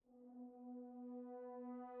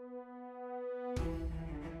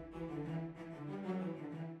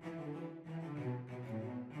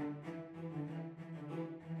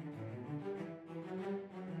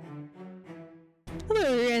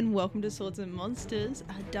Hello and welcome to Swords and Monsters,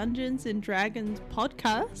 a Dungeons and Dragons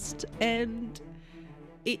podcast, and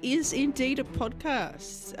it is indeed a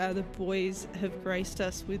podcast. The boys have graced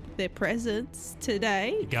us with their presence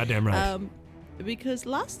today. Goddamn right. Because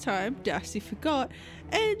last time Darcy forgot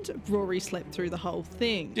and Rory slept through the whole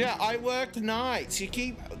thing. Yeah, I worked nights. You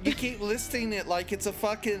keep listing it like it's a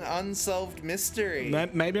fucking unsolved mystery.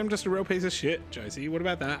 Maybe I'm just a real piece of shit, Josie. What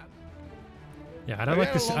about that? Yeah, I don't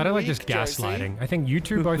like this. I don't like this gaslighting. Josie. I think you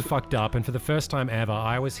two both fucked up, and for the first time ever,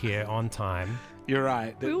 I was here on time. You're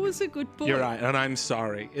right. Will was a good boy. You're right, and I'm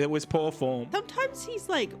sorry. It was poor form. Sometimes he's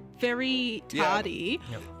like very tardy,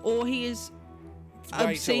 or he is way too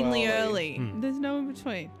obscenely early. early. There's no in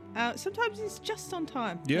between. Sometimes he's just on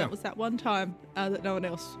time. Yeah. That was that one time that no one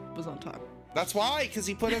else was on time. That's why, because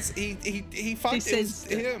he put us. He fucked it was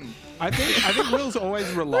him. I think Will's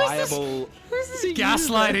always reliable.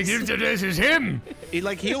 Gaslighting. This is him.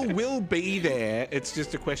 He'll be there. It's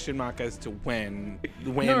just a question mark as to when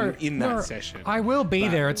in that session. I will be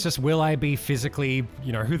there. It's just, will I be physically?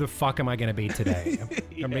 Who the fuck am I going to be today?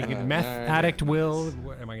 I'm making meth addict Will.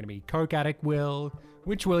 Am I going to be coke addict Will?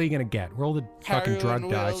 Which Will are you going to get? We're all the fucking drug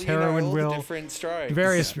guys. Heroin all Will. the different strokes.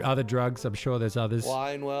 Various other drugs. I'm sure there's others.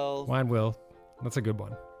 Wine Will. Wine Will. That's a good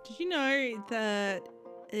one. Did you know that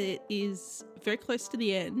it is very close to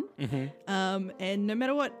the end? Mm-hmm. And no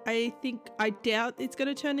matter what, I doubt it's going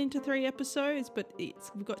to turn into 3 episodes, but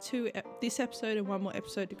we've got 2 this episode and 1 more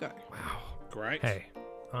episode to go. Wow. Great. Hey,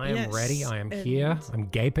 I am Yes, ready. I am and- here. I'm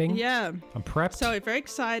gaping. Yeah. I'm prepped. So very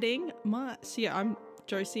exciting. I'm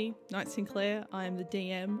Josie Knight Sinclair. I am the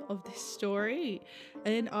DM of this story,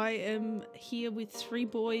 and I am here with 3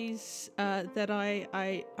 boys that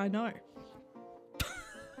I know.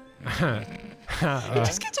 It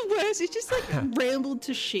just gets worse. It's just like rambled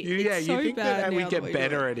to shit. Yeah, it's so you think bad that we now get that we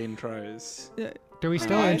better do at intros. it. Do we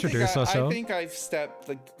still I introduce I ourselves? think I've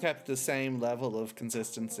kept the same level of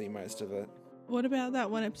consistency most of it. What about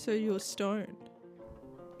that one episode you were stoned?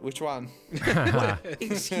 Which one?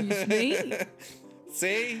 Excuse me?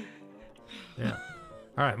 See? Yeah.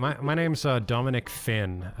 All right. My name's Dominic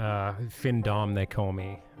Finn. Finn Dom, they call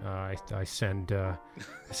me. I send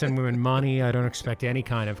women money. I don't expect any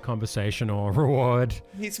kind of compensation or reward.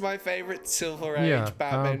 He's my favorite Silver Age Yeah,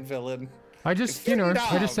 Batman villain. I just, Finn I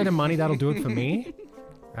Dom. just send him money. That'll do it for me.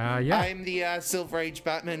 Yeah. I'm the Silver Age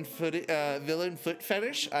Batman villain foot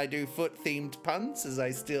fetish. I do foot-themed puns as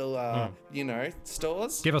I steal,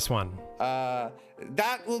 stores. Give us one.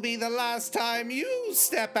 That will be the last time you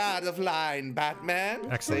step out of line,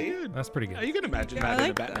 Batman. Excellent. That's pretty You good. can imagine Yeah, I that in a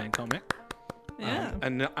like Batman comic. Yeah.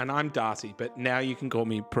 And I'm Darcy, but now you can call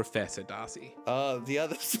me Professor Darcy. The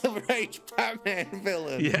other Silver Age Batman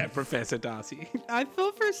villain. Yeah, Professor Darcy. I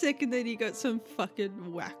thought for a second that he got some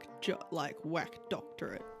fucking whack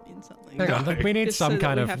doctorate in something. Hang on, we need Just some so that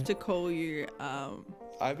kind we of. have to call you.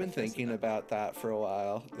 I've been thinking about that for a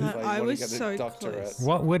while. If I want was to get so a doctorate. close.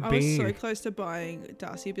 What would I be was so close to buying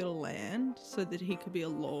Darcy a bit of land so that he could be a a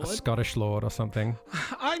lord. Scottish lord or something?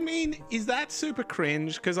 I mean, is that super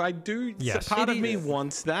cringe? Because I do. Yes. Part It of me is.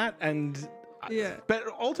 wants that, and. Yeah. But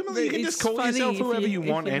ultimately, you But can just it's call funny yourself if whoever you- you if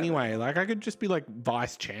want you have- anyway. Like, I could just be like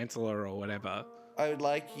Vice Chancellor or whatever. I would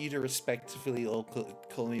like you to respectfully all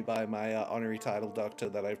call me by my honorary title, Doctor,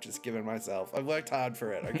 that I've just given myself. I've worked hard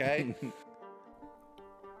for it, okay?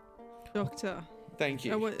 Doctor. Thank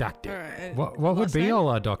you. Doctor. All right. What would Last be name? all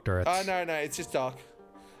our doctorates? Oh, no, it's just Doc.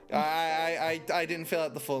 I didn't fill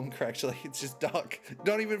out the form correctly. It's just Doc.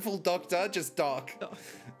 Not even full Doctor, just Doc.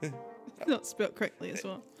 Not spelled correctly as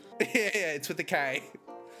well. Yeah, it's with a K.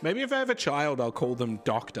 Maybe if I have a child, I'll call them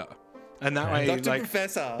Doctor, and that way, Dr. like,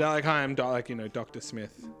 Professor. they're like, "Hi, I'm Dr.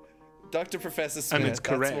 Smith." Dr. Professor Smith. And it's That's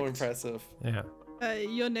correct. more impressive. Yeah.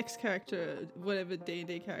 Your next character, whatever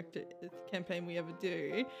D&D character campaign we ever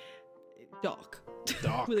do, Doc.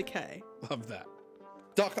 Doc. With a K. Love that.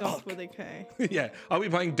 Doc Doc Ock. with a K. Yeah, I'll be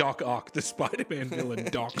playing Doc Ock, the Spider-Man villain.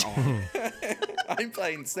 Doc Ock. I'm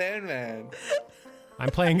playing Sandman. I'm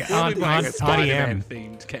playing I'll Aunt be playing a RDM. Spider-Man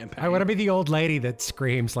themed campaign. I want to be the old lady that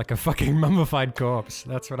screams like a fucking mummified corpse.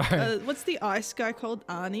 That's what I. What's the ice guy called?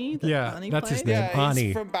 Arnie? that Yeah, Arnie that's his played? name. Yeah, he's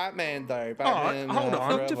Arnie. from Batman, though. Batman, hold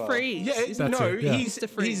on. Dr. Forever. Freeze. Yeah, isn't That's it? it, yeah. he's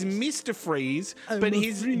Mr. Freeze, but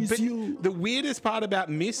the weirdest part about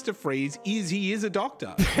Mr. Freeze is he is a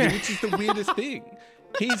doctor, which is the weirdest thing.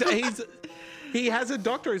 He has a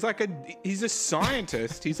doctor. He's a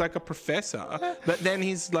scientist. He's like a professor, but then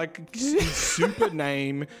he's like his super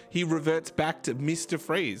name. He reverts back to Mr.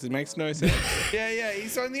 Freeze. It makes no sense. Yeah,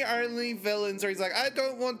 he's one of the only villains where he's like, I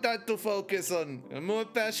don't want that to focus on. I'm more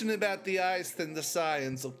passionate about the ice than the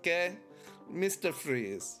science, okay? Mr.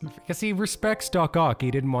 Freeze. Because he respects Doc Ock.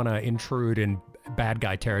 He didn't want to intrude in bad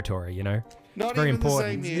guy territory, you know? Not Very even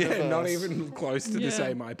important. the same universe. Yeah, not even close to Yeah. the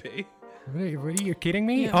same IP. What are you kidding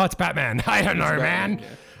me? Yeah. Oh, it's Batman. I don't know, Batman, man. yeah.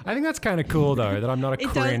 I think that's kind of cool, though, that I'm not a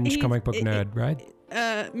It does- cringe he- comic book it- nerd, right?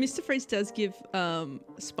 Mr. Freeze does give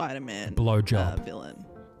Spider-Man Blowjob. villain.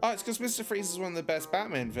 Oh, it's because Mr. Freeze is one of the best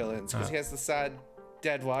Batman villains because he has the sad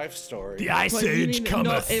dead wife story. The Ice What, you Age mean cometh.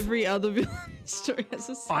 not every other villain story has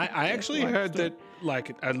a I sad actually life heard story. that,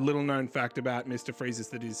 like, a little known fact about Mr. Freeze is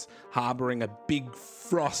that he's harboring a big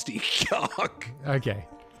frosty cock. Okay.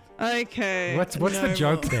 Okay. What's the no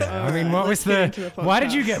joke more. there? I Alright, mean, what was let's get into the why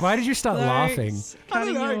did you start podcast. laughing? Thanks. I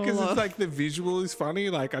don't Cutting know, you all because it's off. like the visual is funny,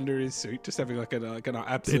 like under his suit, just having like an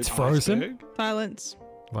absolute It's frozen? iceberg. Violence.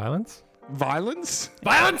 Violence? Violence?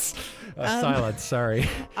 Violence! Silence, sorry.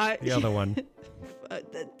 The other one.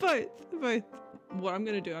 Both. What I'm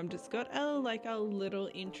gonna do, I'm just got a little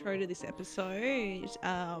intro to this episode.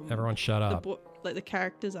 Everyone shut up. The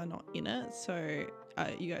characters are not in it, so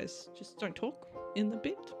you guys just don't talk in the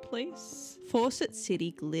bit, please. Fawcett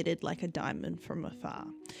City glittered like a diamond from afar,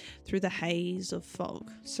 through the haze of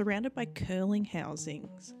fog, surrounded by curling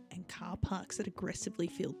housings and car parks that aggressively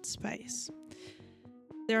filled space.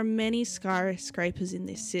 There are many skyscrapers in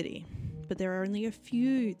this city, but there are only a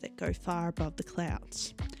few that go far above the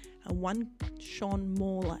clouds, and one shone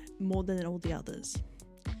more than all the others.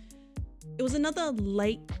 It was another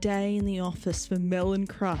late day in the office for Melon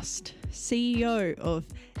Crust, CEO of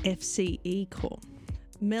FCE Corp.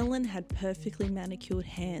 Melon had perfectly manicured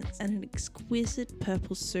hands and an exquisite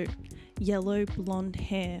purple suit, yellow blonde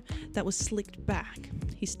hair that was slicked back.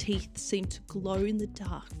 His teeth seemed to glow in the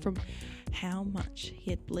dark from how much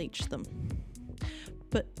he had bleached them.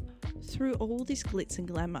 But through all this glitz and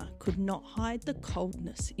glamour could not hide the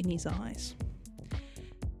coldness in his eyes.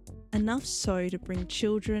 Enough so to bring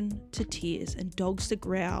children to tears and dogs to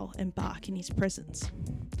growl and bark in his presence.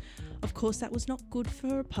 Of course, that was not good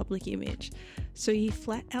for a public image, so he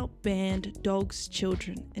flat out banned dogs,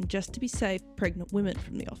 children, and just to be safe, pregnant women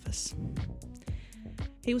from the office.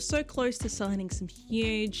 He was so close to signing some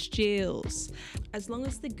huge deals. As long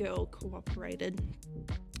as the girl cooperated,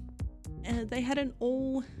 they had an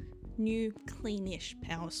all-new, cleanish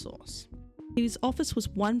power source. His office was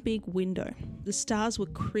one big window. The stars were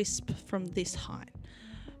crisp from this height,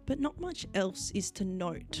 but not much else is to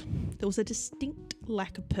note. There was a distinct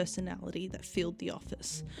lack of personality that filled the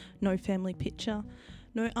office. No family picture,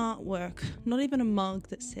 no artwork, not even a mug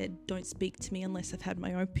that said, "Don't speak to me unless I've had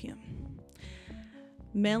my opium."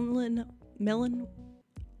 Melon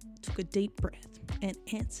took a deep breath and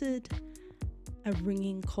answered a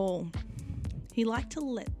ringing call. He liked to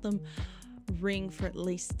let them ring for at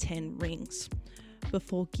least 10 rings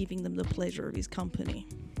before giving them the pleasure of his company.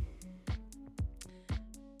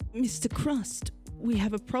 "Mr. Crust, we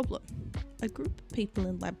have a problem." A group of people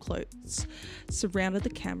in lab clothes surrounded the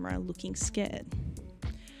camera looking scared.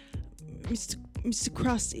 Mr.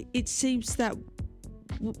 Crust, it seems that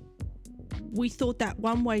we thought that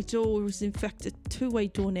one-way door was in fact a two-way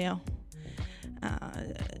door now.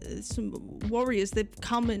 Some warriors, they've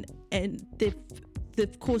come and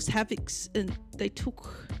they've caused havoc, and they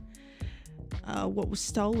took what was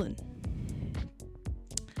stolen.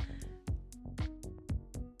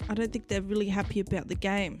 I don't think they're really happy about the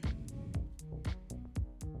game.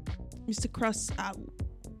 Mr. Crust,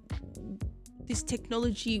 this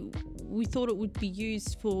technology, we thought it would be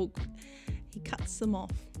used for... He cuts them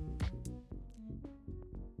off.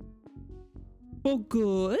 For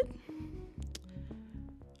good?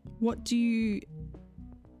 What do you...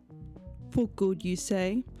 For good, you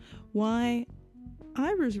say? Why,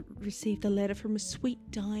 I received a letter from a sweet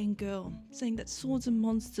dying girl saying that Swords and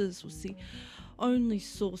Monsters was the only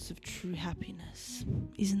source of true happiness.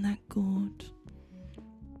 Isn't that good?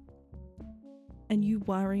 And you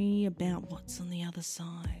worry about what's on the other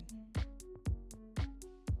side.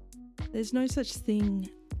 There's no such thing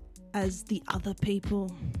as the other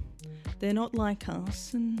people. They're not like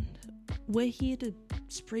us, and we're here to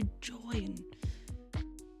spread joy and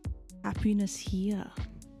happiness here.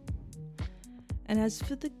 And as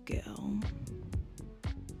for the girl,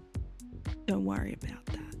 don't worry about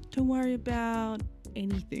that. Don't worry about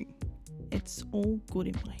anything. It's all good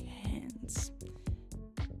in my hands.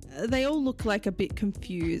 They all look like a bit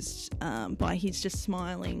confused by his just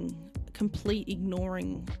smiling, complete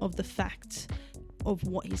ignoring of the fact of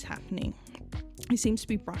what is happening. He seems to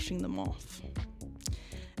be brushing them off.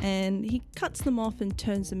 And he cuts them off and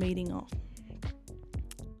turns the meeting off.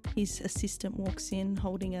 His assistant walks in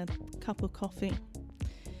holding a cup of coffee.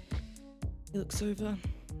 He looks over.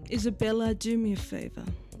 "Isabella, do me a favour.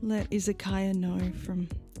 Let Izakaya know from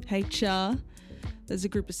HR. There's a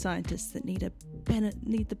group of scientists that need a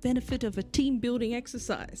need the benefit of a team building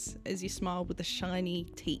exercise, as you smile with the shiny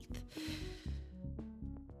teeth.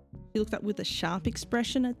 She looked up with a sharp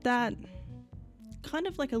expression at that, kind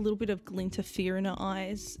of like a little bit of glint of fear in her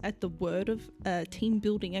eyes at the word of team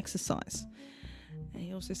building exercise. And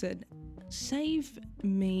he also said, save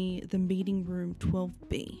me the meeting room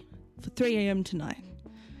 12B for 3 a.m. tonight.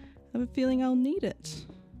 I have a feeling I'll need it.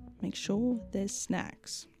 Make sure there's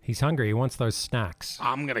snacks. He's hungry. He wants those snacks.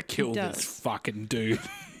 I'm gonna kill does. this fucking dude.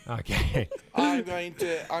 Okay. I'm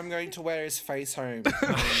going to wear his face home and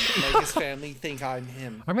make his family think I'm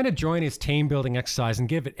him. I'm going to join his team building exercise and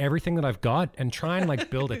give it everything that I've got and try and like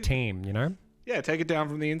build a team, you know? Yeah, take it down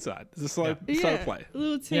from the inside. It's a slow play. A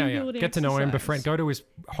little team Yeah. building Get to know him, exercise. befriend, go to his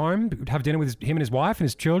home, have dinner with him and his wife and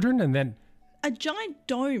his children, and then A giant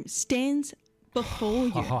dome stands before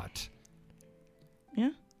you. hot. Yeah?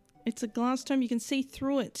 It's a glass dome. You can see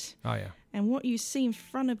through it. Oh yeah. And what you see in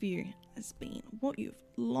front of you has been what you've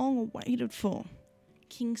long awaited for.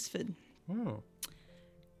 Kingsford. Oh.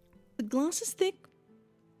 The glass is thick.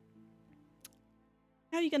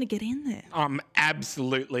 How are you going to get in there? I'm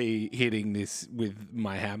absolutely hitting this with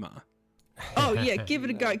my hammer. Oh, yeah. Give it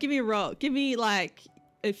a go. Give me a roll. Give me, like,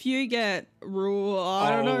 if you get I don't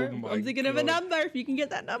Oh know. my I'm thinking of a God. number. If you can get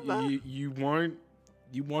that number. You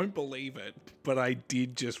won't believe it, but I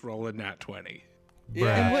did just roll a nat 20. Yeah.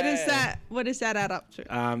 And what does that add up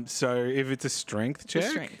to? So if it's a strength The check,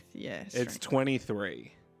 strength. Yeah. it's Strength.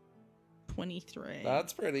 23. 23.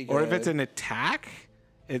 That's pretty good. Or if it's an attack,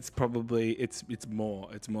 it's probably it's more.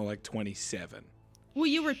 It's more like 27. Well,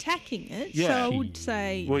 you were attacking it. Yeah. So I would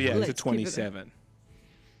say. Well, yeah, it's a let's give it 27.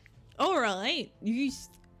 All right.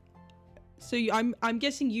 I'm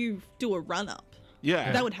guessing you do a run up.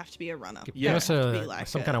 Yeah. That would have to be a run up. Yeah. Give us That would have to be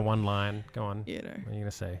some kind of one line. Go on. You know. What are you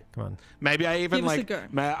gonna say? Come on. Maybe I even Give us a like.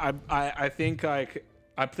 go. I think like.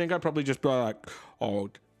 I think I probably just be like, oh,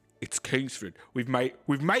 it's Kingsford. We've made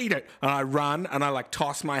it. And I run and I like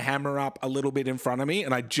toss my hammer up a little bit in front of me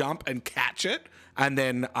and I jump and catch it and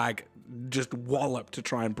then I just wallop to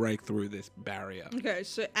try and break through this barrier. Okay,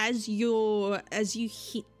 so as you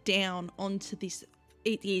hit down onto this,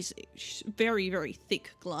 it is very, very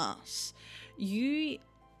thick glass. You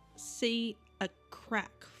see a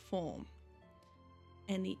crack form,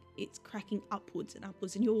 and it's cracking upwards and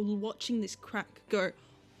upwards, and you're watching this crack go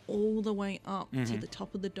all the way up to the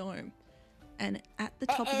top of the dome. And at the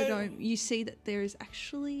top of the dome, you see that there is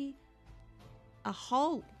actually a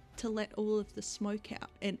hole to let all of the smoke out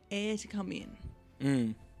and air to come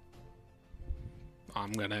in.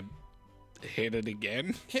 I'm gonna hit it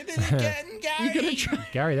again. Hit it again, Gary. You're gonna try.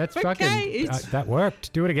 Gary, that's Okay, fucking. it's- that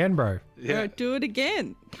worked. Do it again, bro. Yeah. Do it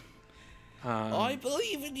again. I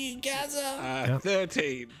believe in you, Gaza.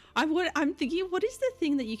 13. I'm thinking, what is the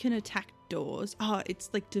thing that you can attack doors? Oh, it's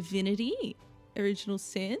like divinity, original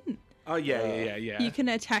sin. Oh yeah. You can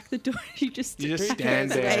attack the door. You just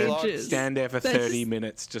stand for there, ages. stand there for That's 30 just-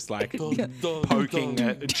 minutes, just like Dun, poking dun.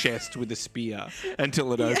 a chest with a spear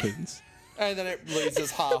until it opens. And then it loses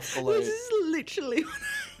half the This loot. is literally what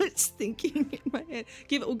I was thinking in my head.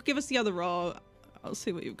 Give us the other roll. I'll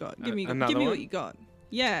see what you've got. Give me Another what one? you got.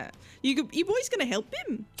 Yeah, you boys gonna help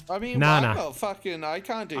him. I mean, Nah, well, nah. well, fucking, I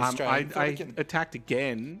can't do strength. I attacked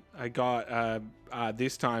again. I got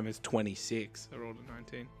this time is 26. I rolled a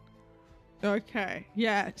 19. Okay,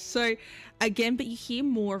 yeah. So again, but you hear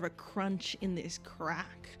more of a crunch in this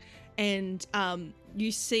crack, and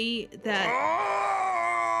you see that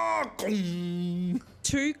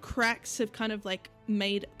two cracks have kind of like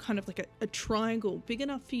made kind of like a triangle big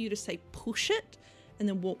enough for you to say push it, and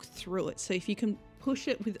then walk through it. So if you can push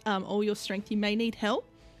it with all your strength, you may need help.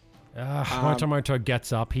 Motomoto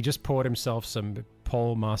gets up. He just poured himself some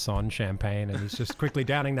Paul Masson champagne, and he's just quickly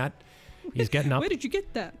downing that. He's getting up. Where did you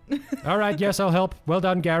get that? All right, yes, I'll help. Well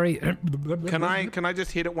done, Gary. Can I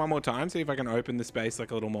just hit it one more time, see if I can open the space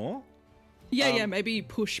like a little more? Yeah, maybe you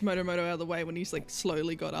push Motomoto out of the way when he's like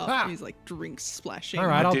slowly got up. Ah. And he's like drinks splashing. All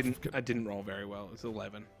right, I I'll didn't roll very well. It's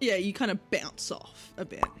 11. Yeah, you kind of bounce off a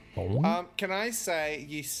bit. Can I say,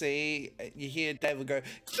 you hear David go,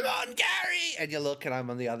 "Come on, Gary!" And you look, and I'm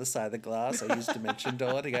on the other side of the glass. I used Dimension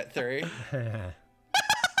Door to get through.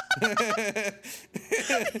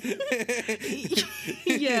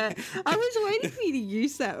 Yeah, I was waiting for you to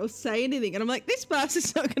use that or say anything, and I'm like, this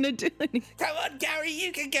bastard's not going to do anything. Come on, Gary,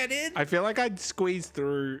 you can get in. I feel like I'd squeeze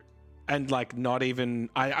through and like not even.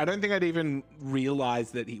 I don't think I'd even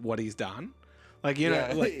realize that what he's done. Like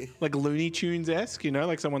Yeah. like Looney Tunes esque.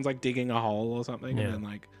 Like someone's like digging a hole or something, Yeah. and then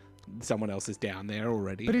like someone else is down there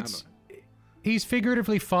already. But I it's don't know. he's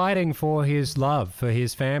figuratively fighting for his love, for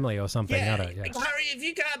his family or something. I don't know. Harry, if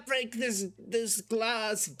you can't break this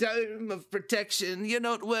glass dome of protection, you're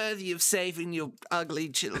not worthy of saving your ugly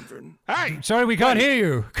children. Hey, Sorry, we can't hear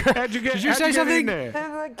you. how'd you get? Did you how'd say get something? in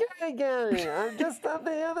there? Okay, Gary, I'm just on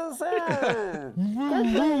the other side.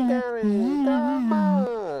 Okay, Gary, come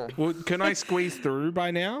on. Well, can I squeeze through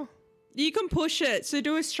by now? You can push it. So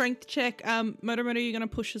do a strength check. Moto, you're going to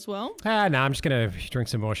push as well? No, I'm just going to drink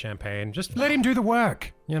some more champagne. Just let him do the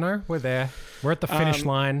work. You know, we're there. We're at the finish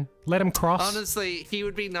line. Let him cross. Honestly, he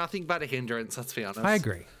would be nothing but a hindrance, let's be honest. I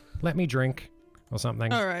agree. Let me drink or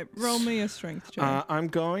something. All right. Roll me a strength check. I'm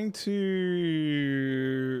going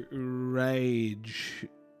to rage.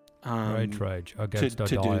 Rage against the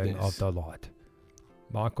to do dying this. of the light.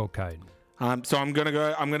 Michael Caine. So I'm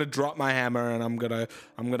gonna drop my hammer and I'm gonna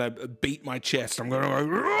beat my chest. I'm gonna go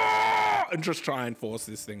 "Roar!" and just try and force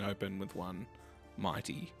this thing open with one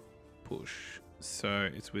mighty push. So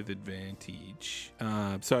it's with advantage.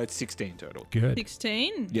 So it's 16 total. Good.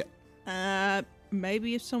 16? Yeah.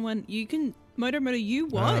 Maybe if someone... You can... Moto, you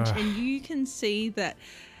watch and you can see that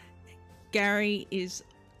Gary is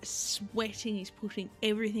sweating. He's putting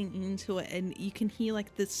everything into it and you can hear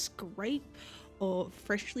like the scrape or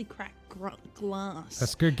freshly cracked glass.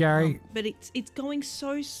 That's good, Gary. But it's going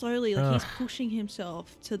so slowly. Like he's pushing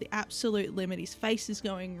himself to the absolute limit. His face is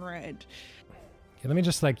going red. Yeah, let me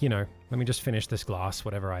just let me just finish this glass,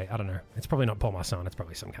 whatever I don't know. It's probably not Paul Masson. It's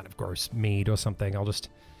probably some kind of gross mead or something. I'll just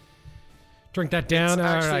drink that down. It's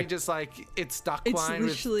actually All right. just like it's duck It's wine with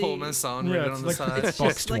literally- parmesan Yeah, written it's on the like- side. It's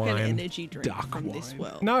Boxed just like wine. an energy drink Duck from this wine.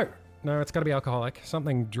 world. No, it's got to be alcoholic.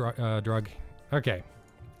 Something drug. Okay.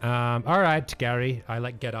 All right, Gary.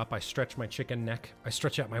 I get up. I stretch my chicken neck. I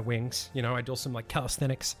stretch out my wings. You know, I do some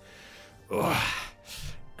calisthenics. Ugh.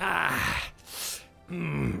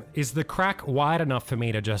 Is the crack wide enough for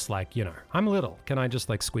me to just I'm little. Can I just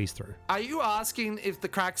squeeze through? Are you asking if the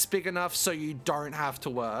crack's big enough so you don't have to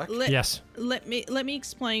work? Yes. Let me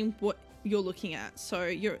explain what you're looking at. So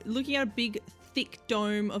you're looking at a big, thick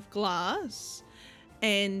dome of glass,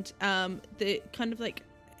 and the kind of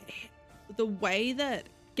the way that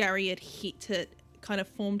Gary had hit it kind of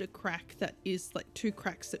formed a crack that is two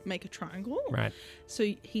cracks that make a triangle. Right. So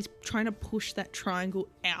he's trying to push that triangle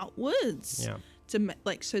outwards. Yeah. To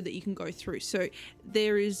so that you can go through. So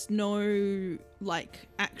there is no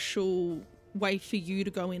actual way for you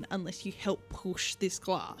to go in unless you help push this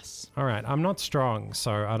glass. All right. I'm not strong,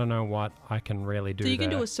 so I don't know what I can really do. So you can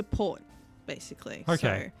there. do a support, basically.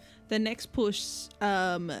 Okay. So the next push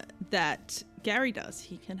that Gary does,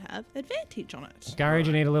 he can have advantage on it. Gary, do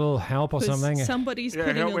you need a little help or 'Cause something? somebody's Yeah,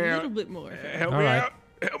 putting a help me out. little bit more. effort. Help All me right. out.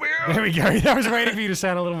 Help me out. There we go. I was waiting for you to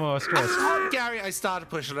sound a little more stressed. Gary, I started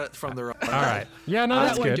pushing it from the right. All right. Yeah, no, That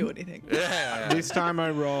that's won't good. do anything. This time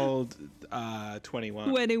I rolled 21.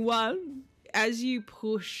 21. As you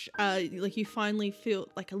push, you finally feel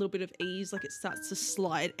a little bit of ease, it starts to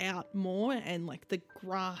slide out more, and the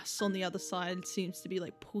grass on the other side seems to be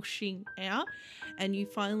pushing out, and you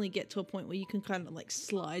finally get to a point where you can kind of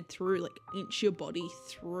slide through, inch your body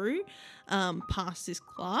through, past this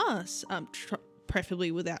glass,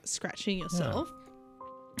 preferably without scratching yourself,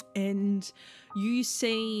 and you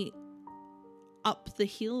see up the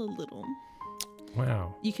hill a little.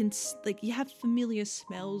 Wow. You can you have familiar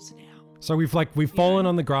smells now. So we've fallen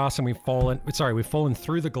on the grass and we've fallen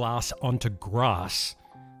through the glass onto grass,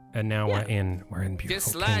 and now we're in beautiful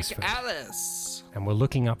Just like Kingsford. Alice. And we're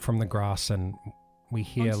looking up from the grass and we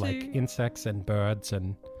hear Onto- insects and birds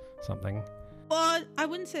and something. Well, I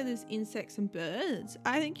wouldn't say there's insects and birds.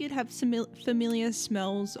 I think you'd have some familiar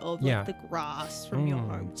smells of Yeah. the grass from your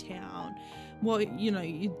hometown. Well,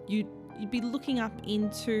 you'd be looking up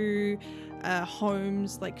into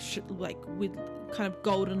homes with kind of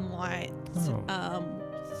golden lights, Oh.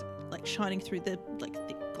 shining through the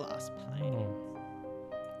thick glass pane.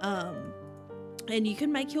 Oh. And you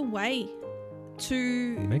can make your way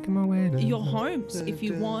to Making my way to your homes if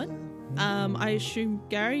you want. I assume,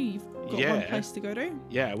 Gary, you've got one Yeah. place to go to.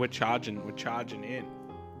 Yeah, we're charging in.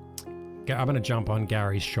 I'm going to jump on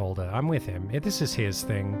Gary's shoulder. I'm with him. This is his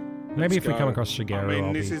thing. Maybe if we come across Shigeru, I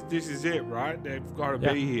mean, this is it, right? They've got to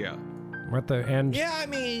Yeah. be here. we're at the end. Yeah, I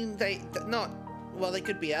mean, they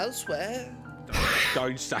could be elsewhere.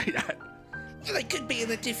 Don't say that. Well, they could be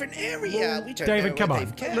in a different area. We don't David, know come where on.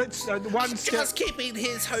 they've kept. Let's one step, Just keeping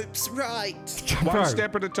his hopes right. one Bro.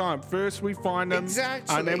 step at a time. First we find them,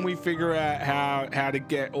 Exactly. and then we figure out how to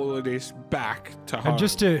get all of this back to home. And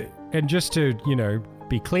just to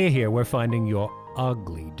be clear here, we're finding your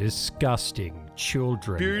ugly, disgusting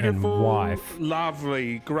children beautiful, and wife.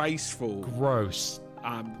 lovely, graceful. Gross,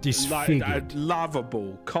 Disfigured. a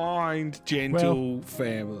lovable, kind, gentle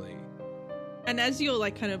family. And as you're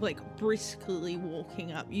like kind of like briskly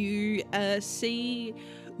walking up, you see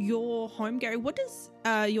your home, Gary. What does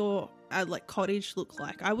your like cottage look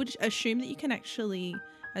like? I would assume that you can actually,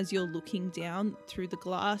 as you're looking down through the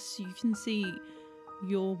glass, you can see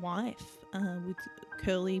your wife with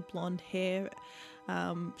curly blonde hair.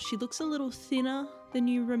 She looks a little thinner than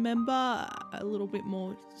you remember, a little bit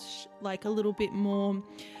more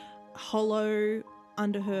hollow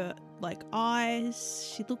under her like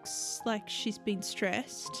eyes. She looks like she's been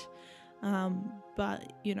stressed,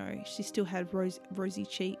 but you know she still had rosy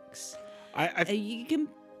cheeks.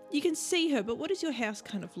 You can see her, but what does your house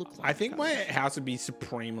kind of look like? I think my house would be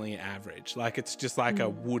supremely average. Like it's just like a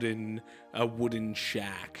wooden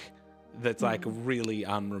shack that's like really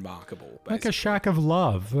unremarkable. Basically. Like a shack of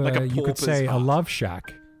love. Like a you could say pauper's a hut. love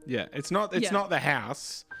shack. Yeah, it's not the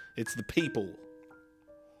house, it's the people.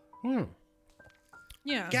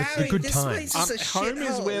 Yeah. Gary, good this times. place is a Home is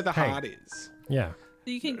shithole. where the Hey. heart is. Yeah.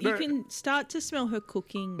 You can start to smell her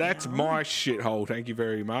cooking. That's now. my shithole, thank you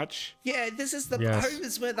very much. Yeah, this is the Yes. home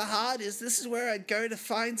is where the heart is. This is where I'd go to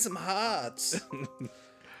find some hearts.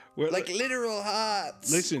 Well, Like literal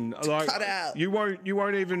hearts. listen, to like cut out. you won't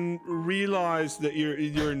even realize that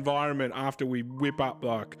your environment after we whip up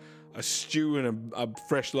like a stew and a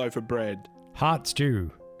fresh loaf of bread. Heart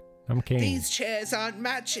stew. I'm keen. These chairs aren't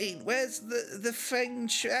matching. Where's the feng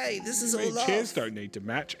shui? This is all off. Chairs don't need to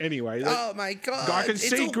match anyway. Oh my god! I can It's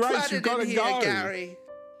see all Grace, cluttered you've gotta in here, go. Gary.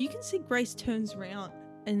 You can see Grace turns around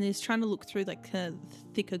and is trying to look through like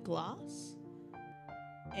thicker glass,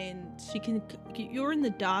 and you're in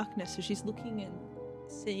the darkness, so she's looking and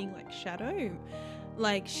seeing like shadow,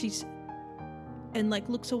 like and like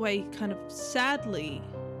looks away kind of sadly,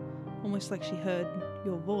 almost like she heard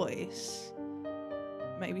your voice.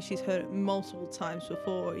 Maybe she's heard it multiple times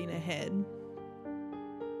before in her head.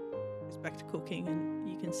 Goes back to cooking, and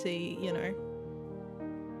you can see, you know,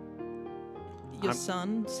 your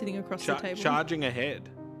son sitting across the table. Charging ahead.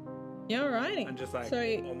 Yeah, alrighty. And just like, So,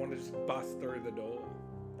 I want to just bust through the door.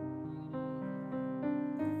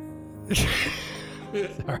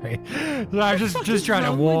 Sorry. So I was just trying to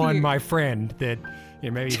wrong with warn you? my friend that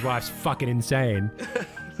maybe his wife's fucking insane.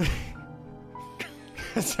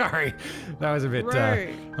 Sorry, that was a bit.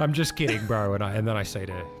 Rude. I'm just kidding, bro. And then I say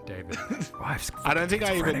to David, his wife's. I don't think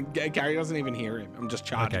schizophrenic." Gary doesn't even hear him. I'm just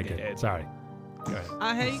charging Okay, good. ahead. Sorry. Go ahead. how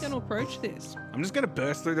are you going to approach this? I'm just going to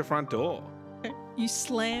burst through the front door. You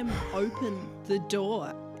slam open the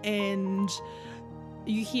door, and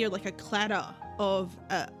you hear like a clatter of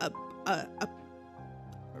a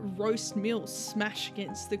roast meal smash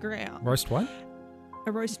against the ground. Roast what?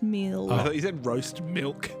 A roast meal. I thought you said roast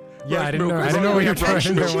milk. Yeah, Roast I didn't milk know. is I didn't know what you were like roast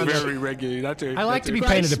trying to milk do. very regularly. I like to be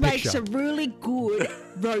Grace painted a makes picture. a really good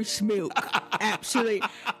roast milk. Absolutely.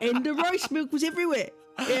 And the roast milk was everywhere.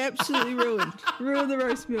 Absolutely ruined. Ruined the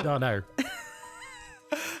roast milk. Oh no,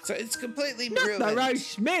 So it's completely Not ruined. the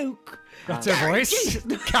roast milk. that's a voice.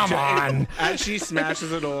 Come on. As she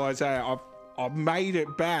smashes the door, I say, I've made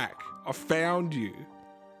it back. I found you.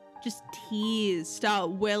 Just tears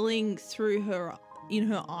start welling through her in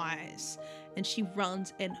her eyes, and she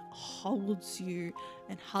runs and holds you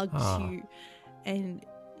and hugs you, and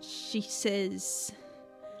she says,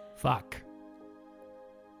 Fuck.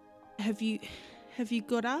 have you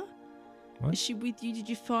got her? What? Is she with you? Did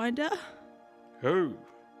you find her? Who?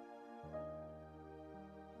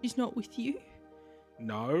 She's not with you.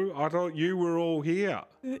 No, I thought you were all here.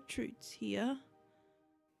 Gertrude's here.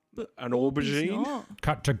 But An Aubrey's aubergine? not.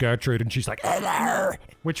 Cut to Gertrude, and she's like, "Hello."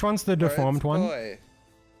 Which one's the deformed one? Boy.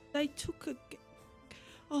 They took her.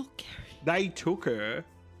 Oh, Gary. They took her.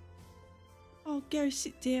 Oh, Gary,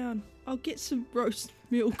 sit down. I'll get some roast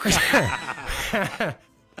milk.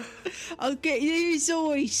 I'll get you. There's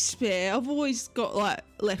always spare. I've always got like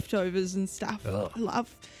leftovers and stuff. Ugh. I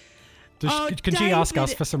love. Can she ask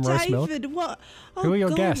us for some roast milk? David, what? Oh, Who are your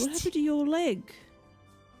God, guests? What happened to your leg?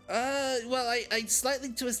 Well, I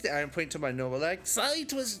slightly twisted. I point to my normal leg. Slightly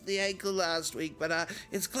twisted the ankle last week, but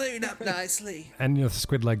it's clearing up nicely. And your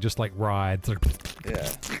squid leg just like rides.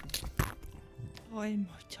 Yeah. Oh,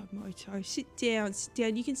 Moto. Sit down.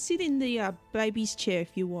 You can sit in the baby's chair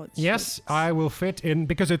if you want. Yes, sweets. I will fit in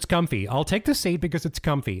because it's comfy. I'll take the seat because it's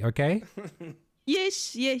comfy, okay?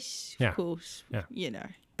 Yes, Yeah. of course. Yeah. You know.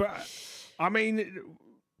 But I mean,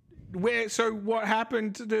 what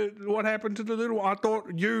happened to the little? I thought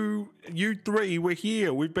you three were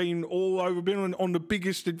here. We've been all over, been on the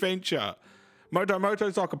biggest adventure.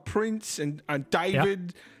 Moto's like a prince, and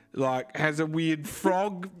David like has a weird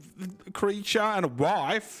frog creature and a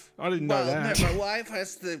wife. I didn't know Well, that. no, my wife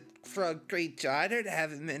has the frog creature. I don't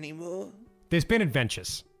have him anymore. There's been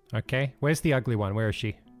adventures. Okay, where's the ugly one? Where is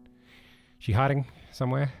she? She hiding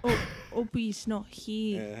somewhere? Obby's not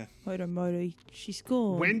here. Yeah. Moto. She's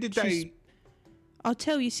gone. When did She's- they? I'll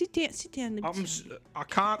tell you. Sit down. I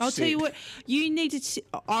can't. I'll sit. tell you what. You need to.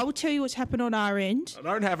 I will tell you what's happened on our end. I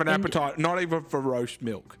don't have an appetite, not even for roast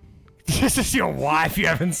milk. This is your wife you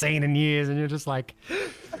haven't seen in years, and you're just like,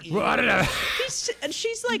 well, I don't know. And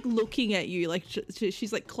she's like looking at you, like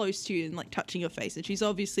she's like close to you and like touching your face, and she's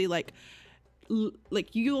obviously like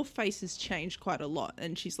your face has changed quite a lot,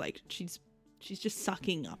 and she's just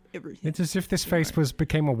sucking up everything. It's as if this face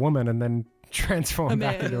became a woman and then transformed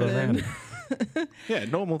back into a man. Yeah,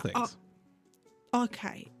 normal things.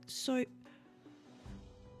 Okay, so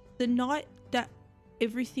the night that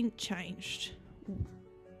everything changed,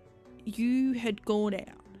 you had gone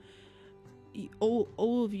out.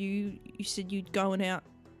 All of you said you'd gone out,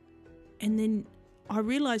 and then I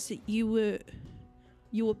realised that you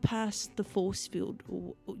were past the force field,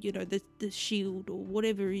 or the shield, or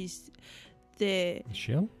whatever is there.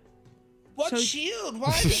 Shield? What So- shield?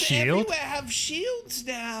 Why The does shield? everywhere have shields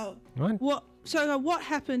now? What? What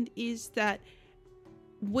happened is that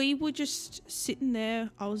we were just sitting there.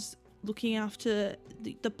 I was looking after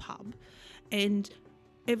the pub, and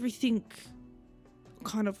everything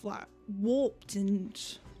kind of like warped, and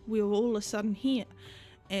we were all of a sudden here,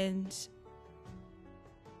 and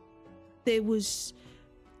there was,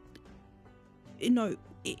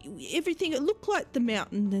 everything. It looked like the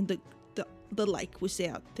mountain and the lake was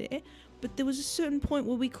out there, but there was a certain point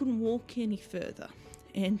where we couldn't walk any further,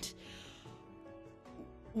 and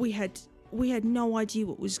we had no idea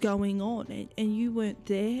what was going on, and you weren't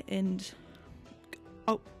there, and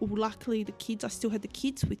luckily I still had the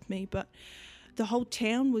kids with me, but the whole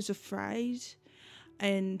town was afraid,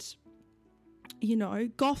 and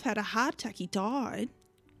Goff had a heart attack. He died.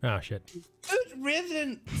 Oh, shit. Good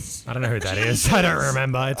riddance. I don't know who that is. I don't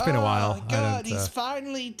remember. It's been a while. Oh, I God, don't, he's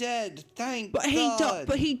finally dead. Thank But God.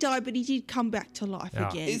 he died, but he did come back to life Yeah.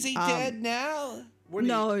 again. Is he dead now?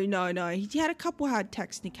 No. He had a couple heart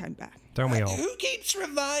attacks and he came back. don't we all? Who keeps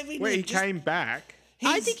reviving Wait, him? he came back.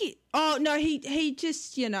 I think he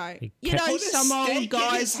just kept- Put a some old stake in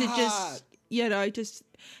guys his that heart. just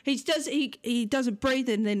he doesn't breathe,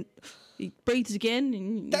 and then he breathes again,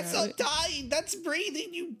 and That's not dying. That's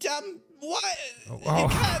breathing, you dumb. What? Oh. You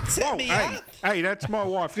can't set me Hey, up. hey, that's my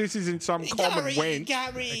wife. This isn't some common wench.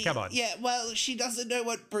 Gary. Come on. Yeah, well, she doesn't know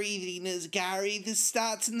what breathing is, Gary. This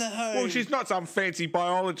starts in the home. Well, she's not some fancy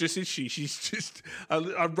biologist, is she? She's just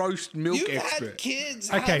a roast milk You've had expert.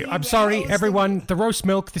 kids. Okay, how I'm you sorry, house everyone. The roast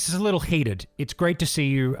milk, this is a little heated. It's great to see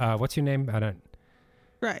you. What's your name?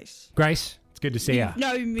 Grace. Grace? It's good to see you.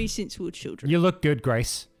 Known me since we were children. You look good,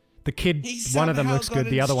 Grace. The kid, He one of them somehow looks good,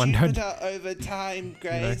 the gotten other one don't. stupider over time,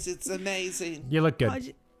 Grace. It's amazing. You look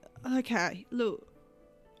good. Okay, look.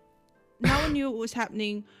 No one knew what was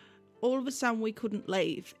happening. All of a sudden, we couldn't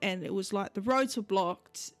leave, and it was like the roads were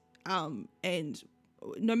blocked. And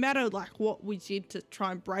no matter like what we did to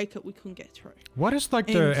try and break it, we couldn't get through. What is like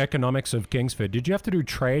the And- economics of Kingsford? Did you have to do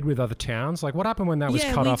trade with other towns? Like what happened when that was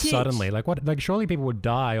Yeah, cut we off did. suddenly? Like what? Like surely people would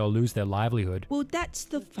die or lose their livelihood. Well, that's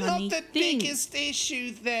the funny Not the thing. biggest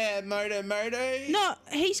issue there, Moto. No,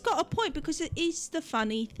 he's got a point, because it is the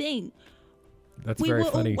funny thing. That's We very were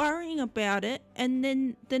funny. all worrying about it, and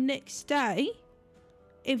then the next day,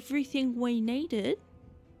 everything we needed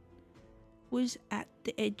was at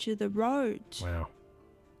the edge of the road. Wow.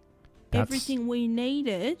 That's- Everything we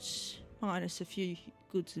needed, minus a few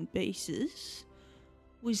goods and pieces,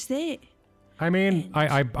 was there. I mean,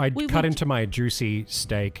 And I we cut would- into my juicy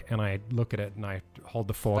steak and I look at it and I hold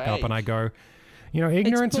the fork up and I Steak. go,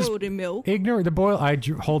 ignorance It's is boiled in milk.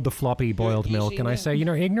 hold the floppy boiled milk and I say,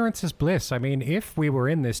 ignorance is bliss. I mean, if we were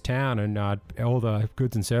in this town and all the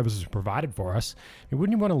goods and services were provided for us,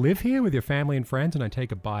 wouldn't you want to live here with your family and friends? And I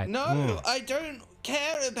take a bite. No, I don't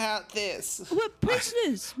care about this. We're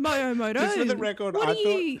prisoners, Moto. Just for the record, What I are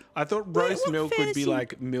you- thought what- roast what milk would be fancy-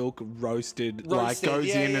 like milk roasted, like Roasted, goes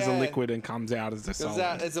yeah, in as a yeah. liquid and comes out as a Goes solid,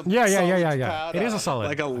 out as a Yeah. solid It powder. is a solid.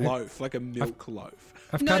 like a loaf, like a milk loaf.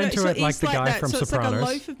 I've No, cut no, into so it like it's the guy that. from so Sopranos. It's like a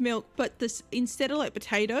loaf of milk, but this instead of like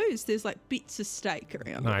potatoes, there's like bits of steak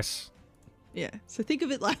around. Nice. It. Yeah. So think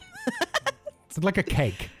of it like It's like a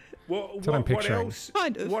cake. What I'm picturing. else?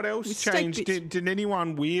 Kind of, What with else steak changed? bits. Did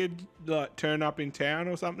anyone weird like turn up in town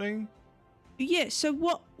or something? yeah. So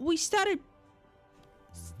what we started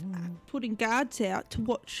putting guards out to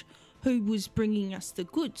watch who was bringing us the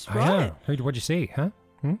goods, I right? know. What'd you see, huh?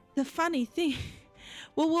 The funny thing,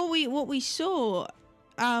 well, what we saw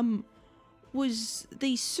was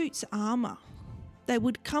these suits armor. They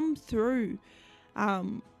would come through.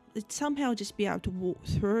 They'd somehow just be able to walk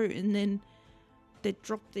through, and then they'd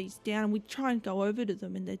drop these down, and we'd try and go over to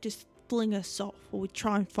them, and they'd just fling us off, or we'd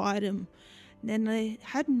try and fight them. And then they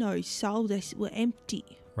had no soul. They were empty.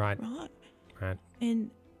 Right. Right.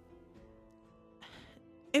 And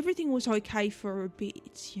everything was okay for a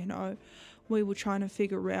bit, you know. We were trying to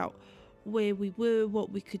figure out where we were,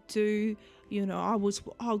 what we could do. You know, I was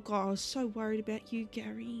so worried about you,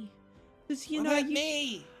 Gary. Because, you know,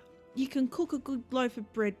 you can cook a good loaf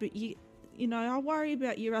of bread, but you know, I worry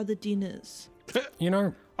about your other dinners. You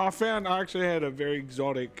know, I found I actually had a very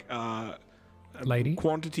exotic lady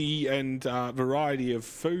quantity and variety of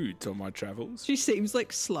foods on my travels. She seems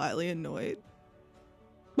like slightly annoyed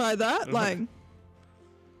by that. Like,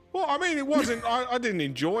 Well, I mean, it wasn't. I didn't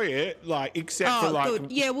enjoy it, like, except for like.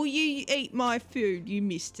 Good. Yeah, well, you eat my food. You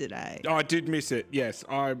missed it, eh? I did miss it. Yes,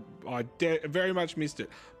 I very much missed it.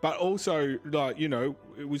 But also, like, you know,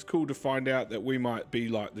 it was cool to find out that we might be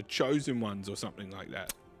like the chosen ones or something like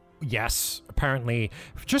that. Yes, apparently.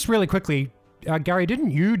 Just really quickly, Gary,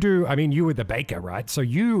 didn't you do? I mean, you were the baker, right? So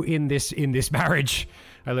you in this marriage,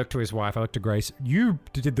 I looked to his wife, I looked to Grace. You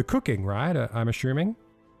did the cooking, right? I'm assuming.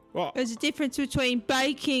 Well, There's a difference between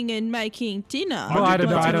baking and making dinner. Well, I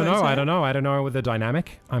don't know with the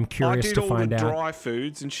dynamic. I'm curious to find I did all out. the dry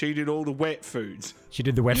foods, and she did all the wet foods. She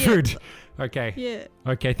did the wet food. Okay. Yeah.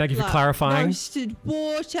 Okay. Thank you for Like clarifying. Roasted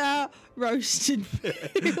water, roasted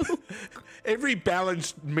milk. Every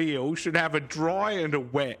balanced meal should have a dry and a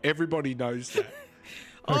wet. Everybody knows that.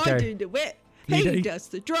 Okay. I do the wet. He does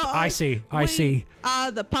the dry. I see. I we see.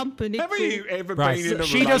 Are the pumpernickel. Have you ever Right. been in a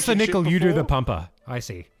She does the nickel. You do the relationship pumper. I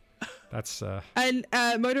see. That's And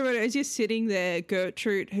Motorola, as you're sitting there,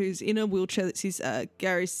 Gertrude, who's in a wheelchair, that's his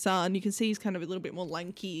Gary's son. You can see he's kind of a little bit more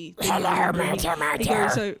lanky. Hello,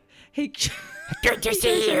 Mater. Good to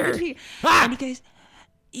see you. And he goes,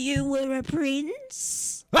 "You were a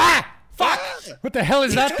prince." ah fuck! What the hell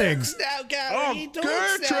is that thing? Now, Gary, Oh, he talks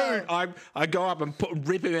Gertrude! now. I go up and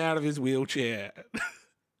rip him out of his wheelchair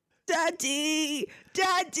Daddy.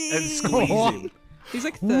 and squeeze him. He's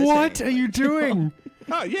like 13. What are you doing?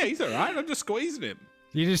 Oh, yeah, he's all right. I'm just squeezing him.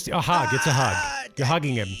 You just a hug. It's a hug. You're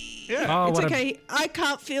hugging him. Yeah. Oh, It's what okay. I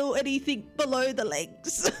can't feel anything below the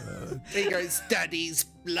legs. He goes, Daddy's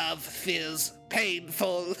love feels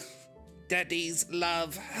painful. Daddy's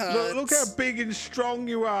love hurts. Look how big and strong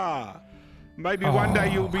you are. Maybe one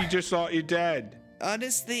day you'll be just like your dad.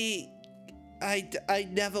 Honestly, I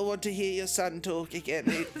never want to hear your son talk again.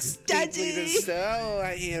 It's Daddy. deeply disturbing. Oh,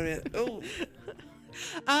 I hear it. Oh.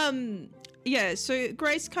 Yeah, so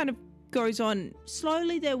Grace kind of goes on.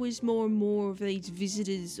 Slowly there was more and more of these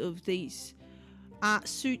visitors of these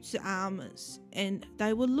suits and armors, and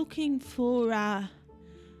they were looking for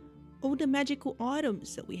all the magical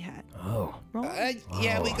items that we had. Oh. Right?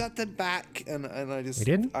 Yeah, we got them back, and I just... We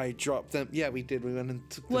did? I dropped them. Yeah, we did. We went and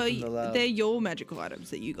took them Well, from the lab. they're your magical items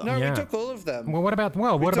that you got. No, Yeah. we took all of them. Well, what about the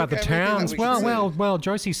took towns? everything that we could see. Well,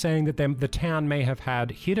 Josie's saying that the town may have had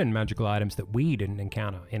hidden magical items that we didn't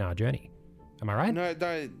encounter in our journey. Am I right? No,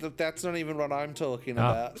 that's not even what I'm talking Oh,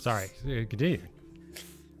 about. sorry. Continue.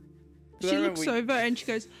 She No, looks we- over and she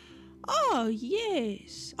goes, "Oh,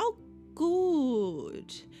 yes. Oh,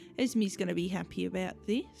 good. Esme's going to be happy about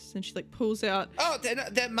this." And she like pulls out, Oh,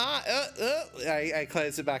 they're my... I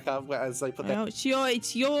close it back up as I put that... "Oh,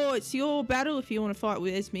 it's your battle if you want to fight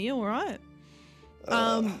with Esme, all right?"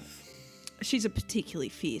 She's a particularly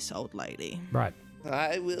fierce old lady. Right.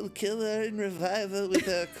 I will kill her and revive her with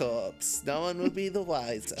her corpse. No one will be the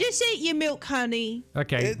wiser. Just eat your milk, honey.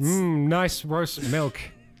 Okay. It's- Nice roast milk.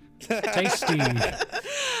 Tasty.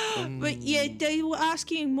 But yeah, they were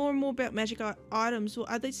asking more and more about magic items. Well,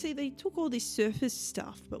 they took all this surface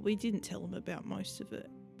stuff, but we didn't tell them about most of it.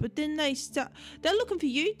 But then they're looking for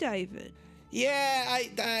you, David. Yeah,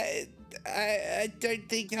 I don't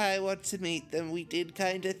think I want to meet them. We did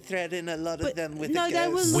kind of threaten a lot of But them with no, a they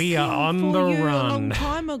were ghost. looking We are on for the you a long run.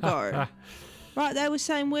 time ago. Right, they were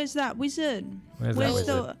saying, "Where's that wizard? Where's that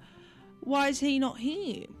wizard?" Why is he not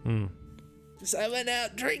here?" So I went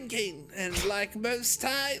out drinking, and like most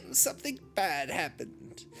times, something bad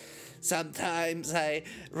happened. Sometimes I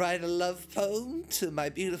write a love poem to my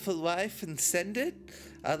beautiful wife and send it.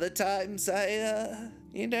 Other times I,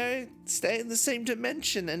 stay in the same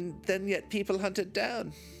dimension, and then yet people hunt it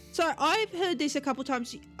down. So I've heard this a couple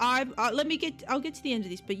times. I'll get to the end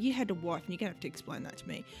of this, but you had a wife, and you're gonna have to explain that to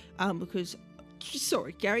me, because.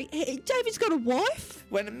 Sorry, Gary. Hey, David's got a wife?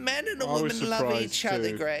 When a man and a I was woman love surprised each other,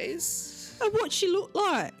 too. Grace. And what's she look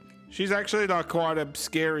like? She's actually like quite a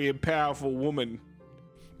scary and powerful woman.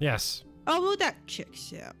 Yes. Oh, well, that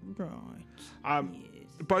checks out. Right. Yes.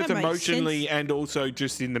 Both That makes emotionally sense. and also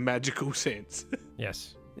just in the magical sense.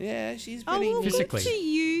 Yes. Yeah, she's Oh, pretty well, neat. Physically. good to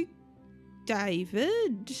you,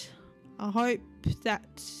 David. I hope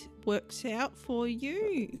that works out for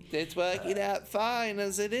you. It's working out fine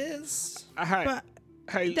as it is. Hey, But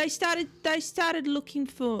hey, they started looking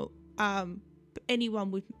for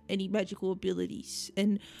anyone with any magical abilities,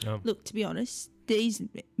 and Oh. look, to be honest, there's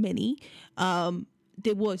many.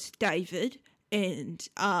 There was David, and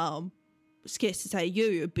scarce to say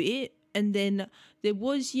you a bit, and then there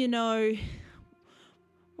was,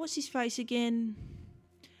 what's his face again?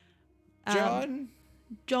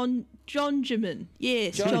 John John Jimin.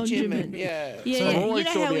 Yes, John John Jimin, Jimin. yeah. Yeah, So I've yeah. always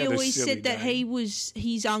You know thought how he he had a always silly said that name. he was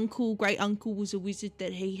his great uncle was a wizard,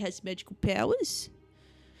 that he has magical powers?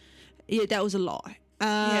 Yeah, that was a lie.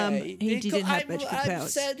 He didn't have magical I've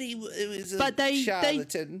powers. said he was a But they-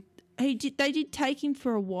 charlatan. They did take him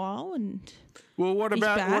for a while, and well, what he's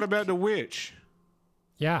about back. the witch?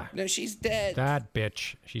 Yeah. No, she's dead. That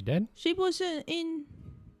bitch. She dead? she wasn't in.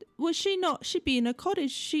 Was she not? She'd be in a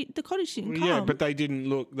cottage. The cottage didn't come. Yeah, but they didn't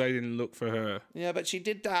look for her. Yeah, but she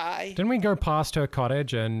did die. Didn't we go past her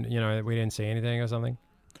cottage and, we didn't see anything or something?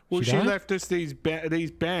 Well, she died? left us these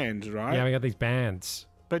bands, right? Yeah, we got these bands.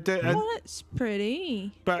 But Oh, that's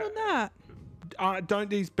pretty. But- Look at that. do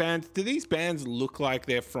these bands look like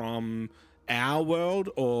they're from our world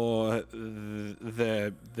or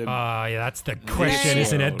the Oh, yeah, that's the question, They-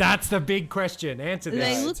 isn't it? That's the big question. Answer They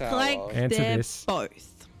this. look Tower. like Answer they're this. both.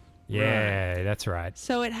 Yeah, that's right.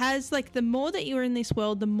 So it has like the more that you're in this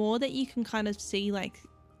world, the more that you can kind of see like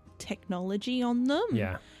technology on them.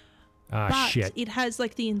 Yeah. Ah, But shit. it has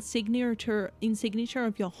like the insignia of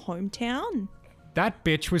your hometown. That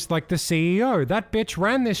bitch was like the CEO. That bitch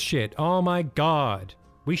ran this shit. Oh my god.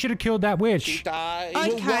 We should have killed that She witch. died.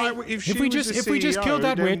 Okay. Well, why, if we was just- the if we just CEO, killed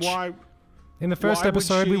that then witch- why, In the first Why would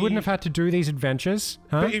episode, we she- wouldn't have had to do these adventures.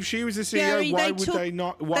 Huh? But if she was the CEO, Gary, why they would took- they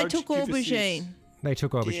not? Why They would she took give us this- Aubergine. They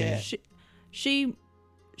took Aubergine. Yeah.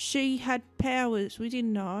 She had powers. We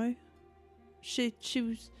didn't know. She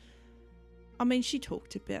was. I mean, she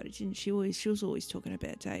talked about it, didn't she? She was always talking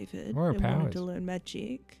about David What are her and wanted powers? to learn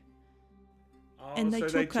magic. Oh, And they so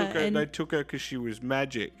took her and- They took her because she was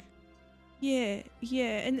magic. Yeah,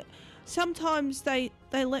 and sometimes they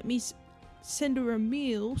let me send her a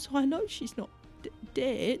meal, so I know she's not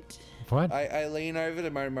dead. What? I lean over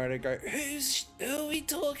to Momoto and go, who are we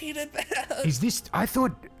talking about? Is this? I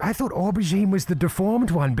thought Aubergine was the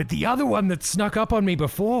deformed one, but the other one that snuck up on me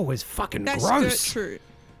before was fucking That's gross. Gertrude.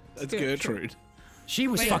 That's Gertrude. She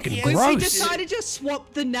was Wait, fucking yeah, We gross. decided to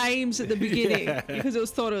swap the names at the beginning because it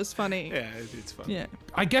thought it was funny. Yeah, it's fun. Yeah.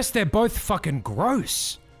 I guess they're both fucking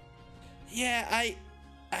gross. Yeah,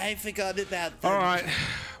 I forgot about them. All right.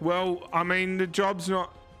 Well, I mean, the job's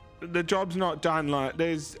not done. Like,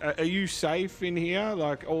 are you safe in here?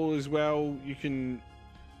 Like, all is well. You can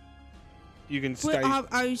stay. Well,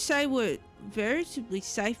 I would say we're veritably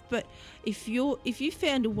safe, but if you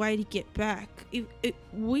found a way to get back,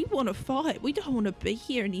 we want to fight. We don't want to be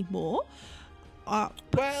here anymore.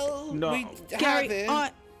 Well, No. we Gary,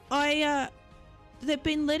 haven't. they've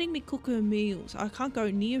been letting me cook her meals. I can't go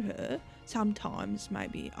near her. Sometimes,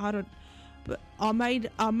 maybe I don't. But I made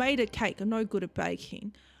a cake. I'm no good at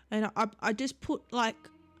baking, and I just put like,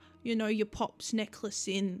 your pop's necklace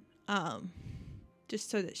in, just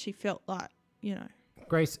so that she felt like,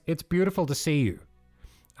 Grace, it's beautiful to see you.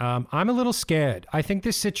 I'm a little scared. I think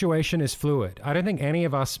this situation is fluid. I don't think any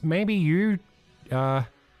of us, maybe you,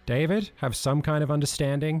 David, have some kind of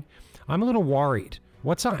understanding. I'm a little worried.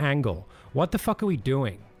 What's our angle? What the fuck are we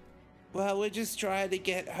doing? Well, we're just trying to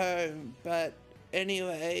get home, but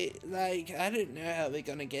anyway, I don't know how we're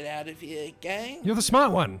gonna get out of here, gang. You're the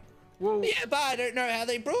smart one. well, Yeah, but I don't know how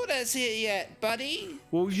they brought us here yet, buddy.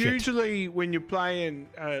 well, usually when you're playing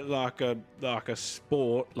like a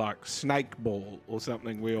sport like snake ball or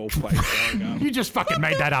something, we all play growing up. You just fucking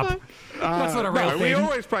made that up. That's not a real No, we thing.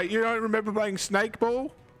 always play. You don't remember playing snake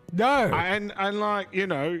ball? No. And like,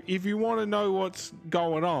 if you want to know what's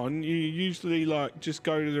going on, you usually just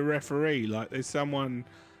go to the referee. Like, there's someone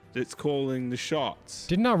that's calling the shots.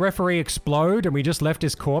 Didn't our referee explode and we just left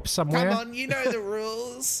his corpse somewhere? Come on, you know the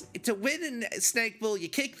rules. To win in snake ball, you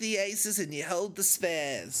kick the aces and you hold the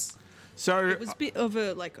spares. So it was a bit of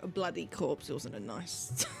a bloody corpse. It wasn't a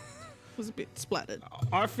nice. It was a bit splattered.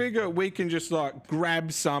 I figure we can just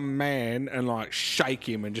grab some man and shake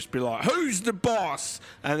him and just be like, "Who's the boss?"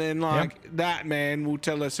 And then that man will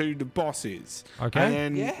tell us who the boss is. Okay. And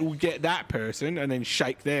then Yeah. we'll get that person and then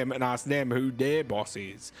shake them and ask them who their boss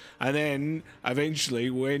is. And then eventually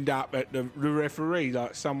we'll end up at the referee,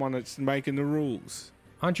 like someone that's making the rules.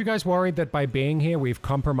 Aren't you guys worried that by being here, we've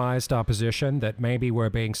compromised our position, that maybe we're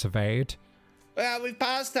being surveyed? Well, we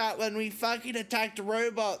passed that when we fucking attacked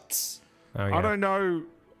robots. Oh, yeah. I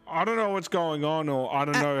don't know what's going on, or I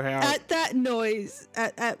don't know how. At that noise,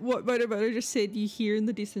 at what Motomoto just said, you hear in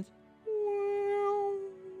the distance.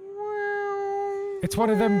 It's one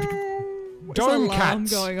of them dome alarm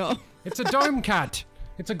cats. going on. It's a dome cat.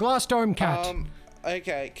 It's a glass dome cat.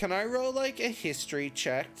 Okay, can I roll like a history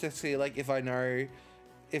check to see like if I know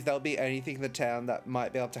if there'll be anything in the town that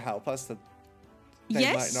might be able to help us that they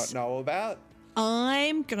Yes. might not know about?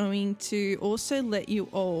 I'm going to also let you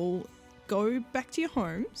all go back to your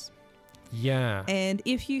homes, Yeah. and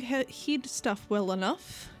if you hid stuff well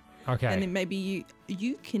enough, Okay. and then maybe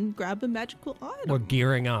you can grab a magical item. We're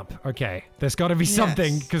gearing up. Okay. There's got to be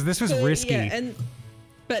something, because this was So, risky. Yeah,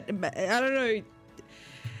 but I don't know.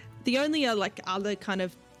 The only other kind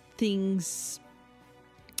of things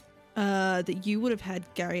that you would have had,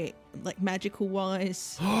 Gary, like magical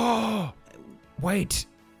wise. Wait.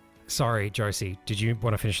 Sorry, Josie. Did you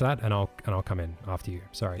want to finish that? And I'll come in after you.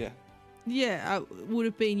 Sorry. Yeah. Yeah, would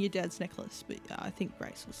have been your dad's necklace, but I think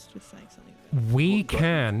Grace was just saying something about it. We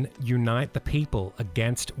can unite the people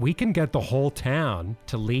against. We can get the whole town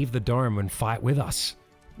to leave the dome and fight with us.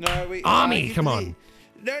 No, we Army, come on.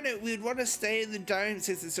 No, we'd want to stay in the dome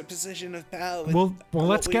since it's a position of power. Well,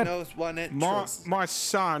 let's get- Know is one entrance. My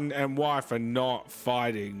son and wife are not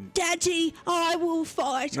fighting. Daddy, I will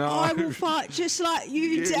fight. No. I will fight just like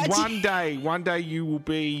you, Daddy. One day you will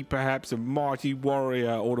be perhaps a mighty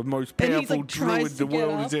warrior or the most And he's, powerful druid the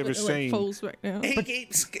world has ever seen. Falls back down. He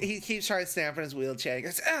keeps trying to stand up in his wheelchair. He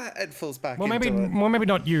goes, and falls back Well, into it. maybe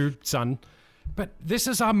not you, son. But this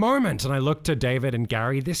is our moment. And I look to David and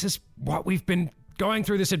Gary. This is what we've been going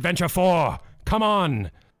through this adventure for. Come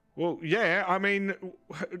on. Well, yeah, I mean,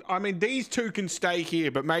 these two can stay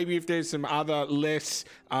here, but maybe if there's some other less,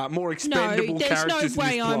 more expendable No, there's characters no in this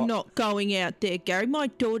way I'm plot. not going out there, Gary. My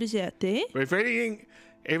daughter's out there. If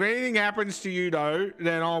anything happens to you though,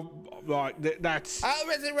 then I'll that's I'll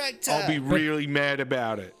resurrect her. I'll be really mad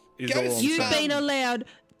about it. Is Go all I'm you- You've saying. been allowed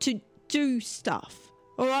to do stuff.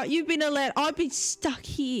 All right, you've been allowed. I've been stuck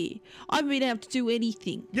here. I haven't been able to do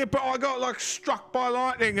anything. Yeah, but I got like struck by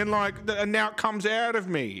lightning and and now it comes out of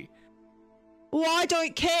me. Well, I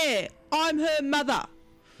don't care. I'm her mother.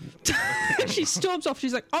 She storms off.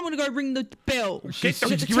 She's like, I'm gonna go ring the bell. She's Get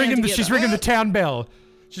the ringing town the together. town bell.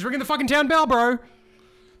 She's ringing the fucking town bell, bro.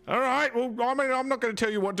 All right, well, I mean, I'm not going to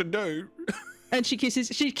tell you what to do. And she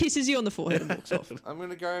kisses you on the forehead and walks off. I'm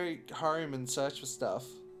gonna go home and search for stuff.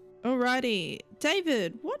 Alrighty,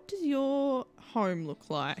 David, what does your home look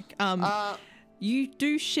like? You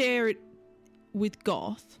do share it with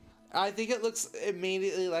Goth. I think it looks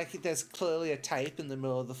immediately like there's clearly a tape in the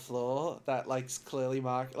middle of the floor that like's clearly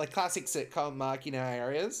marked, like classic sitcom marking our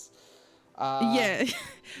areas. Yeah.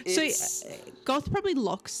 So it's- Goth probably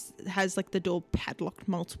has like the door padlocked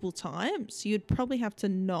multiple times. You'd probably have to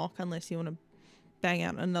knock unless you want to bang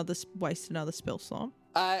out waste another spell slot.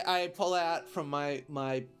 I pull out from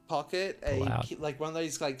my pocket out. like one of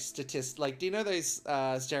those like do you know those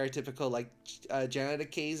stereotypical like janitor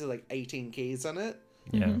keys with like 18 keys on it?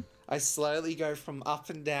 Yeah. I slowly go from up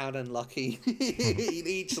and down and locking in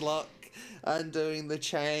each lock, undoing the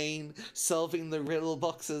chain, solving the riddle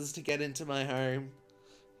boxes to get into my home.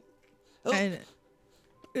 Oh, And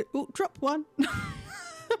drop one.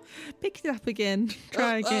 Pick it up again.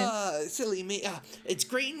 Try again. Silly me. It's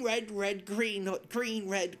green, red, red, green, not green,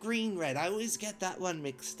 red, green, red. I always get that one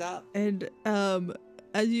mixed up. And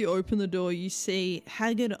as you open the door, you see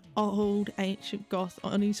haggard, old, ancient Goth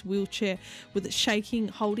on his wheelchair with it shaking,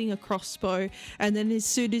 holding a crossbow. And then as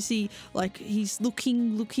soon as he's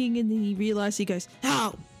looking, and then he realizes, he goes,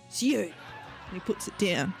 "Oh, it's you." And he puts it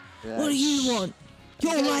down. What do you want?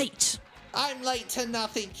 You're Okay. late. I'm late to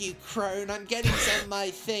nothing, you crone. I'm getting some of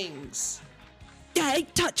my things. Hey,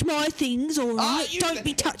 touch my things, all right? you- Don't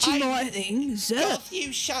be touching I- my things. Goth,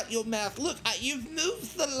 you shut your mouth. Look, you've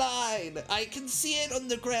moved the line. I can see it on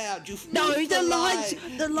the ground. You've No, moved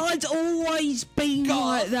the line's always been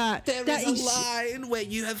Goth, like that. There That is a line where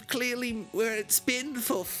you have where it's been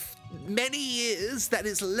for many years that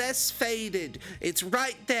is less faded. It's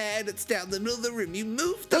right there and it's down the middle of the room. You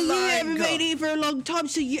moved the Well, you line, haven't Goth. been here for a long time,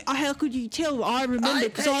 so how could you tell? I remember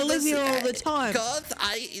because I live here all the time. Goth,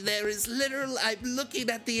 I'm looking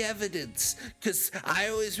at the evidence because I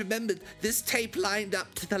always remembered this tape lined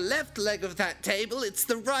up to the left leg of that table. It's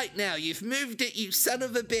the right now. You've moved it, you son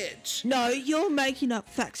of a bitch. No, you're making up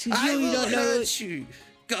facts because I you will don't know. hurt you,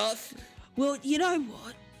 Goth. Well, you know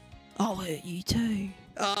what? I'll hurt you too.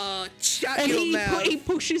 Oh, shut And your he mouth.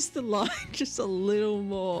 pushes the line just a little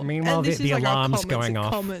more. Meanwhile, and this the is like alarm's a going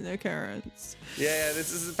off. common occurrence. Yeah,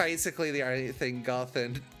 this is basically the only thing Goth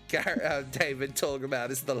and David talk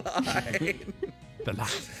about is the line. The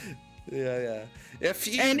laugh. Yeah. A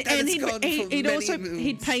feud And that has gone for he'd many also moons.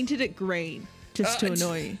 he'd painted it green just to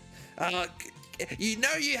annoy you. You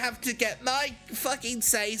know you have to get my fucking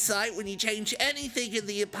say-so when you change anything in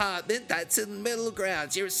the apartment. That's in the middle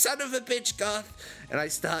grounds. You're a son of a bitch, Goth. And I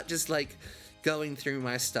start just like going through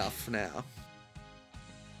my stuff now.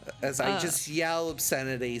 As I just yell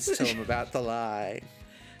obscenities to him about the lie.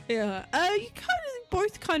 Yeah, you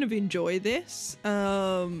both kind of enjoy this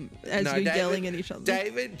as you're yelling at each other.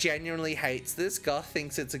 David genuinely hates this. Goth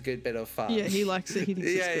thinks it's a good bit of fun. Yeah, he likes it. He thinks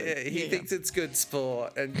it's good. He thinks it's good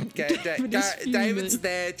sport. And is David's fuming.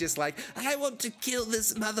 there just like, I want to kill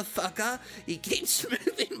this motherfucker. He keeps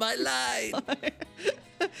moving my line.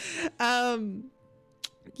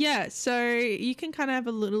 Yeah, so you can kind of have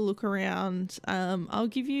a little look around. I'll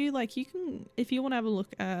give you you can, if you want to have a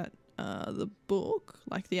look at the book,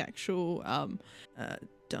 like the actual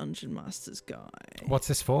Dungeon Master's Guide. What's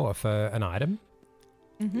this for? For an item?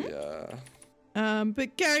 Yeah.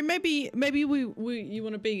 But Gary, maybe we you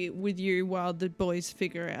want to be with you while the boys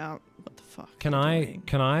figure out what the fuck. Can I,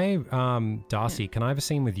 Darcy, can I have a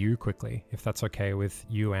scene with you quickly, if that's okay with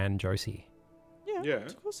you and Josie? Yeah.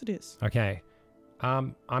 Of course it is. Okay.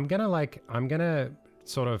 I'm gonna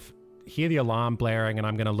sort of hear the alarm blaring, and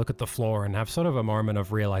I'm gonna look at the floor and have sort of a moment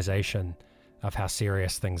of realization of how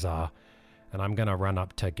serious things are. And I'm gonna run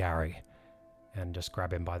up to Gary and just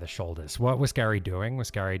grab him by the shoulders. What was Gary doing?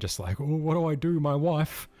 Was Gary just like, oh, what do I do? My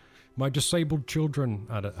wife, my disabled children.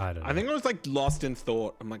 I don't know. I think I was like lost in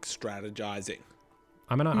thought. I'm like strategizing.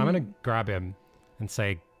 I'm gonna grab him and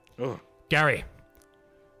say, Oh, Gary,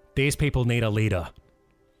 these people need a leader.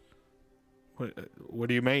 what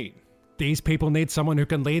do you mean? These people need someone who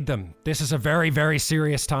can lead them. This is a very, very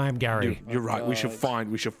serious time, Gary. You're right. We should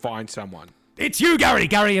find someone. It's you, Gary.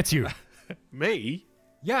 Gary, it's you. Me?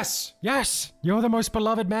 Yes. You're the most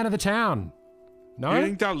beloved man of the town. No? You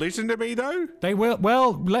think they'll listen to me though? They will.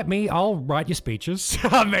 Well, I'll write your speeches.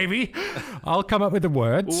 Maybe. I'll come up with the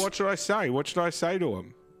words. Well, what should I say? What should I say to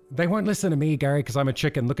them? They won't listen to me, Gary, because I'm a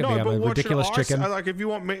chicken. Look at me. I'm a ridiculous chicken. Like,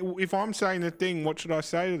 if I'm saying the thing, what should I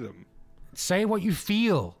say to them? Say what you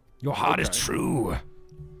feel. Your heart is true.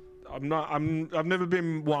 I've never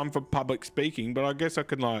been one for public speaking, but I guess I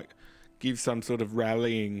can like give some sort of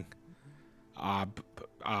rallying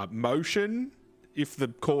motion if the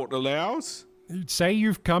court allows. Say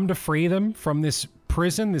you've come to free them from this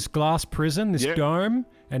prison, this glass prison, this dome,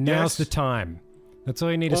 and now's the time. That's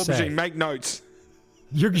all you need to say. Make notes.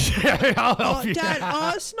 I'll help you. Dad,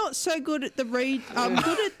 I was not so good at the read. I'm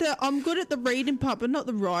good at the reading part, but not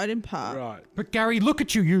the writing part. Right. But Gary, look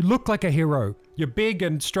at you. You look like a hero. You're big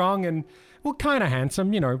and strong and, well, kind of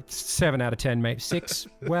handsome. 7 out of 10, maybe 6.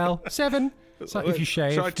 Well, 7. So if you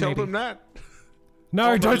shave, Should I tell maybe. them that?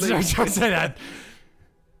 No, don't say that.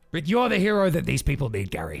 But you're the hero that these people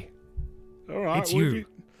need, Gary. All right. It's you.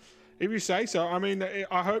 If you say so. I mean,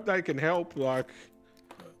 I hope they can help. Like,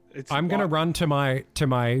 I'm gonna run to my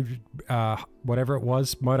whatever it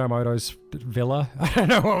was, Moto's villa. I don't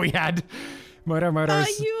know what we had.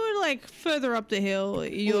 Moto's. You were like further up the hill.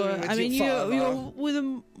 You're with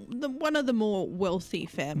one of the more wealthy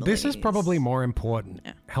families. This is probably more important.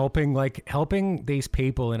 Yeah. Helping these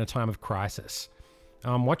people in a time of crisis.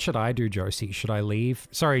 What should I do, Josie? Should I leave?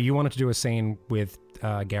 Sorry, you wanted to do a scene with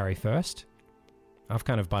Gary first? I've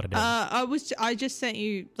kind of butted in. I just sent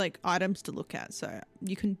you like items to look at, so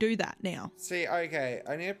you can do that now. See, okay,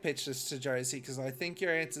 I need to pitch this to Josie because I think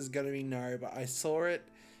your answer is going to be no, but I saw it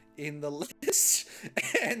in the list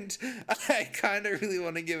and I kind of really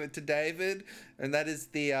want to give it to David, and that is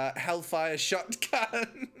the Hellfire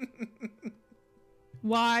shotgun.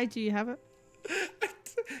 Why do you have it?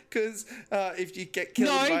 Because if you get killed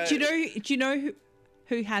by... do you know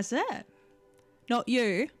who has it? Not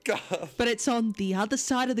you. God. But it's on the other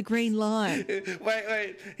side of the green line.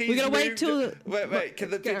 Wait. We're gonna wait till... Wait. Can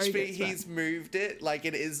the pitch be gets he's moved it? Like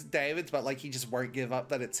it is David's, but like he just won't give up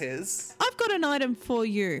that it's his? I've got an item for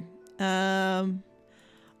you. I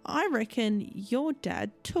reckon your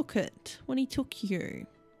dad took it when he took you.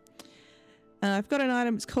 I've got an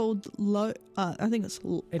item. It's called I think it's.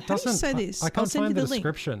 It how doesn't do you say this? I can't find the link.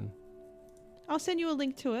 description. I'll send you a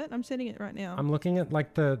link to it. I'm sending it right now. I'm looking at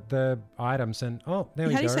like the items and there we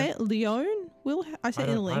go. How do you say it? Leon? I sent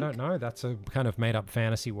you a link. I don't know. That's a kind of made up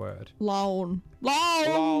fantasy word. Lone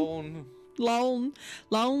stone,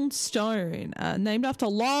 named after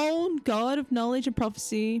Lone, god of knowledge and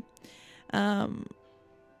prophecy.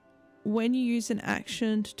 when you use an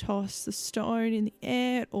action to toss the stone in the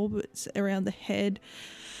air, it orbits around the head.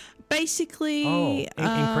 Basically,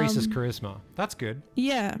 increases charisma. That's good.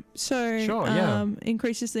 Yeah. So Sure, yeah.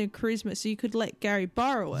 Increases the charisma, so you could let Gary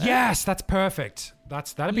borrow it. Yes, that's perfect.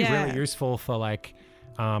 That'd be Yeah. really useful for like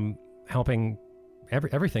helping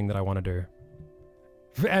everything that I want to do.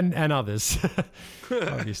 And others,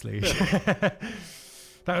 obviously.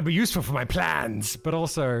 That would be useful for my plans, but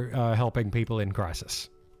also helping people in crisis.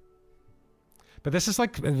 But this is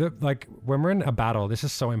like when we're in a battle, this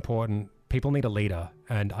is so important. People need a leader,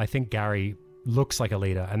 and I think Gary looks like a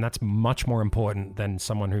leader, and that's much more important than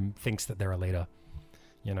someone who thinks that they're a leader.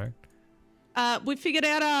 You know. We figured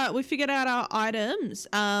out our items.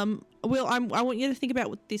 Will, I want you to think about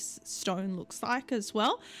what this stone looks like as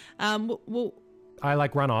well. We'll I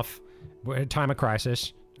like run off, time of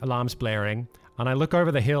crisis, alarms blaring, and I look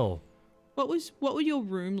over the hill. What would your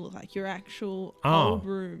room look like? Your actual old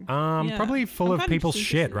room? Yeah. Probably full I'm of kind people's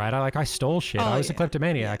interested. shit, right? I stole shit. I was a yeah.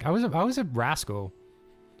 kleptomaniac. I was a rascal.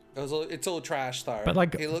 It's all trash though. But,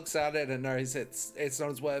 like- he looks at it and knows it's not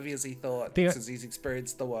as worthy as he thought The- because he's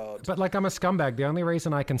experienced the world. But like I'm a scumbag. The only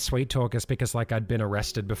reason I can sweet talk is because like I'd been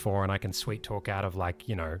arrested before and I can sweet talk out of like,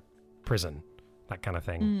 you know, prison, that kind of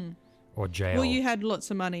thing, or jail. Well, you had lots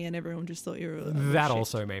of money, and everyone just thought you were that shit.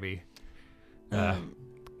 also maybe.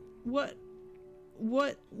 What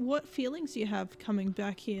feelings do you have coming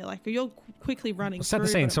back here? Like you're quickly running. Set the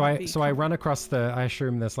through, scene. but it So might I be run across the. I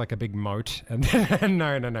assume there's like a big moat, and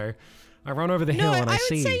no. I run over the hill No, and I I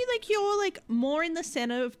see. would say like you're like more in the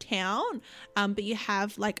center of town, but you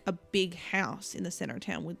have like a big house in the center of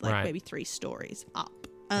town with like Right. maybe 3 stories up.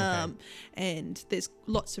 And there's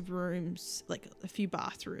lots of rooms, like a few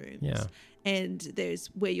bathrooms. Yeah. And there's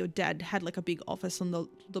where your dad had like a big office on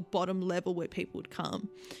the bottom level where people would come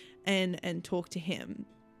and talk to him.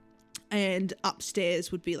 And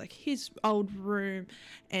upstairs would be like his old room,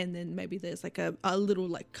 and then maybe there's like a little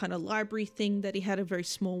like kind of library thing that he had, a very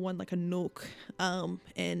small one, like a nook,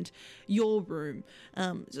 and your room.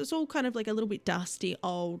 So it's all kind of like a little bit dusty,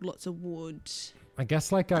 old, lots of wood. I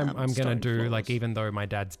guess like I'm gonna stone do floors. like, even though my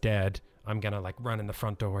dad's dead, I'm gonna like run in the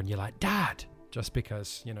front door and you're like, Dad, just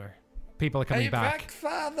because, you know, people are Are coming you back,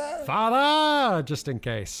 father? Father, just in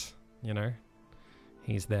case, you know,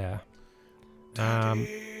 he's there.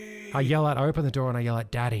 I yell out, I open the door and I yell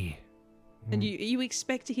at Daddy. And you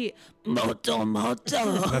expect to hear moto.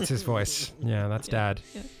 That's his voice. Yeah, that's Dad.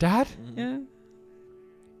 Dad? Yeah.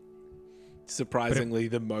 Surprisingly,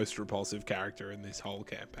 the most repulsive character in this whole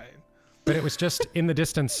campaign. But it was just in the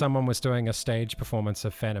distance, someone was doing a stage performance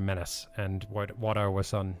of Phantom Menace, and Watto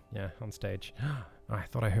was on stage. I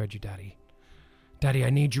thought I heard you, Daddy. Daddy, I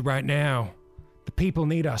need you right now. The people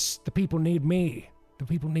need us. The people need me. The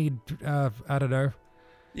people need, I don't know.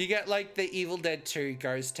 You get like the Evil Dead 2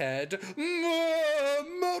 ghost head.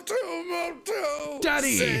 Moto,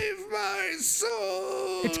 Daddy! Save my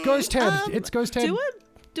soul! It's Ghost Head. It's Ghost Head.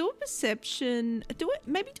 Do a perception.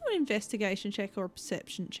 Maybe do an investigation check or a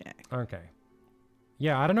perception check. Okay.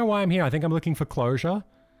 Yeah, I don't know why I'm here. I think I'm looking for closure.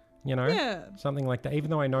 You know? Yeah. Something like that. Even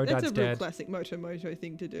though I know That's Dad's a real dead. classic moto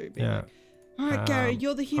thing to do. Being Yeah. like, all right, Gary,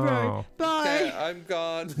 you're the hero. oh. Bye. Yeah, I'm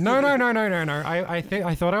gone. No. I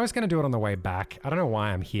thought I was going to do it on the way back. I don't know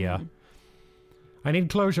why I'm here. I need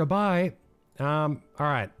closure. Bye. All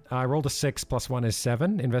right. I rolled a 6 plus 1 is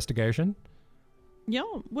 7. Investigation. Yeah.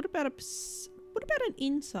 What about an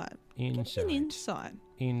insight? Give me an insight.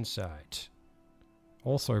 Insight.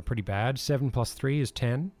 Also pretty bad. 7 plus 3 is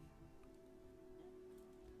 10.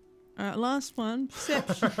 All right, last one.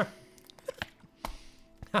 Perception.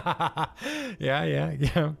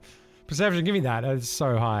 Yeah. Perception, give me that. It's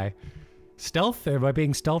so high. Stealth? Am I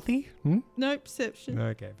being stealthy? No, perception.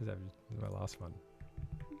 Okay, perception is my last one.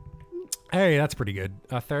 Hey, that's pretty good.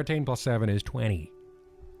 13 plus 7 is 20.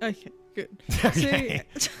 Okay, good. Okay.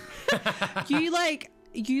 So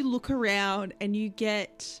you look around and you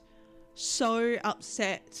get so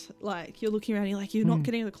upset. Like you're looking around, you're not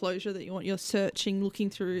getting the closure that you want. You're searching, looking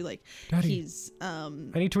through Daddy, his I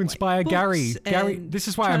need to inspire Gary. Gary, this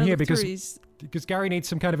is why I'm here, because Gary needs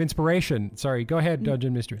some kind of inspiration. Sorry, go ahead,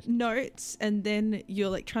 Dungeon Mistress. notes, and then you're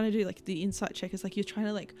like trying to do like the insight check. It's like you're trying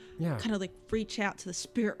to like Yeah. kind of like reach out to the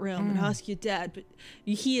spirit realm and ask your dad, but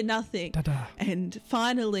you hear nothing. Da-da. And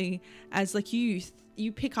finally, as like you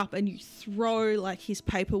pick up and you throw like his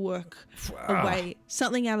paperwork away,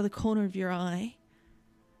 something out of the corner of your eye,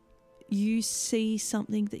 you see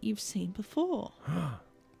something that you've seen before.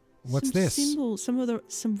 What's some this? Symbols,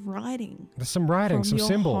 some writing. There's some writing, from some your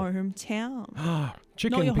symbol. hometown.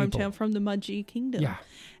 Chicken Not your people. hometown, from the Mudgee Kingdom. Yeah.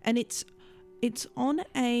 And it's on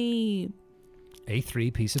a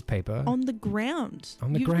A3 piece of paper. on the ground.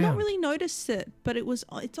 On the You've not ground. really noticed it, but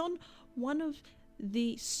it's on one of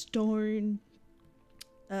the stone.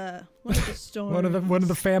 One of the stones. one of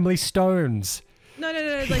the family stones. No,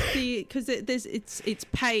 like because it's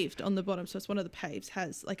paved on the bottom, so it's one of the paves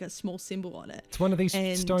has like a small symbol on it. It's one of these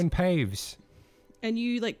And- stone paves. And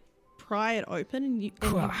you like pry it open, and you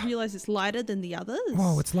realize it's lighter than the others.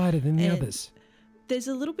 Whoa, it's lighter than the And others. There's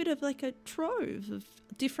a little bit of like a trove of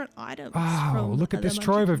different items. Oh, from look at the this Magic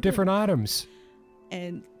trove of Kingdom. different items.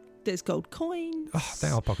 And there's gold coins. Oh,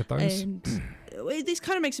 I'll pocket those. And this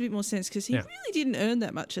kind of makes a bit more sense because he Yeah. really didn't earn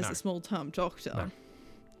that much as No. a small-time doctor. No.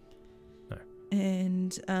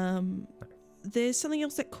 And there's something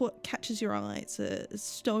else that catches your eye. It's a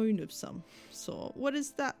stone of some sort. What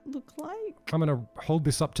does that look like? I'm gonna hold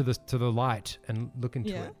this up to the light and look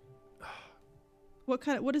into Yeah. it.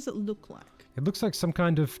 What does it look like? It looks like some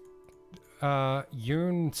kind of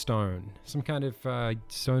Yun stone, some kind of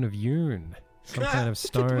stone of Yun, some kind of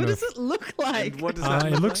stone. What of, does it look like? And what does that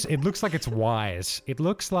it looks like it's wise. It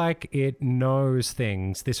looks like it knows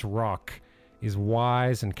things. This rock is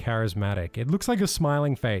wise and charismatic. It looks like a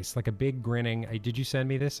smiling face, like a big grinning. Did you send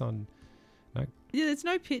me this on? No. Yeah, there's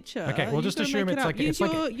no picture. Okay, we'll You've just gotta assume make it it's up. like- use it's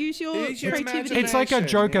like your use your Use your creativity. It's like a Imagination,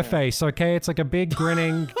 Joker yeah. face, okay? It's like a big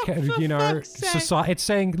grinning, you know, fuck's sake. It's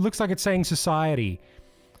saying, looks like it's saying society.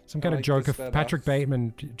 Some kind of like Joker, this better. Patrick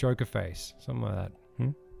Bateman Joker face, something like that.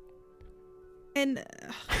 And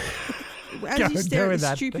as Go- you stare go at with the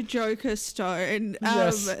that. stupid Joker stone,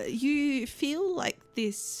 Yes. you feel like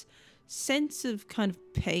this sense of kind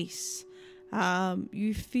of peace.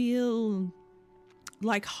 You feel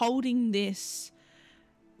like holding this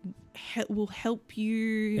will help you.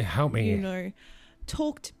 Yeah, help me. You know,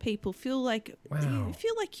 talk to people. Feel like Wow. you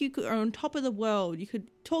feel like you are on top of the world. You could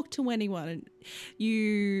talk to anyone, and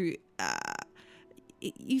you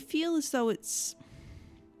feel as though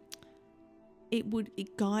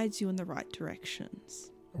it guides you in the right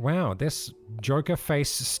directions. Wow, this Joker face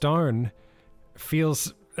stone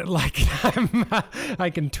feels like I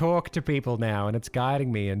can talk to people now, and it's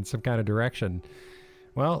guiding me in some kind of direction.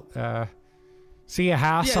 Well, see your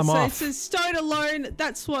house. Yeah, I'm so off. it says stone alone.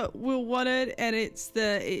 That's what Will wanted, and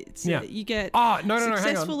Yeah. you get Oh, no, hang on.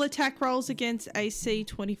 successful attack rolls against AC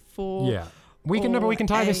 24. Yeah. We can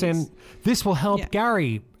tie this in. AIDS. This will help Yeah.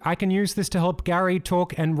 Gary. I can use this to help Gary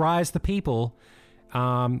talk and rise the people,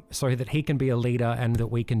 so that he can be a leader and that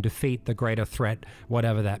we can defeat the greater threat,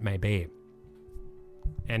 whatever that may be.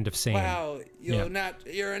 End of scene. Wow, Yeah.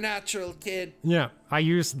 you're a natural kid. Yeah,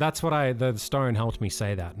 the stone helped me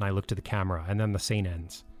say that, and I looked at the camera, and then the scene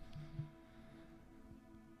ends.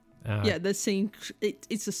 Yeah, the scene,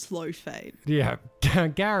 it's a slow fade. Yeah,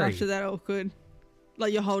 Gary. After that awkward,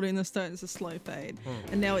 like you're holding the stone, it's a slow fade.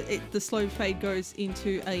 And now the slow fade goes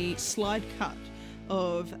into a slide cut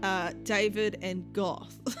of David and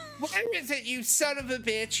Goth. Where is it, you son of a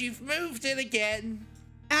bitch? You've moved it again.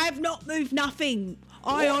 I've not moved nothing.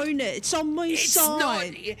 I What? own it. It's on my It's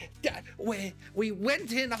side. not. We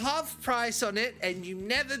went in half price on it, and you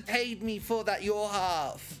never paid me for that. Your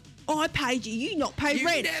half. I paid you. You not paid You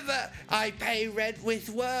rent. never. I pay rent with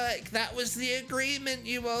work. That was the agreement,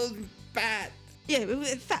 you old bat. Yeah,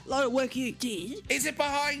 a fat lot of work you did. Is it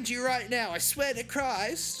behind you right now? I swear to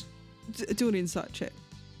Christ. Do an insight check.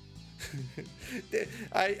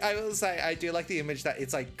 I will say I do like the image that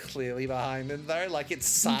it's like clearly behind him though, like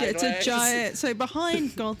it's Yeah, sideways. it's a giant. So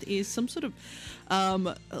behind Goth is some sort of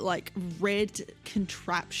like red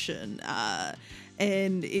contraption.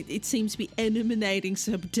 And it seems to be emanating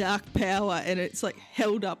some dark power, and it's like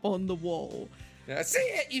held up on the wall. Yeah, see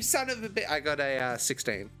it, you son of a bitch. I got a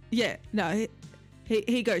 16. Yeah, no,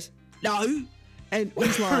 he goes, no. And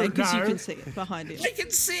he's lying because you can see it behind him. I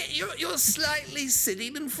can see it. You're slightly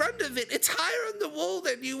sitting in front of it. It's higher on the wall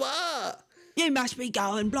than you are. You must be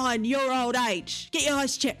going blind. Your old age. Get your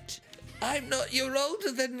eyes checked. I'm not. You're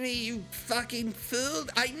older than me, you fucking fool.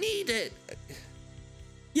 I need it.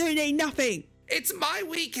 You need nothing. It's my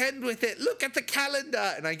weekend with it. Look at the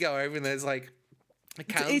calendar. And I go over and there's like a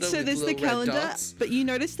calendar So with there's the little red calendar, dots. but you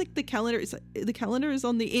notice like the calendar is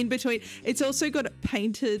on the in between. It's also got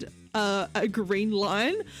painted a green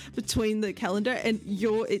line between the calendar and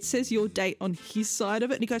it says your date on his side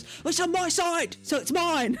of it, and he goes, "Well, it's on my side, so it's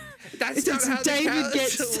mine." That's It's not how David the calendar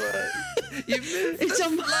gets- works. You moved It's the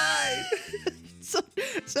on my- line.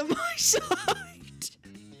 it's on my side.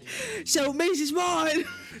 So it means it's mine.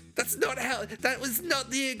 That's not how. That was not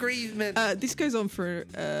the agreement. This goes on for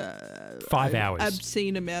 5 hours.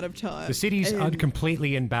 obscene amount of time. The city's And-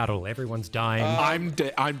 completely in battle. Everyone's dying.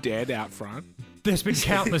 I'm dead out front. There's been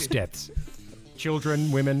countless deaths.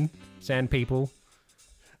 Children, women, sand people.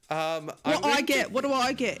 What I get? What do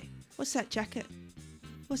I get? What's that jacket?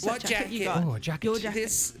 What's What that jacket you jacket? got? Oh, a jacket. Your jacket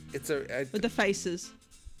This, it's a with the faces.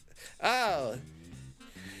 oh.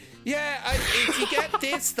 Yeah, if you get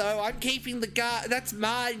this though, I'm keeping the that's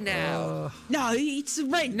mine now. No, it's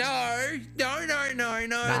red. No,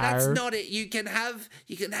 that's not it. You can have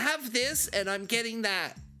this, and I'm getting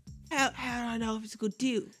that. How do I know if it's a good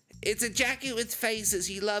deal? It's a jacket with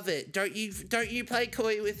faces. You love it, don't you play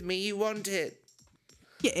coy with me? You want it.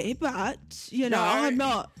 Yeah, but you know No. I'm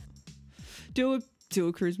not. Do a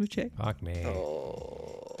charisma check. Fuck me.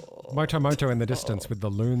 Oh. Moto in the distance with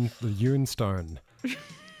the Yoon stone.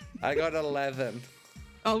 I got 11.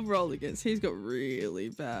 I'll roll against. He's got really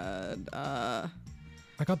bad. I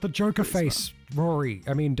got the Joker face,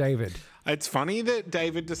 David. It's funny that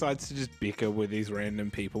David decides to just bicker with these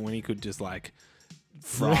random people when he could just like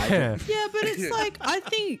fry them. Yeah, but it's like I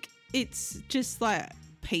think it's just like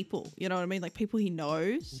people. You know what I mean? Like people he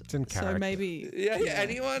knows. It's in So character. maybe. Yeah.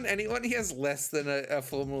 Anyone he has less than a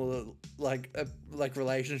formal like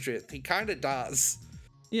relationship, he kind of does.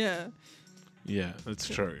 Yeah. Yeah, that's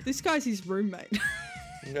true. This guy's his roommate.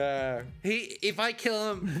 If I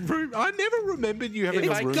kill him, I never remembered you having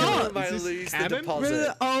if a I roommate. kill him, I Is this lose the canon? deposit.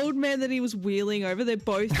 Remember the old man that he was wheeling over? They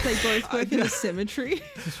both work in a cemetery.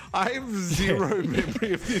 I have zero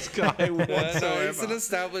memory of this guy No, it's an whatsoever.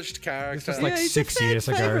 established character. Like he's 6 a fan years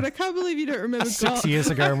ago. favorite. I can't believe you don't remember. 6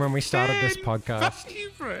 years ago when we started this podcast.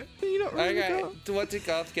 Favorite. You don't remember Okay, Goth? what did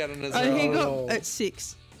Garth get on his He roll? got at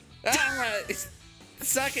 6.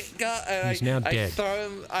 Suck it, Garth. And He's now dead.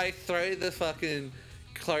 I throw the fucking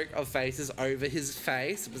cloak of faces over his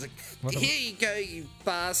face. It was like, here you go, you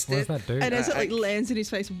bastard. What does that do? And as it I- lands in his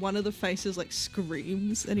face, one of the faces like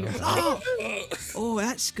screams, and he goes, "Oh,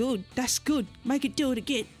 that's good. That's good. Make it do it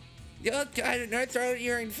again. I don't know, throw it in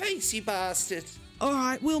your own face, you bastard. All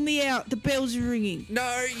right, wheel me out. The bells are ringing.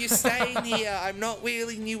 No, you're staying here. I'm not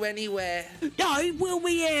wheeling you anywhere. No, wheel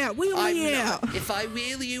me out. Wheel I'm me not. out. If I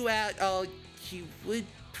wheel you out, you would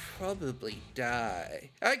probably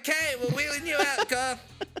die. Okay, we're wheeling you out, Garth.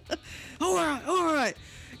 All right.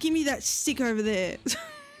 Give me that stick over there."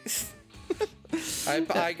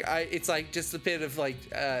 It's like just a bit of like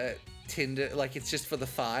tinder, like it's just for the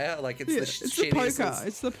fire, like it's Yeah, the it's the shittiest. poker.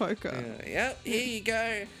 It's the poker. Yep, here you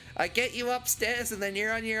go. I get you upstairs, and then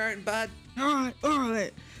you're on your own, bud. All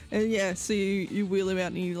right. And yeah, so you wheel him out,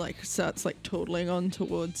 and he like starts like toddling on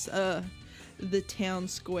towards the town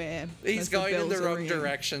square. He's as the going in the bells are wrong ringing.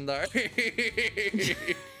 direction, though.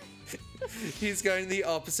 He's going the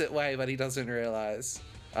opposite way, but he doesn't realize.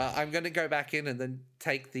 I'm going to go back in and then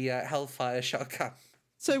take the Hellfire shotgun.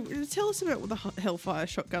 So tell us about what the Hellfire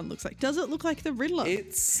shotgun looks like. Does it look like the Riddler?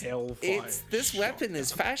 This weapon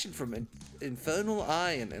is fashioned from an infernal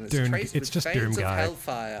iron, and it's Doom. traced It's with just veins Doom of guy.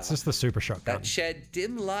 hellfire It's just the super shotgun. that shed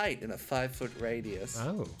dim light in a 5-foot radius.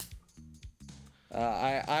 Oh.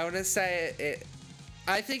 I want to say it.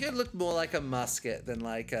 I think it looked more like a musket than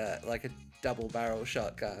like a double barrel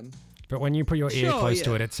shotgun. But when you put your ear Sure, close to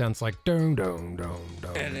yeah. it says like dong dong dong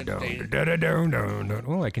dong dong dong dong dong dong.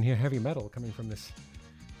 Oh, I can hear heavy metal coming from this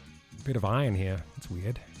bit of iron here. It's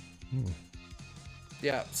weird.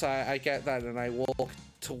 Yeah, so I get that, and I walk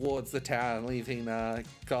towards the town, leaving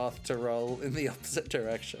Garth to roll in the opposite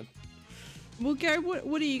direction. Well, Gary, what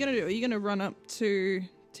are you going to do? Are you going to run up to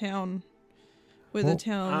town where the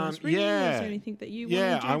town is ringing? yeah. Is there anything that you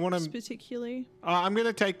Yeah, want to do I wanna- particularly? I'm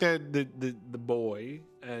gonna take the boy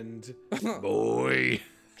and boy.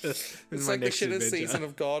 It's like the shittest season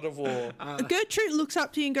of God of War. Gertrude looks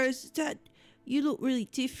up to you and goes, "Dad, you look really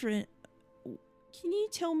different. Can you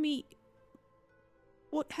tell me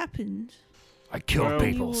what happened I killed Well- when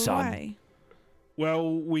you people, were son. away?"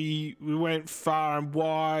 Well, we went far and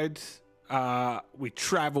wide. We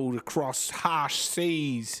travelled across harsh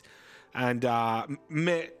seas, and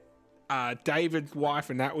met David's wife,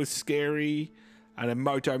 and that was scary. And then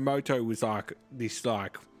Moto was like this,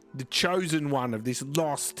 like the chosen one of this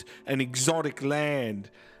lost and exotic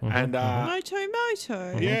land. And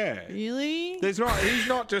Moto. yeah, Really? he's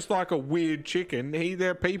not just like a weird chicken.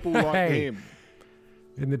 There are people like Hey. him.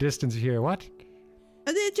 In the distance you hear what?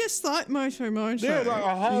 And they're just like Moto. Yeah, like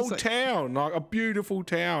a whole He's like- town, like a beautiful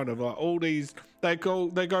town of like all these. They go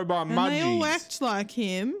by And they all mudgies. act like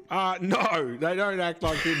him. No, they don't act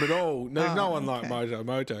like him at all. There's no one like okay.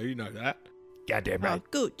 Moto, you know that. Goddamn Oh,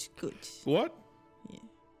 right. good. What?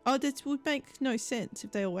 Oh, that would make no sense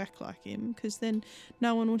if they all act like him, because then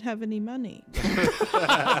no one would have any money.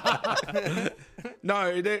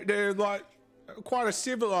 No, they're like quite a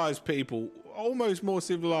civilized people, almost more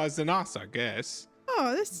civilized than us, I guess.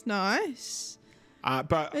 Oh, that's nice.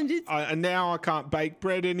 But And it's- and now I can't bake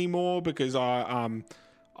bread anymore because I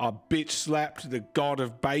I bitch slapped the god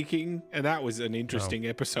of baking, and that was an interesting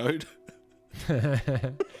episode.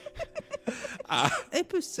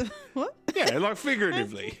 Episode what? Yeah, like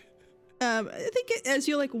figuratively. I think as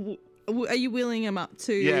you're like, are you wheeling him up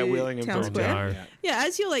to wheeling him Town to Square? No. Yeah,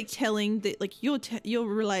 as you're like telling that, like you're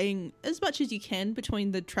relaying as much as you can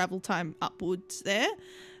between the travel time upwards there,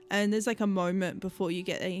 and there's like a moment before you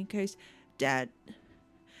get there. And he goes, "Dad,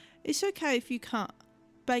 it's okay if you can't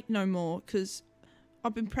bake no more, because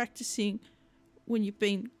I've been practicing when you've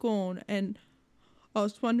been gone, and I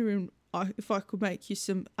was wondering if I could make you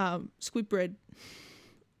some squid bread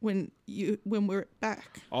when we're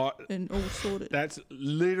back and all sorted." That's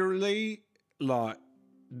literally like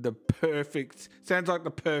sounds like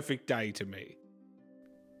the perfect day to me.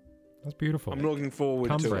 That's beautiful. I'm looking forward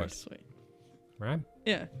to Comfort. it. Sweet. Right?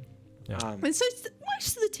 Yeah. Yeah. And so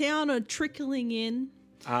most of the town are trickling in,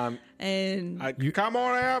 and Come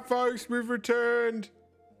on out, folks. We've returned.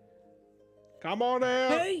 Come on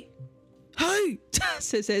out. hey,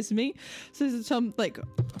 says Esme. Says some like,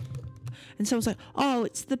 and someone's like, "Oh,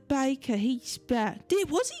 it's the baker. He's back.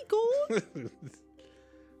 Was he gone?"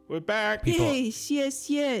 We're back. Yes.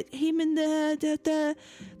 Him and the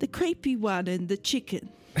creepy one and the chicken.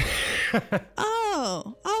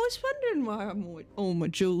 Oh, I was wondering why all my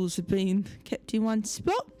jewels have been kept in one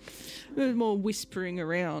spot. There's more whispering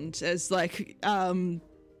around as like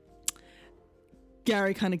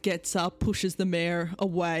Gary kind of gets up, pushes the mayor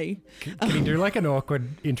away. Can you do like an awkward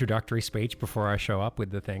introductory speech before I show up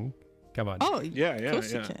with the thing? Come on. Oh, Yeah, of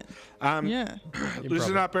course you can. Yeah.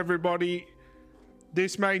 Listen up, everybody.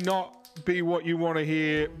 This may not be what you want to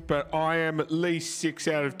hear, but I am at least 6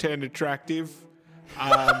 out of 10 attractive.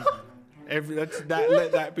 Let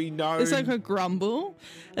that be known. It's like a grumble.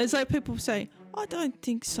 It's like people say, "I don't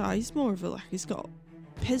think so. He's more of a like he's got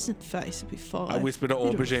peasant face." It'd be fine. I whispered to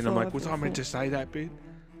Aubergine. I'm like, was I meant to say that bit?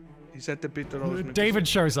 Is that the bit that I was meant David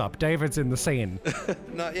shows up. David's in the scene.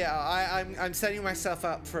 No, yeah, I'm setting myself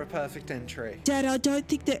up for a perfect entry. Dad, I don't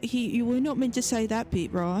think that you were not meant to say that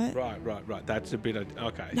bit, right? Right. That's a bit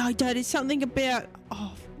okay. No, Dad, it's something about.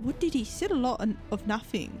 Oh, what did he said? A lot of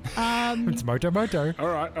nothing. It's Moto. All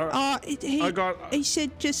right. He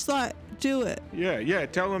said just like do it. Yeah.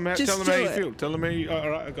 Tell him how Just you do it. feel. Tell him how you. All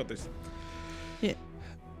right, I got this. Yeah.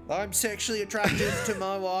 I'm sexually attractive to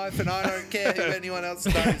my wife, and I don't care if anyone else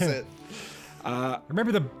knows it.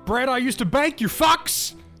 Remember the bread I used to bake, you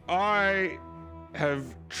fucks? I have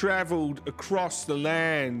travelled across the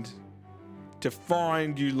land to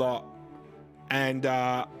find you lot, and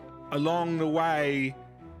along the way,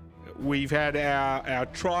 we've had our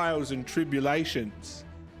trials and tribulations.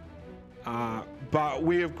 But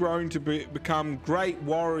we have grown to become great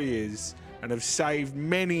warriors and have saved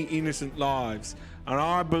many innocent lives. And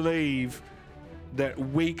I believe that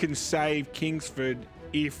we can save Kingsford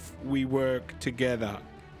if we work together.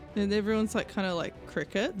 And everyone's like kind of like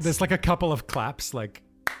crickets. There's like a couple of claps, like.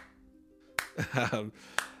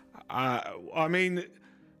 I mean,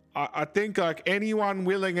 I think like anyone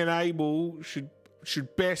willing and able should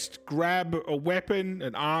best grab a weapon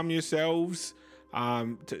and arm yourselves,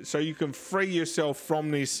 so you can free yourself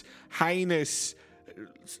from this heinous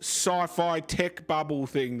sci-fi tech bubble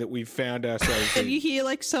thing that we've found ourselves in. And you hear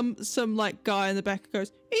like some like guy in the back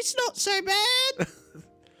goes, "It's not so bad.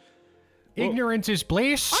 Ignorance is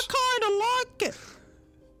bliss. I kind of like it."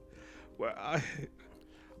 Well,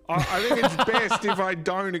 I think it's best if I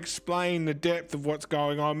don't explain the depth of what's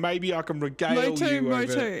going on. Maybe I can regale you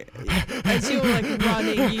Moto. As you're like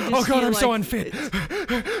running, you just Oh god, hear, I'm so like, unfit.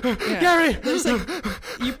 yeah. Gary! There's like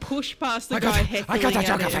you push past the guy heckling I got that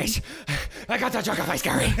at joker him. face. I got that joker face,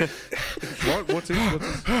 Gary. What's this?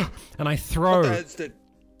 And I throw That's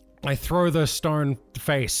the stone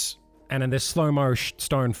face, and in this slow-mo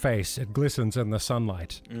stone face, it glistens in the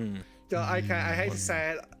sunlight. I hate to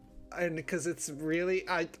say it, and because it's really,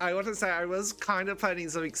 I want to say I was kind of planning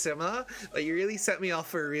something similar, but you really set me off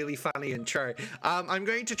for a really funny intro. I'm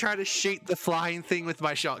going to try to shoot the flying thing with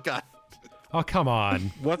my shotgun. Oh, come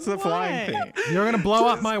on. What's the flying thing? You're going to blow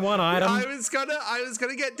up my one item? I was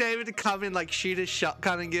gonna get David to come and like shoot a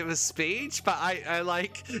shotgun and give a speech, but I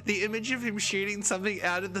like the image of him shooting something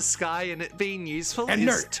out of the sky and it being useful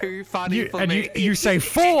is too funny for me. You say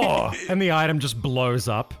 4, and the item just blows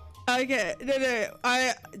up. Okay, no.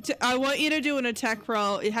 I want you to do an attack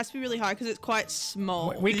roll. It has to be really high because it's quite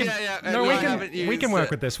small. We can, and I haven't we can used work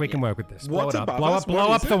it. with this. We can work with this. Blow What's it up. above Blow us? up. Blow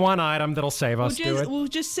What up is the it? one item that'll save us. Do it. We'll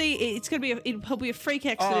just see. It's gonna be. It'll probably be a freak Oh,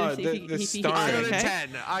 accident the if he hits stone. it.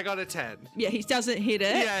 I got a 10. Yeah, he doesn't hit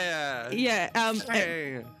it. Yeah.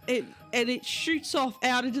 Yeah. And it shoots off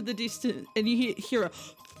out into the distance, and you hear a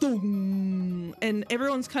thum, and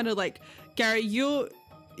everyone's kind of like, Gary, you're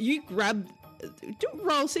you grab.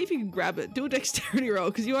 See if you can grab it. Do a dexterity roll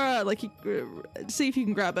because you are see if you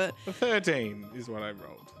can grab it. A 13 is what I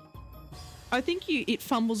rolled. I think it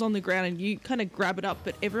fumbles on the ground and you kind of grab it up,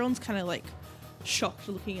 but everyone's kind of like shocked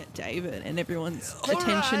looking at David, and everyone's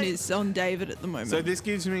attention is on David at the moment. So this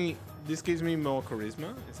gives me more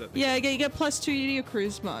charisma. Is that? Yeah, you get +2 to your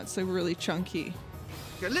charisma. It's like really chunky.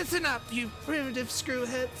 Listen up, you primitive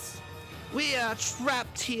screwheads. We are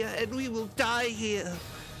trapped here and we will die here.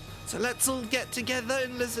 So let's all get together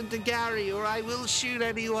and listen to Gary, or I will shoot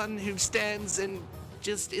anyone who stands and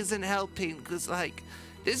just isn't helping, because,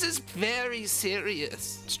 this is very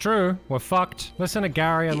serious. It's true. We're fucked. Listen to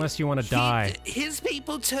Gary unless you want to die. His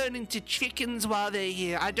people turn into chickens while they're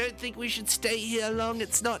here. I don't think we should stay here long.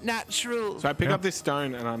 It's not natural. So I pick up this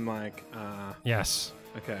stone and I'm like, Yes.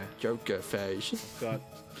 okay. Joker face. Got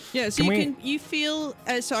Yeah, so Can you feel.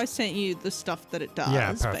 So I sent you the stuff that it does,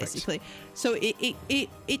 Yeah, perfect. basically. So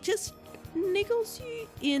it just niggles you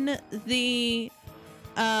in the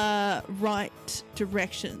right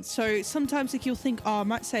direction. So sometimes you'll think, oh, I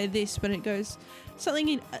might say this, but it goes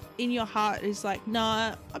something in your heart is like,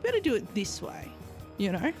 nah, I better do it this way.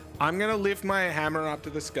 You know? I'm gonna lift my hammer up to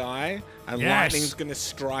the sky, and Yes. lightning's gonna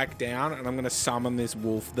strike down, and I'm gonna summon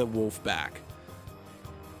the wolf back.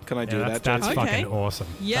 Can I do that, That's Josie? Okay. fucking awesome.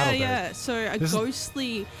 Yeah, That'll do. yeah. So a This is-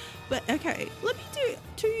 ghostly, but okay. Let me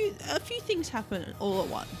do a few things happen all at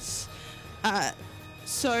once.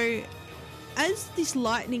 So as this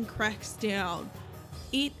lightning cracks down,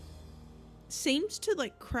 it seems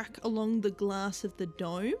to crack along the glass of the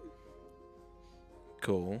dome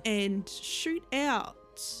Cool. and shoot out.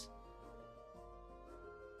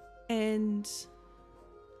 And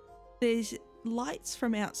there's lights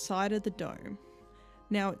from outside of the dome.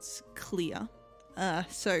 Now it's clear.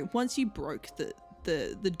 So once you broke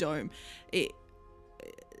the dome, it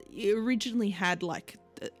originally had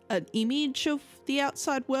an image of the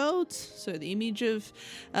outside world. So the image of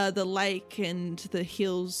the lake and the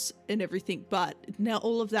hills and everything. But now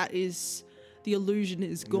all of that is, the illusion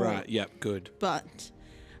is gone. Right. Yep. Good. But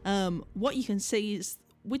what you can see is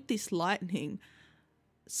with this lightning,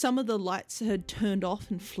 some of the lights had turned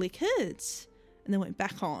off and flickered and then went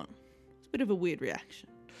back on. It's a bit of a weird reaction.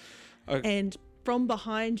 Okay. And from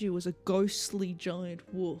behind you was a ghostly giant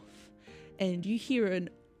wolf. And you hear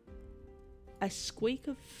a squeak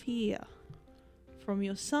of fear from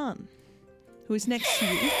your son, who is next to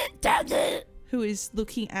you, who is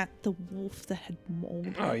looking at the wolf that had mauled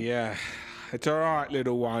him. Oh yeah, it's all right,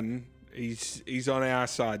 little one. He's on our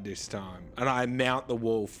side this time. And I mount the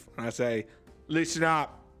wolf and I say, "Listen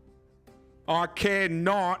up. I care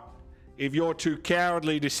not if you're too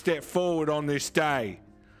cowardly to step forward on this day.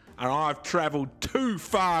 And I've travelled too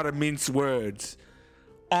far to mince words.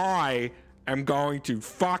 I am going to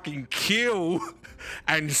fucking kill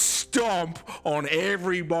and stomp on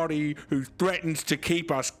everybody who threatens to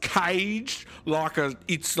keep us caged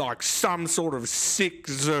it's like some sort of sick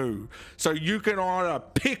zoo. So you can either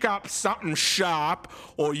pick up something sharp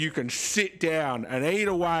or you can sit down, and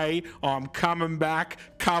either way I'm coming back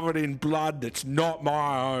covered in blood that's not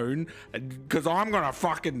my own, because I'm gonna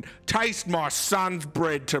fucking taste my son's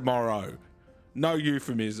bread tomorrow." No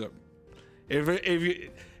euphemism.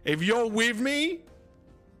 If you're with me,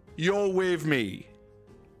 you're with me.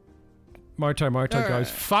 Moto goes,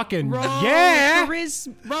 fucking Roll yeah!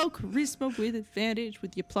 charisma with advantage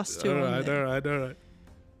with your +2 All on right, there. all right.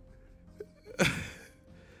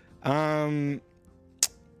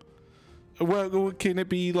 Well, can it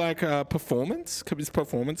be like a performance? Is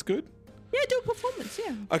performance good? Yeah, do a performance,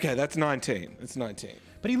 yeah. Okay, that's 19. It's 19.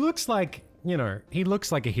 But he looks like, he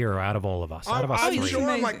looks like a hero out of all of us. Out of us I'm three. sure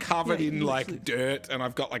I'm amazing. covered Yeah, in he looks dirt, and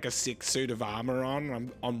I've got a sick suit of armor on.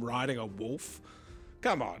 And I'm riding a wolf.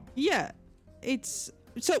 Come on. Yeah. It's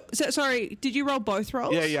so sorry, did you roll both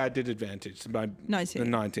rolls? Yeah, I did advantage. 19. The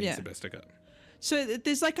 19 Yeah. is the best I got. So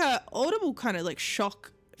there's a audible kind of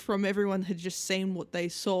shock from everyone had just seen what they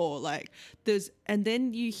saw. And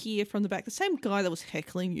then you hear from the back, the same guy that was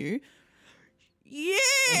heckling you.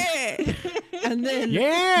 Yeah. And then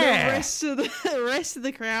Yeah! the rest of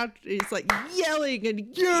the crowd is yelling and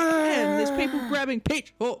and there's people grabbing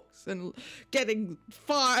pitchforks and getting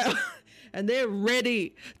fire and they're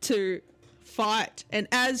ready to fight. And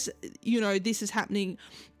as this is happening,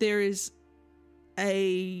 there is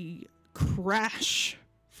a crash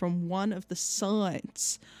from one of the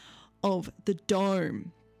sides of the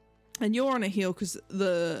dome. And you're on a hill because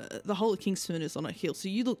the whole of Kingston is on a hill. So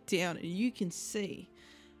you look down and you can see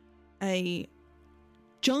a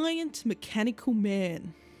giant mechanical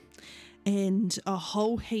man and a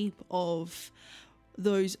whole heap of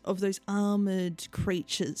those armored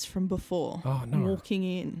creatures from before Oh, no. walking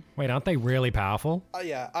in. Wait, aren't they really powerful? Oh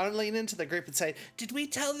yeah, I'll lean into the group and say, "Did we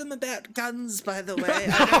tell them about guns, by the way?"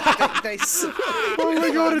 I don't think Oh my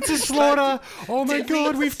god, it's a slaughter! Oh my Did we-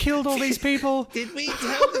 god, we've killed all these people! Did we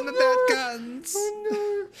tell them about guns?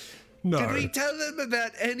 No. Did we tell them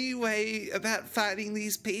about any way about fighting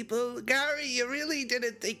these people? Gary, you really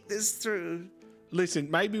didn't think this through. Listen,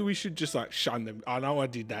 maybe we should just like shun them. I know I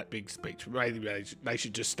did that big speech, but maybe they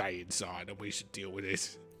should just stay inside and we should deal with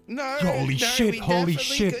this. No, Holy no, shit, we holy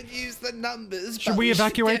definitely shit. could use the numbers. Should but we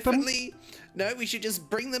evacuate them? No, we should just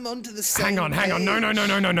bring them onto the same Hang on. No. page.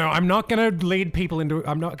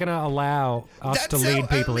 I'm not gonna allow us That's to lead our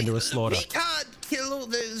people only- into a slaughter. We can't kill all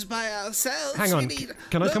those by ourselves. Hang on.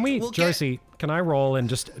 Josie, can I roll and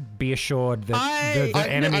just be assured that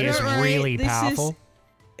the enemy is really powerful?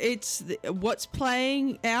 What's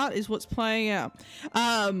playing out is what's playing out.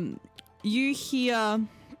 You hear,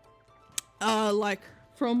 like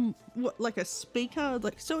from like a speaker,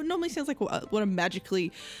 like so. It normally sounds like what a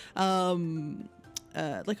magically,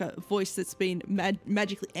 like a voice that's been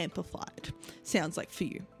magically amplified sounds like for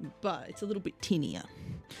you, but it's a little bit tinnier,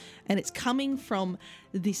 and it's coming from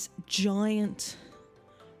this giant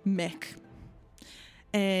mech,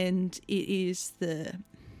 and it is the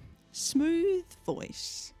smooth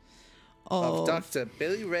voice Of Dr.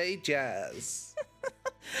 Billy Ray Jazz.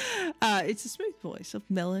 it's a smooth voice of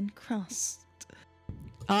Melon Crust.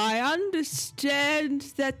 I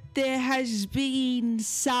understand that there has been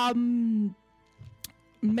some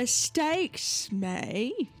mistakes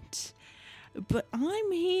made, but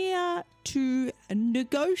I'm here to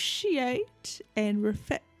negotiate and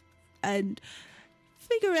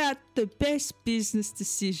figure out the best business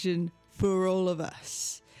decision for all of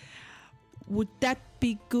us. Would that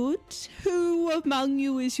be good? Who among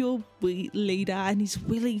you is your leader and is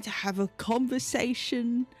willing to have a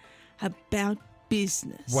conversation about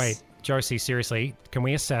business? Wait, Josie, seriously, can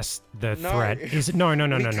we assess the No. threat? Is it no.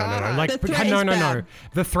 can't. Like The threat is no. bad.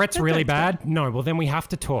 The threat's The really threat's bad. No, well then we have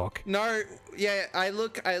to talk. No, yeah, I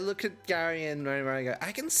look at Gary and I go,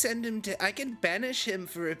 I can banish him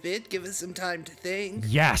for a bit, give us some time to think.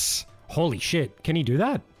 Yes. Holy shit. Can he do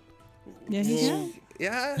that? Yeah, he can.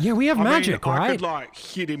 Yeah? Yeah, we have magic, I right? could like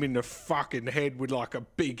hit him in the fucking head with like a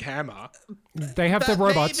big hammer. They have the But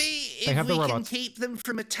robots. maybe They if have the we can robots. keep them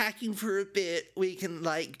from attacking for a bit, we can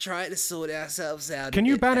like try to sort ourselves out. Can a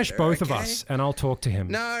you bit banish better, both of okay? us and I'll talk to him?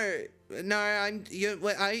 No,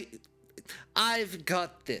 I've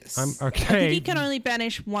got this. I'm I think okay. he can only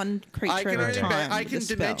banish one creature I can at a only time. I with can a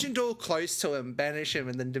spell. dimension door close to him, banish him,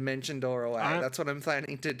 and then dimension door away. That's what I'm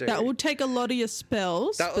planning to do. That will take a lot of your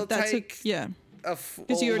spells. That will but that's take- yeah.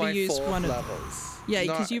 Because you already used one of- levels. Yeah,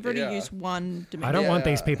 Not- because you've already yeah. used one dimension. I don't want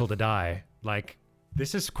these Yeah. people to die. Like,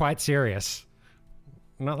 this is quite serious.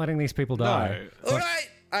 I'm not letting these people die. All right.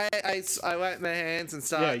 I wipe my hands and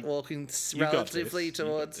start Yeah, walking you got relatively this. You got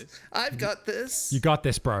towards. this. I've got this. You got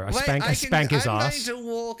this, bro. I Wait, spank his ass. I'm going to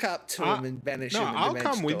walk up to him and banish No, him. And I'll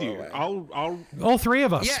dimension come with door you. away. I'll. All three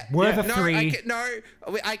of us. Yeah, We're the no, three.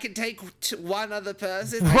 I can take one other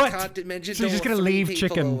person. What? I can't dimension So you're just door gonna three leave people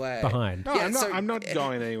Chicken away. behind? No, Yeah, I'm not so-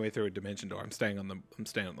 going anywhere through a dimension door. I'm staying on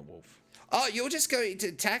the wolf. Oh, you're just going to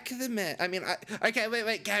attack the man. I mean, okay,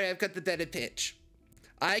 wait, Gary, I've got the better pitch.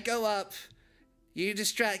 I go up, you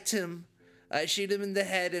distract him, I shoot him in the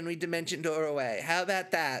head, and we dimension door away. How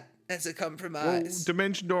about that as a Well, compromise?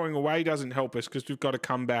 dimension dooring away doesn't help us because we've got to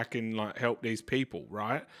come back and like help these people,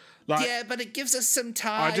 right? Like, yeah, but it gives us some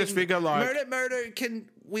time. I just figure, like-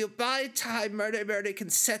 we'll buy time. Murder can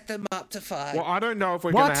set them up to fight. well, I don't know if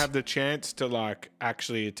we're What? gonna have the chance to like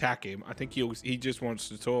actually attack him. I think he just wants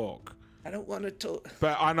to talk. I don't want to talk.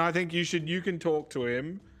 And I think you can talk to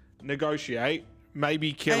him, negotiate,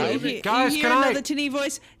 maybe kill And him. you Guys, hear can I- another tinny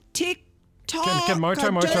voice. Tick tock. Can Moto I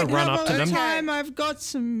Moto don't run have up to all the them? time. I've got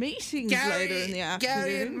some meetings later in the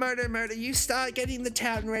Gary and afternoon. Murder, you start getting the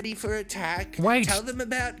town ready for attack. Wait. Tell them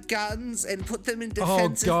about guns and put them in Oh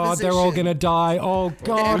defensive god, they're all position. gonna die. Oh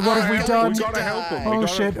god, what have we They're done? going We to gotta help him. die. We Oh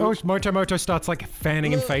gotta- shit! Oh, Moto starts like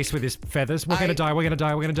fanning his Look, face with his feathers. We're I- gonna die. We're gonna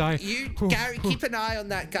die. We're gonna die. Gary, keep an eye on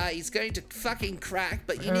that guy. He's going to fucking crack,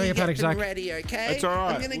 but you Oh, need yeah, to get panic them attack. ready, okay? It's all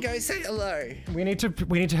right. I'm gonna go say hello. We need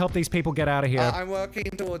to help these people get out of here. I'm working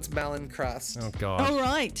towards Melon Crust. Oh god. All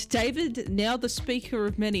right, David, now the speaker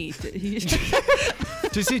of many.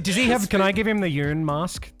 Does he have? Can I give him the Yoon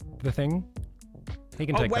mask? The thing. He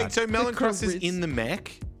can Oh take wait, that. so Melon Crust is charisma. in the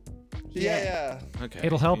mech? Yeah. Okay.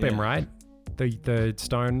 It'll help him, yeah. right? The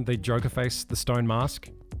stone, the Joker face, the stone mask.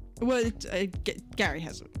 Well, Gary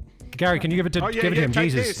has it. Gary, can you give it to Oh, yeah, give it to yeah, him? take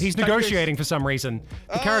Jesus, this, he's take negotiating for some reason.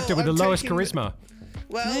 The character with the I'm lowest taking charisma.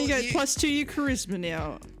 Well, There you go. +2 your charisma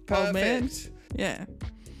now, old man. perfect. Yeah.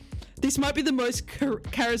 This might be the most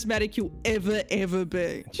charismatic you'll ever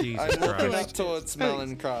be. Jesus I'm walking Christ. up towards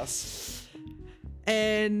Melon Cross.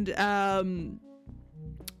 And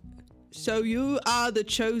so you are the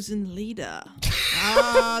chosen leader.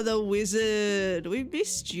 The wizard. We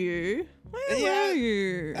missed you. Where were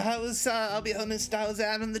you? I was, I'll be honest, I was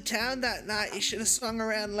out in the town that night. You should have swung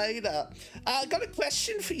around later. I got a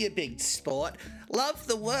question for you, big sport. Love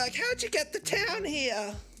the work. How'd you get the town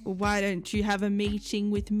here? Why don't you have a meeting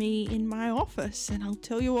with me in my office and I'll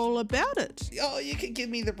tell you all about it? Oh, you can give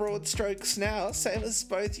me the broad strokes now. Save us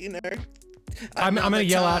both, you know. I'm going to another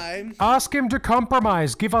yell time. out, ask him to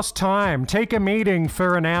compromise. Give us time. Take a meeting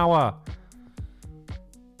for an hour.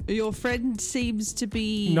 Your friend seems to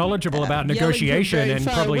be Knowledgeable about yelling from negotiation very and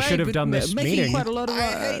far probably away, should have but done this making meeting. Quite a lot of, I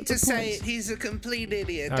hate to good say points. it, he's a complete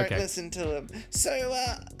idiot. Okay. Don't listen to him. So,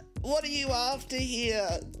 what are you after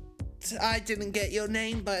here? I didn't get your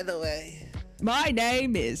name, by the way. My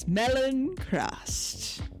name is Melon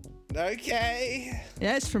Crust. Okay.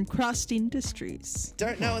 Yes, from Crust Industries.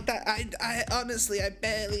 Don't know what that. I honestly, I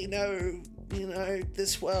barely know, you know,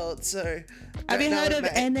 this world. So. Have don't you know heard it, of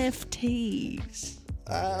mate. NFTs?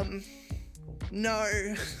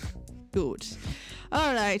 No. Good.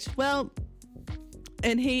 All right. Well,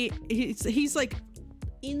 and he's like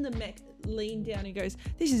in the mech, lean down and goes,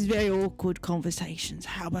 "This is very awkward conversations.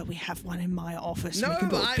 How about we have one in my office? No, and we can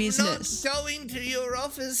talk I'm business." not going to your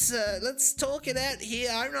office. Let's talk it out here.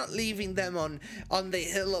 I'm not leaving them on the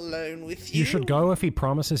hill alone with you. You should go if he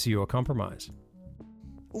promises you a compromise.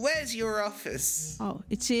 Where's your office? Oh,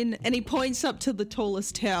 it's in, and he points up to the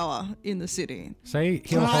tallest tower in the city. Say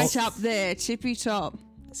he'll Right hold. up there, tippy top.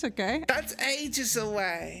 It's okay. That's ages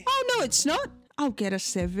away. Oh no, it's not. I'll get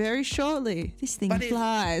us there very shortly. This thing But if-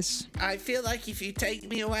 flies. I feel like if you take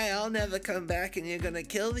me away, I'll never come back and you're gonna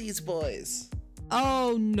kill these boys.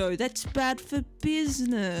 Oh no, that's bad for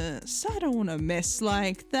business. I don't want to mess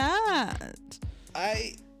like that.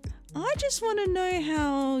 I just want to know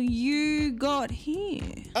how you got here.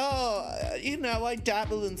 you know, I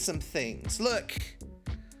dabble in some things. Look,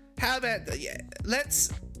 how about,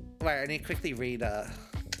 let's, wait, I need to quickly read,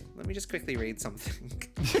 let me just quickly read something.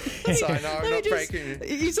 So I know I'm not breaking.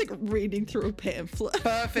 He's like reading through a pamphlet.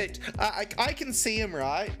 Perfect. I can see him,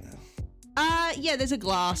 right? Yeah, there's a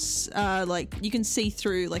glass, like you can see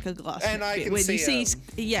through like a glass. And I bit can where see you see, him.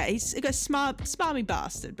 yeah, he's a smarmy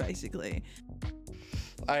bastard, basically.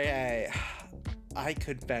 Okay, I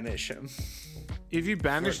could banish him. If you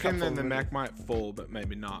banish For a him, then the couple of mech might fall, but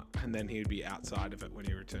maybe not, and then he would be outside of it when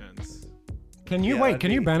he returns. Can you Yeah, wait? I'd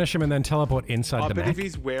Can you be- banish him and then teleport inside Oh, the but mech? if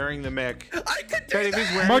he's wearing the mech, I could do but if he's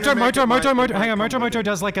that. wearing Moto, the mech, Moto, it might- Moto, it Moto, might hang on. come Moto, with Moto it.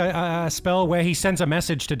 does like a spell where he sends a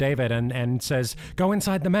message to David and says, "Go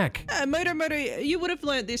inside the mech." Moto, you would have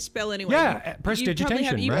learned this spell anyway. Yeah, You prestidigitation,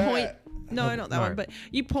 probably have- right? you point. No, not that no. one. But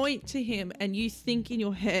you point to him and you think in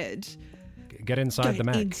your head, Get inside the "Get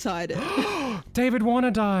mech. inside it." David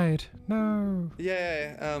Warner died. No.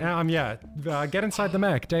 Yeah. Get inside the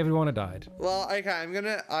mech. David Warner died. Well,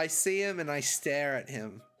 okay. I see him and I stare at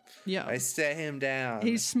him. Yeah. I stare him down.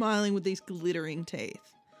 He's smiling with these glittering teeth.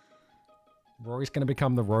 Rory's going to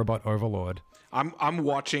become the robot overlord. I'm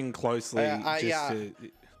watching closely. Yeah.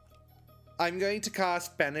 I'm going to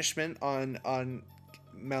cast banishment on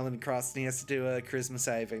Melon Crust, and he has to do a charisma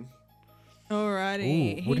saving.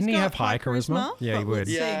 Alrighty. Ooh, wouldn't he He's have got high charisma? Yeah, he but would. let's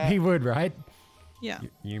see. Yeah. He would, right? Yeah.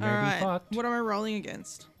 You may All be right. fucked. What am I rolling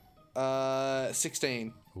against?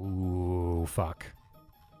 16. Ooh, fuck.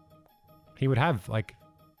 He would have like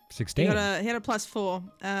 16. He had a +4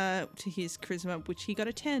 to his charisma, which he got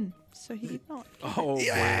a 10. So he did not. Oh,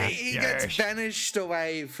 Yeah, wow. he gets banished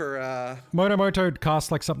away for Moto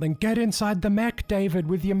casts like something. Get inside the mech, David,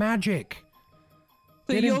 with your magic.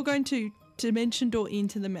 So Get you're him- going to dimension door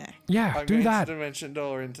into the mech. Yeah, I'm do going that. to dimension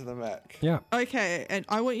door into the mech. Yeah. Okay, and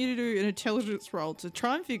I want you to do an intelligence roll to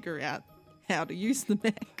try and figure out how to use the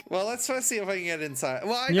mech. Well, let's first see if I can get inside.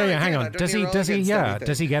 Well, I Yeah, know I hang can. I on. don't Does need he to roll against yeah, anything.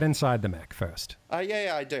 does he get inside the mech first?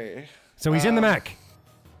 Yeah, I do. So he's in the mech.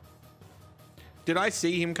 Did I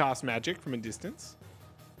see him cast magic from a distance?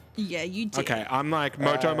 Yeah, you did. Okay, I'm like,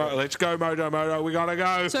 Moto, let's go, Moto, we gotta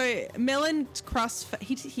go. So Melon's crust,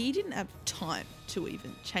 he didn't have time to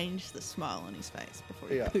even change the smile on his face before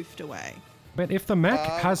he Yeah. poofed away. But if the mech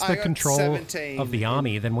has I the got control 17 of the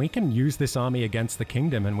army, then we can use this army against the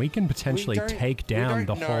kingdom and we can potentially don't- take we down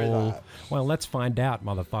don't the know whole. that. Well, let's find out,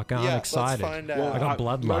 motherfucker. I'm Yeah, excited. let's find out. I got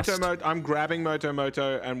bloodlust. I'm grabbing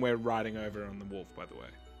Moto, and we're riding over on the wolf, by the way.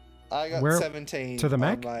 I got Where- 17 to the on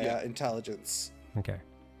mech? my Yeah. intelligence. Okay.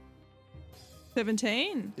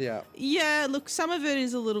 17. Yeah. Yeah, look, some of it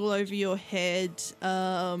is a little over your head,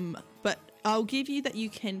 but I'll give you that you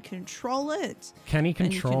can control it. Can he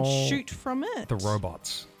And you control can shoot from it. the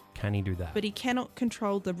robots? Can he do that? But he cannot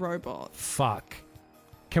control the robot. Fuck.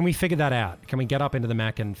 Can we figure that out? Can we get up into the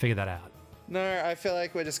mech and figure that out? No, I feel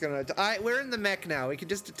like we're just gonna. We're in the mech now. We can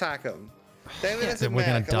just attack them. David has a Then we're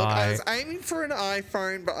gonna mech. Look, I die. was aiming for an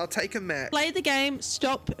iPhone, but I'll take a mech. Play the game.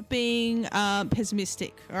 Stop being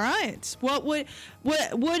pessimistic. All right. What would?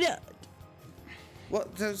 What?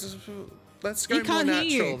 Let's go He more can't hear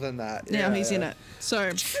natural you. than that. Now he's in it.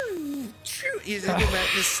 So He's in the mech.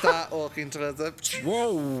 Just start walking towards it.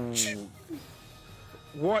 Whoa.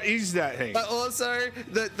 What is that thing? But also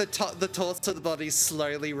the torso of the body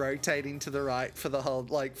slowly rotating to the right for the whole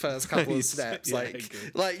first couple of steps. Yeah,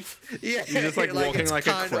 You're just walking it's like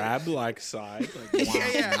a kind of- crab side.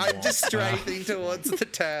 Yeah, I'm just strafing towards the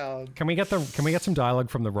town. Can we get some dialogue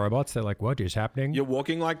from the robots? They're like, what is happening? You're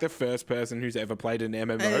walking like the first person who's ever played an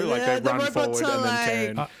MMO. Yeah, They the run robots forward are and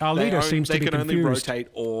then turn. Our leader seems to they be can only confused. rotate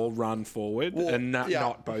or run forward, Well, and yeah.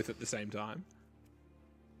 not both at the same time.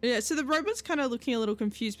 yeah, so the robot's kind of looking a little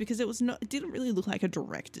confused because it didn't really look like a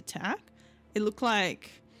direct attack. It looked like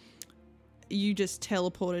you just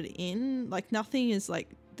teleported in. Like nothing is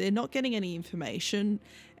they're not getting any information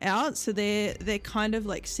out, so they're kind of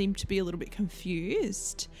seem to be a little bit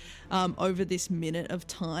confused over this minute of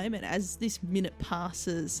time. And as this minute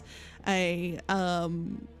passes, a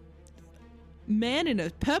man in a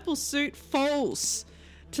purple suit falls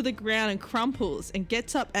to the ground and crumples and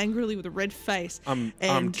gets up angrily with a red face. I'm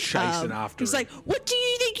chasing after He's him. like, "What do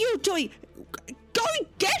you think you're doing? Go and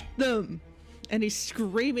get them!" And he's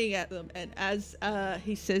screaming at them. And as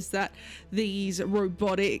he says that, these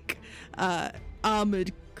robotic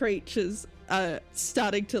armored creatures are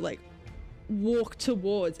starting to walk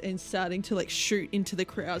towards and starting to shoot into the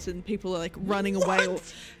crowds, and people are running away. Or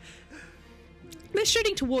they're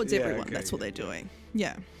shooting towards Yeah, everyone. okay, That's what they're doing.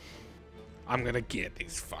 Yeah. I'm gonna get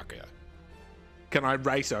this fucker. Can I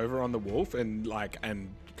race over on the wolf and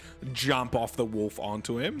jump off the wolf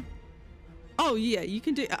onto him? Oh yeah, you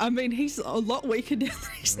can do. I mean, he's a lot weaker now.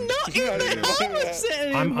 He's not in the armor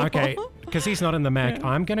set I'm anymore. okay because he's not in the mech.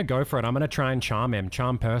 I'm gonna go for it. I'm gonna try and charm him.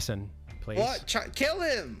 Charm person, please. What? Kill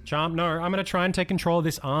him! Charm? No, I'm gonna try and take control of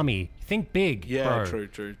this army. Think big, Yeah, bro.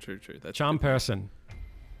 true. That's Charm person.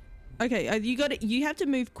 Okay, you got it. You have to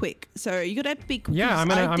move quick. So you got to be quick. Yeah, I'm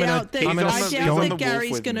gonna- I doubt that, I'm gonna I go doubt on that the wolf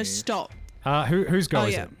Gary's with gonna me. stop. Whose go Oh,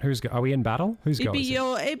 is yeah. it? Are we in battle? Whose go is it?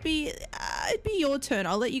 It'd be your turn.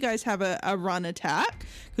 I'll let you guys have a run attack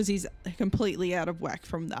because he's completely out of whack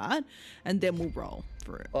from that, and then we'll roll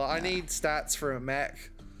for it. Well, I need stats for a mech.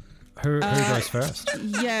 Who goes first?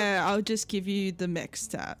 Yeah, I'll just give you the mech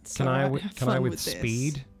stats. Can I Alright, have can I fun with this.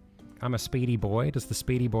 speed? I'm a speedy boy. Does the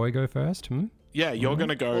speedy boy go first? Yeah, you're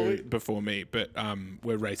gonna go before me, but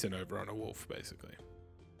we're racing over on a wolf, basically.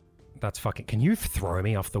 That's fucking. Can you throw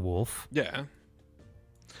me off the wolf? Yeah.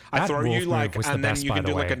 I That throw wolf you move was the and then best, you by can the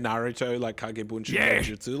do way. a Naruto, Kagebunshi Yeah.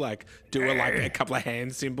 Genjutsu, do a couple of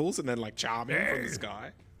hand symbols and then charm him from the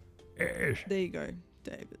sky. There you go,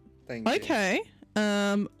 David. Thank you. Okay.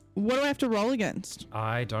 What do I have to roll against?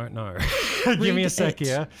 I don't know. Give me a Read sec it.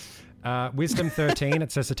 here. Wisdom 13.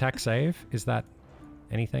 It says attack save. Is that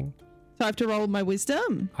anything? So I have to roll my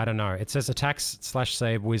wisdom. I don't know. It says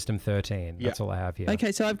attack/save wisdom 13. That's all I have here.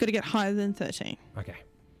 Okay, so I've got to get higher than 13. Okay.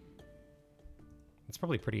 It's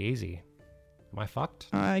probably pretty easy. Am I fucked?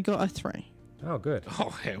 I got a 3. Oh, good. Oh,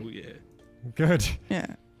 hell yeah. Good. Yeah.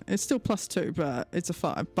 It's still +2, but it's a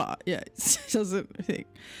 5. But yeah, it doesn't think.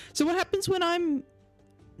 So what happens when I'm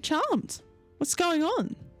charmed? What's going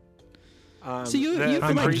on? So you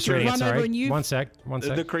I'm like just reading it, run sorry. over and you. One sec.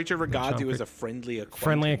 The creature regards you charm as a friendly acquaintance.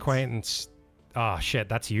 Friendly acquaintance. Oh, shit.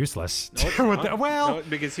 That's useless. No, it's What not. the- well, No,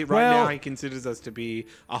 because right well- now he considers us to be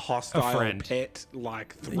a hostile friend.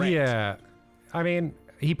 pet-like threat. yeah. I mean,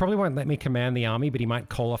 he probably won't let me command the army, but he might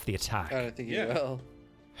call off the attack. I don't think Yeah. you will.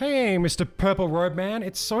 Hey, Mr. Purple Robe Man,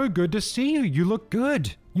 it's so good to see you. You look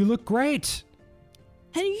good. You look great.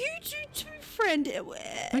 And you do too, friend.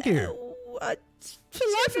 Thank you. For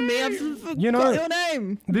the life of me, I've forgot You know, your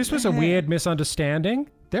name. This was a weird misunderstanding.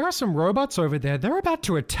 There are some robots over there. They're about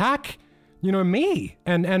to attack, me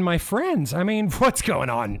and my friends. I mean, what's going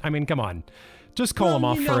on? I mean, come on. Just call them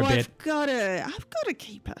off for a bit. I've got to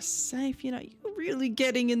keep us safe. You're really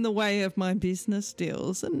getting in the way of my business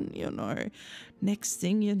deals, and next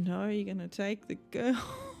thing you know, you're gonna take the girl.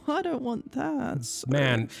 I don't want that. So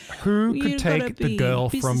Man, who could you've gotta take the be girl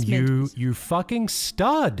from business you, mentors. you fucking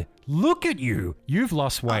stud? Look at you. You've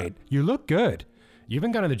lost weight. You look good. You've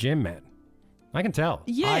been going to the gym, man. I can tell.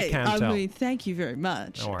 Yeah, I can tell. mean, thank you very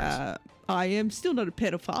much. No worries. I am still not a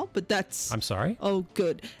pedophile, but that's... I'm sorry? all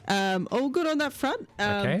good. All good on that front.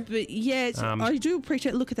 Okay. But yeah, I do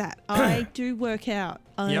appreciate... Look at that. I do work out.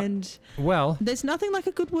 And Well, there's nothing like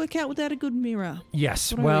a good workout without a good mirror.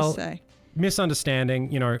 yes. That's what I always Well, say.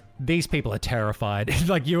 misunderstanding, these people are terrified.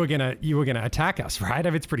 Like you were gonna attack us, right?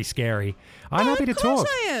 It's pretty scary. I'm happy to Of course talk.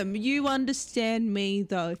 I am. You understand me,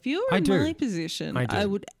 though. If you were I in do. my position, I do. I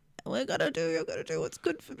would... You gotta do what's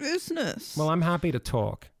good for business. Well, I'm happy to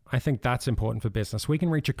talk. I think that's important for business. We can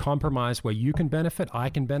reach a compromise where you can benefit, I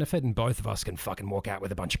can benefit, and both of us can fucking walk out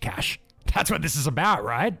with a bunch of cash. That's what this is about,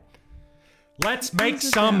 right? Let's make It's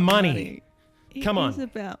some about money. Come on. It's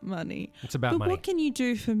about money. It's about but money. what can you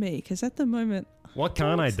do for me? Because at the moment, What can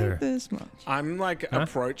I don't think do? there's much. I'm like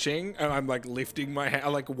approaching and I'm like lifting my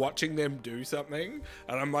hand, like watching them do something,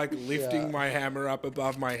 and I'm like lifting my hammer up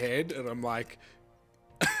above my head, and I'm like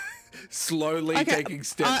slowly taking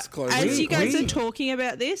steps closer. As you guys We- are talking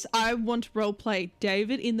about this, I want to roleplay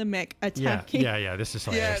David in the mech attacking. Yeah. This is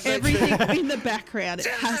hilarious. Everything in the background. It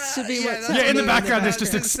has to be what's Yeah, in the happening background, there's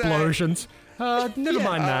that's just insane. explosions. Never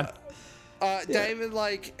mind that. David,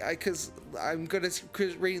 because I'm good at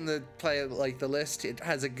reading the player, the list. It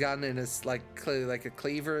has a gun and it's clearly like a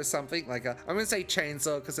cleaver or something. I'm gonna say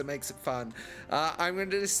chainsaw because it makes it fun. I'm gonna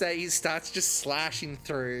just say he starts just slashing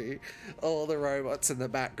through all the robots in the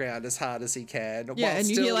background as hard as he can. Yeah, while and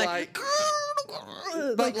you still hear like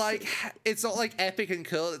but it's not like epic and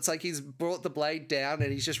cool. It's like he's brought the blade down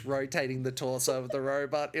and he's just rotating the torso of the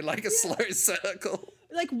robot in like a slow circle.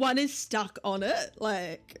 like one is stuck on it.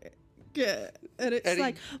 Yeah. And it's And he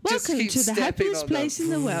like, just welcome keeps to the stepping happiest on place them.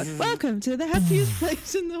 in the world. Welcome to the happiest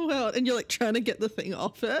place in the world. And you're like trying to get the thing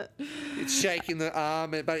off it. It's shaking the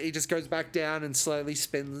arm, but he just goes back down and slowly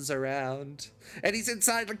spins around. And he's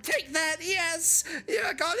inside, like, take that, yes! Yeah,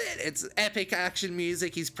 I got it! It's epic action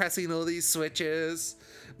music. He's pressing all these switches.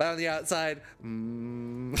 But on the outside,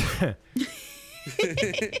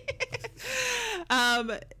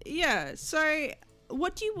 Yeah, so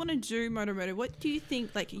what do you want to do, Motomoto? What do you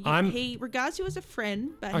think? He regards you as a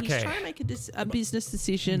friend, but he's Okay. trying to make a business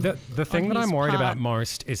decision. The thing on that I'm his worried part. about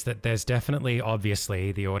most is that there's definitely,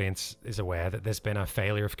 obviously, the audience is aware that there's been a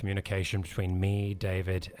failure of communication between me,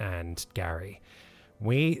 David, and Gary.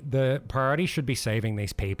 The priority should be saving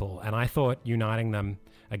these people, and I thought uniting them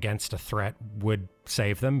against a threat would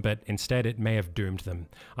save them, but instead it may have doomed them.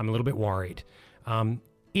 I'm a little bit worried.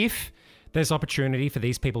 If there's opportunity for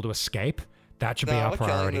these people to escape, that should be our we're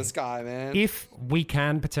killing priority. this guy, man. If we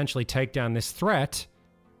can potentially take down this threat,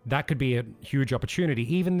 that could be a huge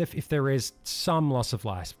opportunity, even if there is some loss of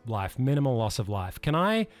life, minimal loss of life. Can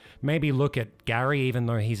I maybe look at Gary, even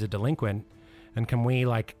though he's a delinquent, and can we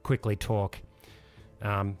quickly talk?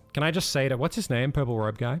 Can I just say what's his name, Purple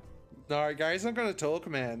Robe Guy? No, Gary's not going to talk,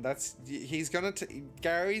 man.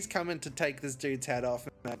 Gary's coming to take this dude's head off,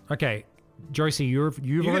 man. Okay, Joycey, you've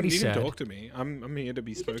You already can said. talk to me. I'm here to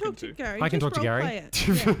be You can spoken talk to to. Gary. I can just talk to Gary.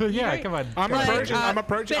 roleplay it. Yeah, You come on. I'm Like, approaching. I'm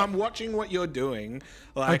approaching. but- I'm watching what you're doing,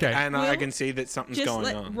 Okay. and I Will, can see that something's Just going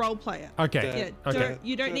let on. role play it. Okay. Yeah, Okay.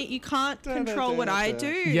 you can't control what I do.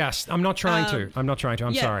 Yes, I'm not trying to. I'm not trying to.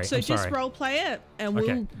 I'm yeah, sorry. So I'm just sorry. role play it, and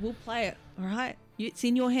Okay. we'll play it. All right, it's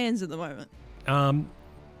in your hands at the moment.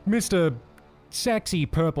 Mr. Sexy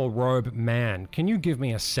Purple Robe Man, can you give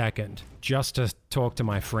me a second just to talk to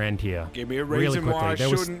my friend here? Give me a Really reason why I quickly. There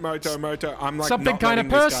was shouldn't Moto. I'm like something not kinda letting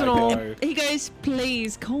this guy personal. go. He goes,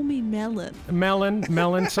 please call me Melon.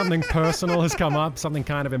 Melon, something personal has come up, something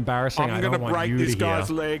kind of embarrassing. I I'm don't gonna want break you this to hear. guy's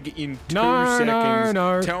leg in 2 No, no, seconds.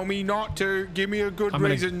 no. Tell me not to. Give me a good I'm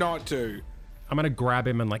gonna- reason not to. I'm gonna grab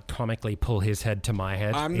him and comically pull his head to my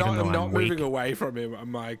head. I'm even not. though I'm not weak. moving away from him.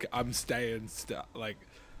 I'm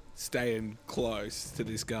staying close to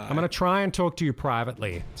this guy. I'm gonna try and talk to you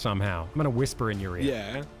privately somehow. I'm gonna whisper in your ear.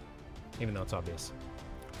 Yeah. Even though it's obvious.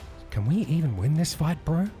 Can we even win this fight,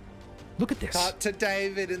 bro? Look at this. Cut to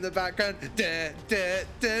David in the background. Da, da,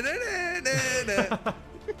 da, da, da, da, da.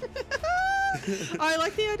 I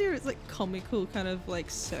like the idea. It's comical, kind of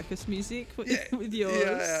circus music with yours.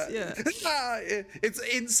 Yeah. It's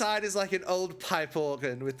inside is like an old pipe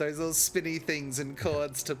organ with those little spinny things and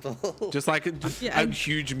chords to pull. Just like a and-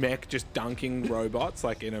 huge mech just dunking robots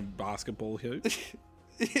like in a basketball hoop.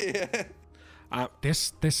 Yeah.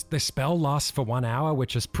 This spell lasts for 1 hour,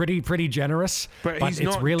 which is pretty generous. But he's it's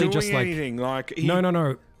not really doing just anything.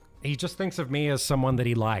 No. He just thinks of me as someone that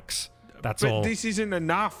he likes. That's But all. this isn't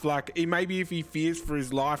enough. Maybe if he fears for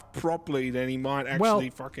his life properly, then he might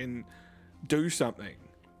actually fucking do something.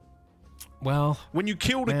 Well, When you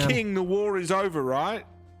kill the Man. king, the war is over, right?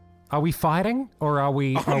 Are we fighting or are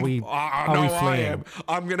we No, fleeing? I am.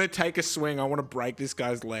 I'm gonna take a swing. I want to break this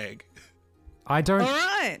guy's leg. I don't. All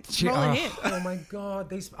right, roll a hit. Oh my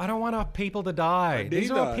god! I don't want our people to die. These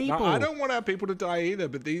are our Neither. people. No, I don't want our people to die either.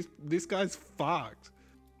 But this guy's fucked.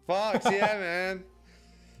 Fox, yeah, man.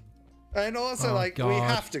 And also, Oh, we God.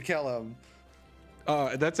 have to kill him.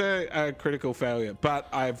 Oh, that's a critical failure. But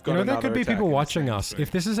I've got You know, another there could be attack people in the watching same us. swing.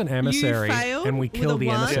 If this is an emissary failed and we with kill a the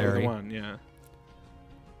one? Yeah, emissary, the one, yeah.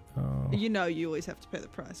 You know, you always have to pay the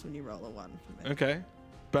price when you roll a 1 for me. Okay.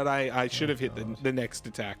 But I should have hit the next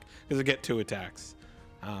attack because I get 2 attacks.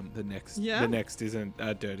 The next isn't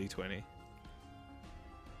a dirty 20.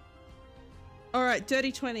 All right,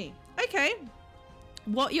 dirty 20. Okay.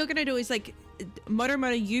 What you're going to do is Moto,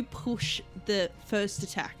 you push the first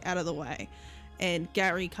attack out of the way, and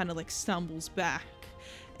Gary kind of stumbles back,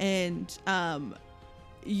 and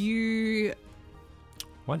you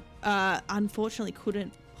what? unfortunately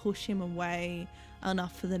couldn't push him away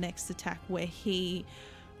enough for the next attack, where he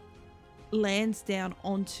lands down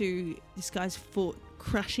onto this guy's foot,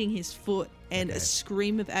 crushing his foot, and a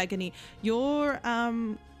scream of agony. Your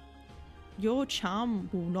charm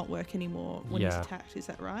will not work anymore when he's attacked, is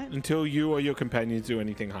that right? Until you or your companions do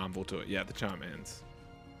anything harmful to it. Yeah, the charm ends.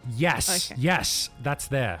 Yes. Okay. Yes. That's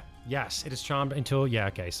there. Yes. It is charmed until. Yeah.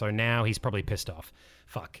 Okay. So now he's probably pissed off.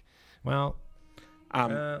 Fuck. Well.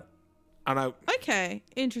 And I Okay,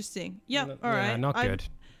 interesting. Yep, all right. Not good.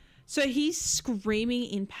 So he's screaming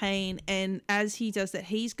in pain, and as he does that,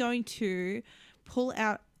 he's going to pull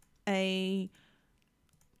out a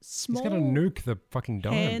small He's gonna nuke the fucking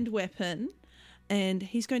dome. hand weapon, and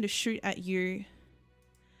he's going to shoot at you.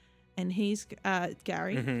 And he's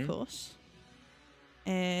Gary, of course,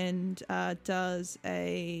 and does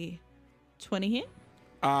a 20 hit.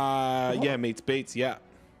 yeah, meets beats. Yeah.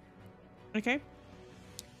 Okay.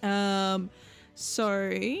 So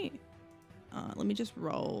let me just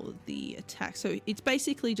roll the attack. So it's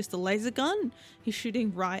basically just a laser gun. He's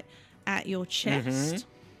shooting right at your chest.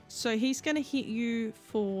 So he's going to hit you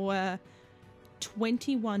for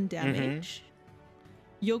 21 damage.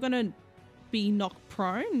 You're going to be knocked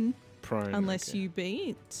prone unless okay. you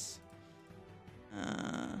beat.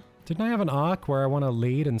 Didn't I have an arc where I want to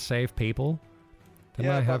lead and save people?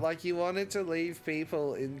 Didn't I Yeah, have... but you wanted to leave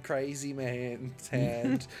people in Crazy Man's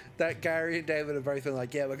hand. That Gary and David have both been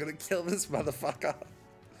like, yeah, we're going to kill this motherfucker.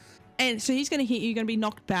 And so he's going to hit you. You're going to be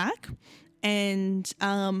knocked back. And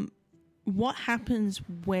what happens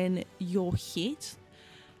when you're hit?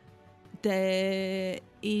 There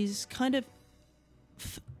is kind of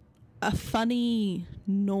a funny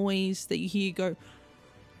noise that you hear go.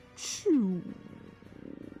 Shoo.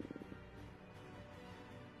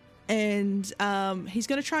 And he's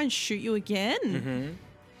going to try and shoot you again.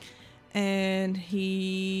 And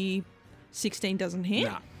 16 doesn't hit.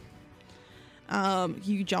 Nah.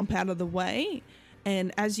 You jump out of the way.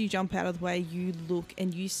 And as you jump out of the way, you look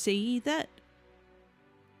and you see that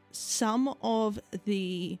some of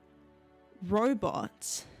the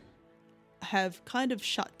robots have kind of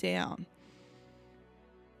shut down.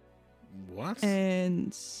 What?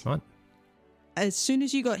 And What? as soon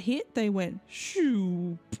as you got hit, they went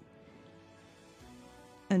shoo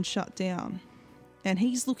and shut down. And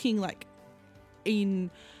he's looking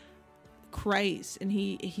in craze, and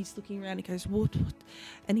he's looking around. He goes, what?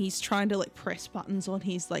 And he's trying to press buttons on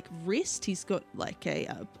his wrist. He's got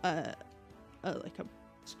a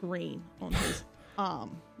screen on his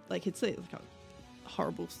arm. It's like a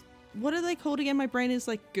horrible. What are they called again? My brain is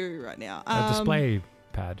goo right now. A display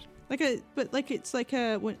pad. It's like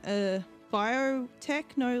a biotech.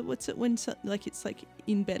 No, what's it when it's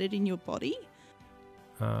embedded in your body?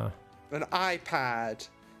 An iPad.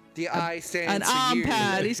 The I stands An for arm you.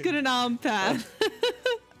 pad. He's got an arm pad.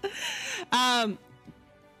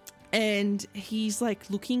 And he's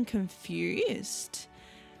looking confused,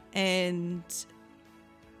 and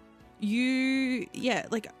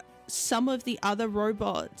some of the other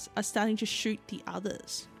robots are starting to shoot the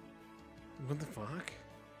others. What the fuck?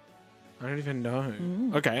 I don't even know.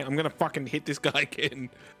 Okay, I'm gonna fucking hit this guy again.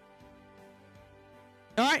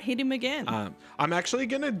 All right, hit him again. I'm actually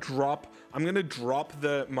gonna drop. I'm gonna drop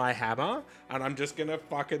my hammer, and I'm just gonna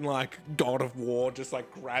fucking God of War, just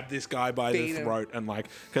grab this guy by Beat the him. throat and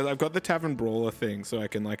because I've got the Tavern Brawler thing, so I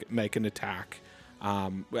can make an attack,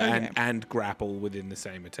 and grapple within the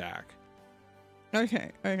same attack.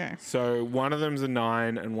 Okay. So one of them's a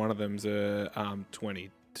 9, and one of them's a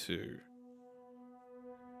 22.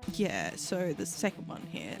 Yeah, so the second one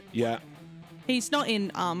here. Yeah. He's not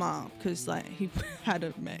in armor because he had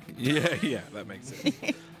a mech. Yeah, that makes sense.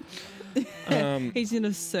 He's in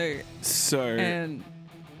a suit. So And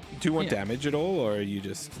Do you want Yeah. damage at all, or are you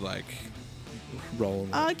just like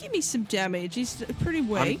rolling? Give me some damage. He's pretty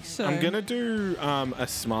weak, so I'm gonna do a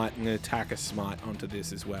smite. I'm gonna attack a smite onto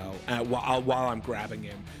this as well while I'm grabbing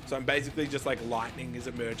him. So I'm basically just like lightning is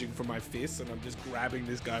emerging from my fists, and I'm just grabbing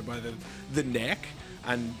this guy by the neck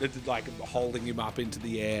and it's like holding him up into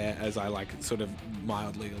the air as I like sort of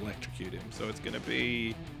mildly electrocute him. So it's gonna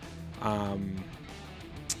be.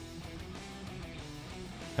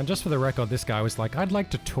 And just for the record, this guy was like, I'd like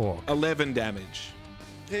to talk. 11 damage.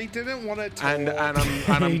 He didn't want to talk. And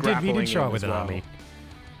I'm he grappling did show him it with as an well. army.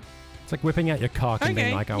 It's like whipping out your cock and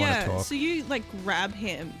being like, I want to talk. So you like grab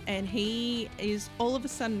him, and he is all of a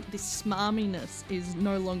sudden this smarminess is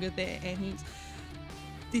no longer there, and he's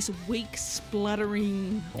this weak,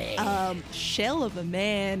 spluttering shell of a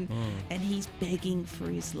man, and he's begging for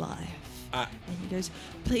his life. And he goes,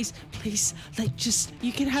 please, like, just,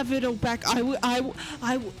 you can have it all back. You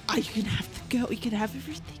can have the girl, you can have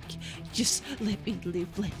everything. Just let me live,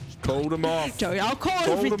 let me die. Call them off. Don't, I'll call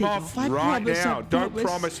Call everything them off I right promise, now. I Don't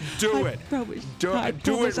promise. Do it. Promise, Do I it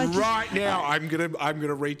promise, I just- right now. I'm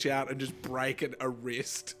gonna reach out and just break a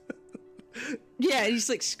wrist. Yeah, he's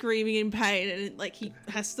like screaming in pain, and like he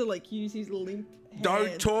has to like use his limp hand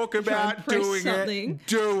Don't talk to try and about press doing something. it.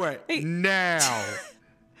 Do it Hey. now.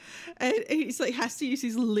 And he's like has to use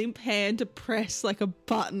his limp hand to press like a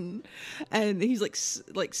button, and he's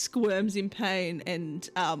like squirms in pain, and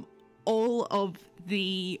all of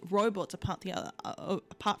the robots apart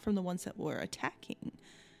from the ones that were attacking,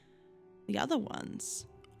 the other ones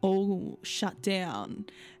all shut down.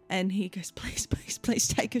 And he goes, please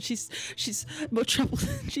take her. She's more trouble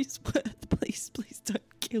than she's worth. Please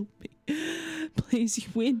don't kill me. Please, you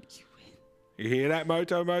win. You hear that,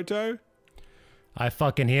 Moto? I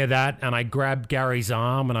fucking hear that, and I grab Gary's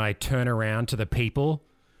arm and I turn around to the people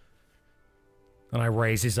and I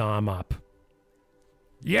raise his arm up.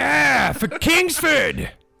 Yeah, for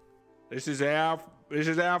Kingsford! This is our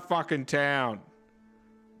fucking town.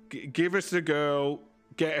 Give us the girl.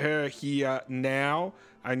 Get her here now,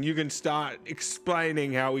 and you can start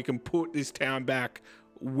explaining how we can put this town back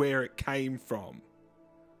where it came from.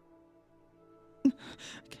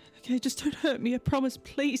 Okay, just don't hurt me. I promise.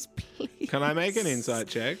 Please. Can I make an insight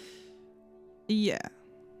check? Yeah.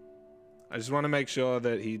 I just want to make sure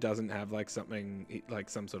that he doesn't have like something, like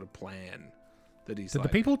some sort of plan that he's Did like...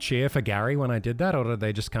 the people cheer for Gary when I did that, or did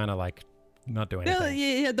they just kind of like not do anything? No,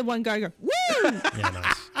 yeah, the one guy go, woo! Yeah,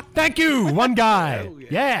 nice. Thank you, one guy.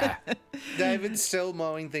 Yeah. David's still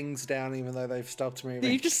mowing things down, even though they've stopped moving.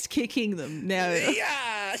 You're just kicking them now.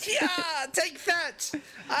 Yeah, take that.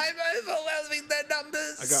 I'm overwhelming their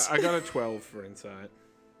numbers. I got a 12 for insight.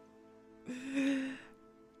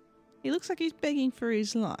 He looks like he's begging for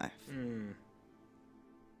his life.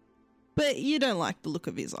 But you don't like the look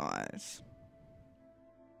of his eyes.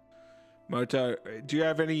 Moto, do you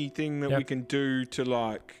have anything that we can do to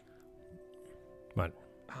like... What?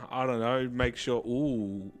 I don't know, make sure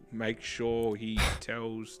he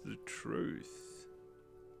tells the truth.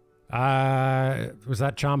 Was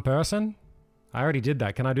that charm person? I already did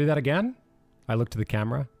that. Can I do that again? I look to the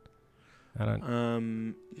camera. I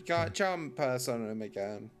don't. You can't charm person him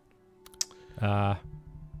again.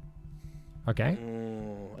 Okay.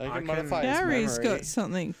 I can modify his Gary's memory. got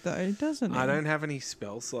something though, doesn't he? I don't have any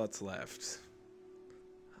spell slots left.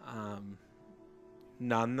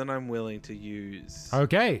 None that I'm willing to use.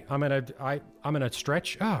 Okay. I'm gonna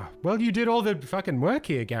stretch. Well, you did all the fucking work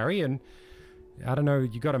here, Gary, and I don't know.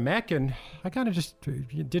 You got a mech, and I kind of just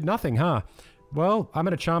you did nothing, huh? Well, I'm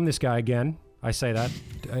gonna charm this guy again. I say that.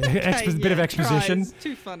 Bit of exposition. It's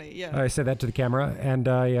too funny, yeah. I say that to the camera, and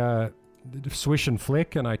I swish and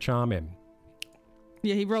flick, and I charm him.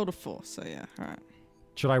 Yeah, he rolled a 4, so yeah, all right.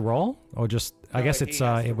 Should I roll, or just? I No, guess he it's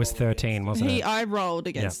has to it was roll 13, wasn't it? I rolled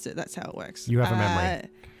against it. That's how it works. You have a memory.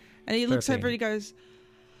 And he looks 13. over and he goes,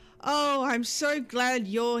 "Oh, I'm so glad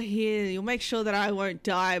you're here. You'll make sure that I won't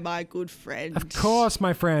die, my good friend." Of course,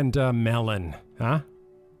 my friend Melon. Huh?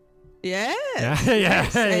 Yeah.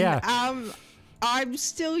 Yeah. And, I'm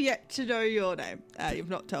still yet to know your name. You've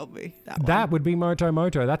not told me that one. That would be Moto.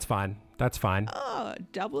 That's fine. Oh,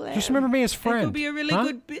 double M. Just remember me as That friend. could be a really huh?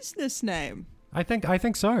 good business name. I think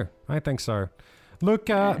so. Look,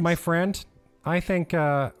 my friend, I think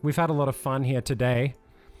we've had a lot of fun here today.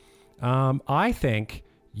 I think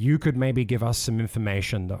you could maybe give us some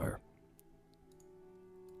information, though.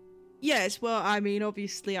 Yes, well, I mean,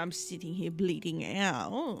 obviously I'm sitting here bleeding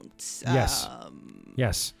out.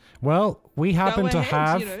 Yes. Well, we happen to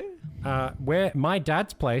ahead, have where my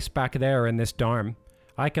dad's place back there in this dome.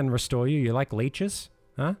 I can restore you. You like leeches?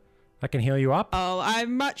 Huh? I can heal you up. Oh, I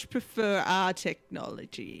much prefer our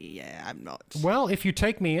technology. Yeah, I'm not. Well, if you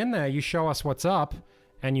take me in there, you show us what's up,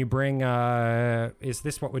 and you bring. Is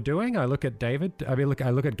this what we're doing? I look at David. I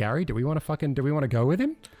look at Gary. Do we want to go with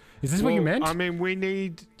him? Is this what you meant? I mean, we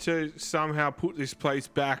need to somehow put this place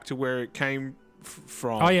back to where it came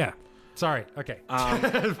from. Oh yeah. Sorry. Okay.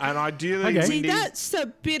 And ideally, Okay. we See, need. that's a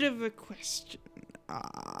bit of a question.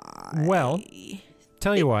 Well,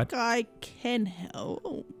 tell you what. I can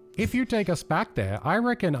help. If you take us back there, I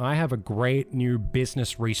reckon I have a great new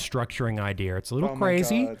business restructuring idea. It's a little Oh my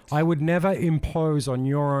crazy. God. I would never impose on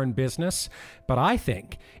your own business, but I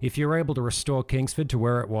think if you're able to restore Kingsford to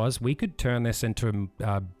where it was, we could turn this into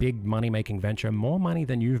a big money-making venture, more money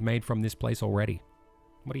than you've made from this place already.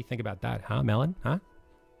 What do you think about that, huh, Melon? Huh?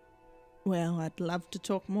 Well, I'd love to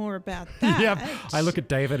talk more about that. Yeah. I look at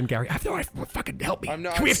David and Gary. Fucking help me. I'm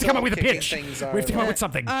not- we have to come up with a still pitch. We kicking things have to come up over. with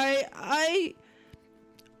something.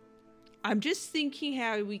 I'm just thinking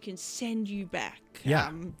how we can send you back. Yeah.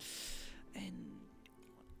 And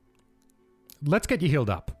Let's get you healed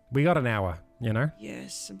up. We got an hour, you know?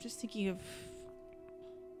 yes, I'm just thinking of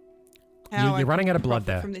You're I running can out of blood profit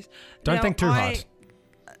there. From this. Don't Now, think too hard.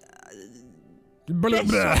 Blah, Best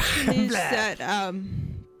blah. option is that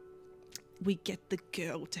we get the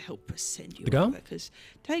girl to help us send you The girl? over, because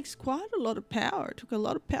it takes quite a lot of power. It took a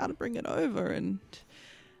lot of power to bring it over, and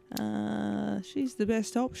she's the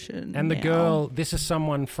best option. And the now. girl, this is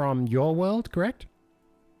someone from your world, correct?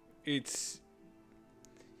 It's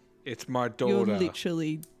my You're daughter.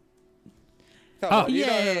 literally. Come Oh. on, you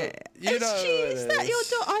know, Is that your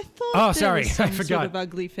daughter? I thought Oh, there sorry, was some I forgot. sort of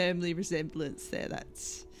ugly family resemblance there.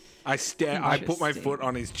 That's I put my Interesting. foot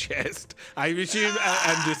on his chest. I assume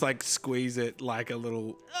and just like squeeze it like a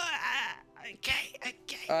little.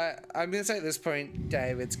 okay. I'm gonna say at this point,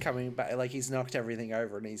 David's coming back. Like he's knocked everything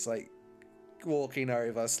over, and he's like walking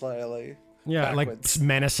over slowly. Yeah, backwards. like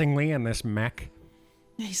menacingly in this mech.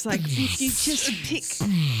 He's like, if you just pick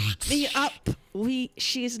me up,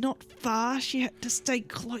 she is not far. She had to stay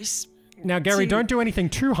close. Now, Gary, To- don't do anything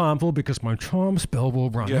too harmful because my charm spell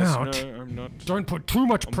will run Yes, out. no, I'm not. Don't put too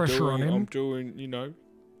much I'm pressure on doing, him. I'm doing, you know.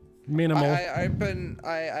 Minimal.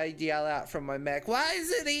 I yell out from my mech. Why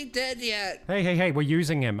isn't he dead yet? Hey, we're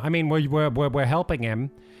using him. I mean, we're helping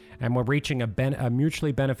him, and we're reaching a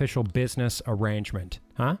mutually beneficial business arrangement.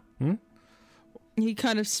 Huh? He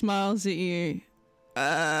kind of smiles at you.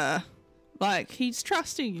 Like he's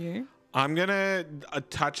trusting you. I'm gonna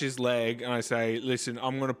touch his leg and I say, "Listen,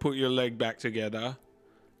 I'm gonna put your leg back together,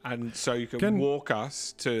 and so you can walk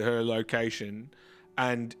us to her location.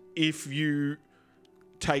 And if you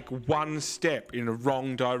take one step in a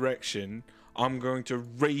wrong direction, I'm going to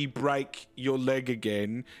re-break your leg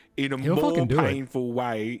again in a He'll more fucking do it. painful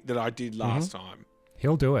way that I did last time."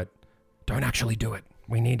 He'll do it. Don't actually do it.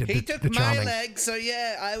 We need He the took my charming. leg, so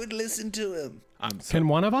yeah, I would listen to him. Can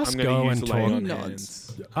one of us I'm gonna go use and lay talk? on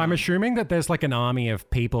Nods. hands. I'm assuming that there's like an army of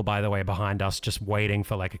people, by the way, behind us just waiting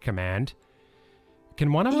for like a command.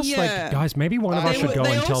 Can one of us, Yeah. like, guys, maybe one of us should go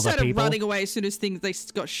they and all tell the started people? running away as soon as they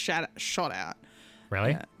got shot out.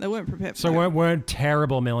 Really? Yeah, they weren't prepared for So that. we're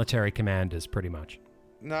terrible military commanders, pretty much.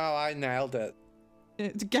 No, I nailed it.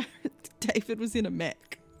 David was in a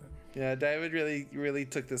mech. Yeah, David really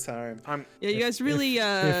took this home. Yeah, you guys really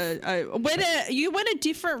you went a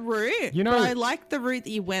different route. You know- but I like the route that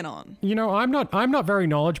you went on. You know, I'm not very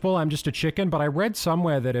knowledgeable. I'm just a chicken. But I read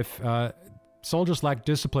somewhere that if soldiers lack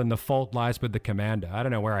discipline, the fault lies with the commander. I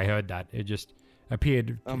don't know where I heard that. It just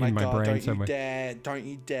appeared Oh in my my god, brain don't somewhere. you dare, don't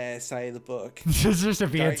you dare say the book. It just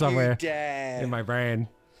appeared Don't you somewhere dare. in my brain.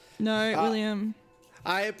 No, William.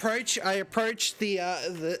 I approach the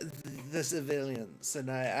civilians, and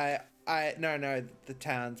the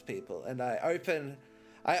townspeople, and I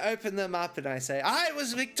open them up, and I say, I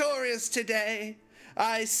was victorious today.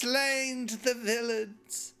 I slain the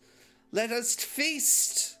villains. Let us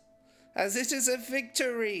feast, as it is a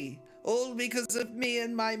victory, all because of me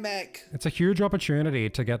and my mech. It's a huge opportunity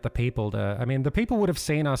to get the people to. I mean, the people would have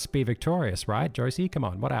seen us be victorious, right, Josie? Come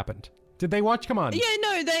on, what happened? Did they watch? Come on. Yeah,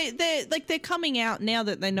 no, they're coming out now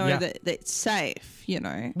that they know Yeah. that it's safe, you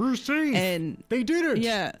know. We're safe. And They did it.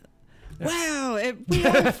 yeah. Wow, we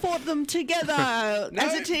all fought them together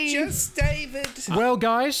as a team. Just David. Well,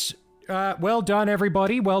 guys, well done,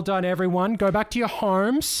 everybody. Well done, everyone. Go back to your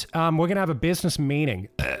homes. We're gonna have a business meeting.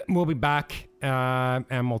 We'll be back,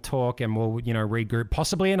 and we'll talk, and we'll, regroup.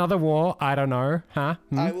 Possibly another war. I don't know. Huh?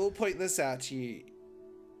 I will point this out to you.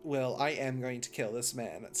 Well, I am going to kill this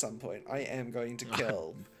man at some point. I am going to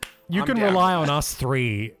kill. You I'm can down rely for on us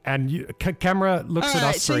three, and camera looks All at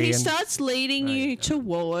right, us so three. he and starts leading you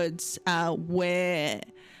towards where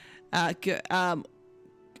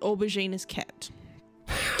Aubergine is cat.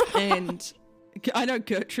 And I know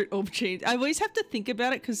Gertrude Aubergine. I always have to think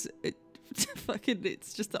about it because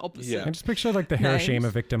it's just the opposite. Yeah. I just picture like the Names. Hiroshima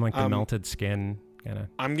victim, like the melted skin.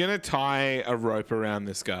 I'm gonna tie a rope around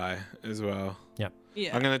this guy as well. Yep.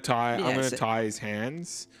 Yeah. I'm gonna Yeah, so- tie his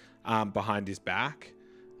hands behind his back,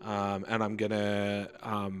 and I'm gonna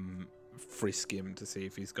frisk him to see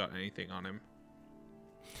if he's got anything on him.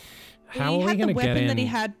 How he are we had going the to get weapon in? that he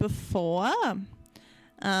had before,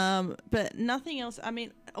 but nothing else. I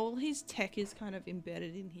mean, all his tech is kind of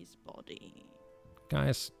embedded in his body.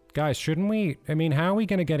 Guys, shouldn't we? I mean, how are we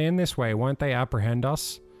going to get in this way? Won't they apprehend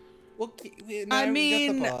us? Well, I we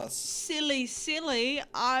mean, got the pass. silly.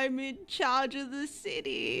 I'm in charge of the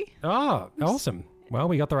city. Oh, awesome. Well,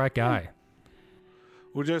 we got the right guy.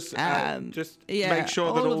 We'll just yeah, make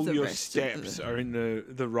sure that all of all the your rest of steps are in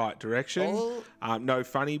the right direction. No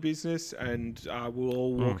funny business, and we'll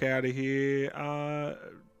all walk out of here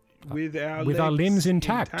with our limbs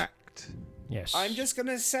intact. Yes. I'm just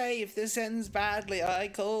gonna say, if this ends badly, I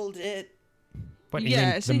called it. What,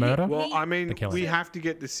 Yeah, the so murder? Well, I mean, The killing. we have to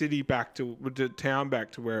get the city back to the town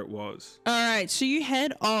back to where it was. All right, so you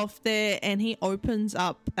head off there, and he opens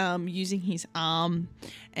up using his arm,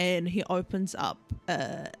 and he opens up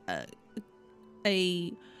a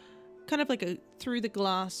kind of like a through the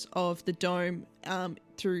glass of the dome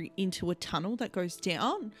through into a tunnel that goes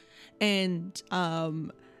down, and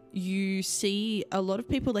you see a lot of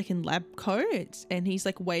people like in lab coats, and he's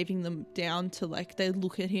like waving them down to like, they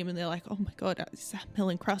look at him and they're like, oh my god, is that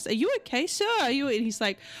Melon Crust? Are you okay, sir? Are you? And he's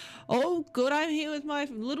like, oh good, I'm here with my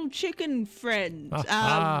little chicken friend.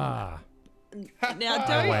 Now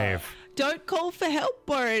don't call for help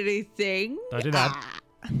or anything. Don't do that.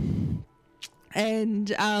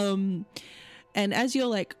 And as you're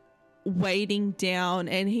like wading down,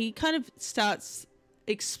 and he kind of starts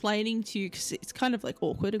explaining to you, because it's kind of like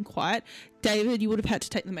awkward and quiet. David, you would have had to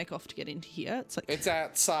take the make off to get into here. It's like, It's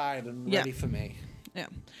outside and ready for me. yeah.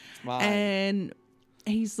 It's mine. And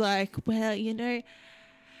he's like, well,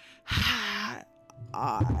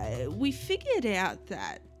 we figured out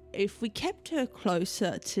that if we kept her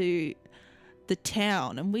closer to the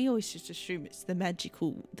town, and we always just assume it's the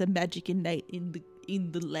magic innate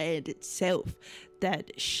in the land itself,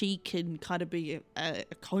 that she can kind of be a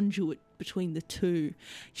conduit between the two.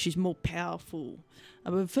 She's more powerful.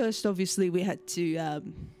 But first, obviously, we had to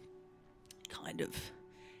kind of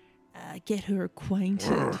get her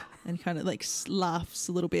acquainted, and kind of like laughs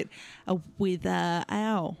a little bit with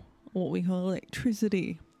our what we call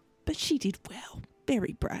electricity. But she did well.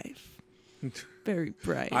 Very brave. Very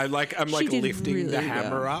brave. I'm She did lifting really the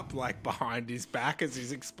hammer well. up like behind his back as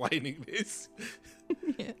he's explaining this.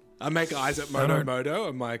 Yeah. I make eyes at Moto.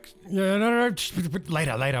 I'm like, Yeah, no.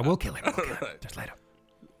 Later. We'll kill him. Just later.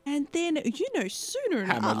 And then, sooner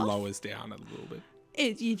hammer enough, lowers down a little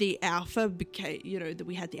bit. the alpha became, that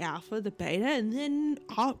we had the alpha, the beta, and then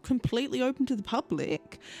completely open to the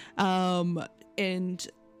public. And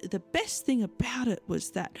the best thing about it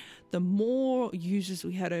was that the more users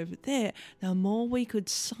we had over there, the more we could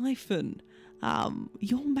siphon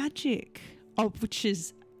your magic, which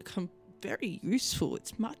is very useful.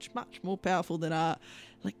 It's much, much more powerful than our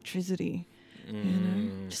electricity.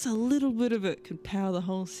 Just a little bit of it can power the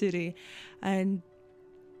whole city. And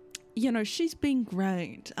she's been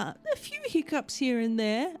great. A few hiccups here and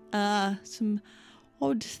there, some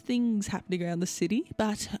odd things happening around the city,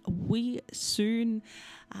 but we soon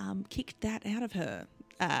kicked that out of her.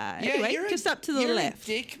 Anyway, just up to the left.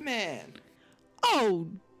 You're a dick man. Oh,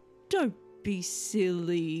 don't be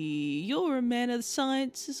silly. You're a man of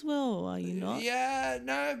science as well, are you not? Yeah,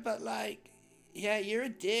 no, but you're a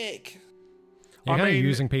dick. You're I kind of mean-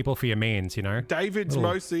 using people for your means, David's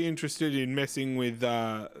Little- mostly interested in messing with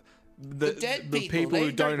the dead people people, who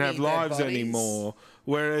they don't don't have need their lives bodies. anymore,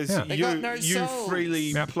 whereas Yeah. They got no you souls.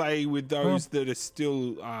 freely Yep. play with those that are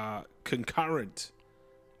still concurrent.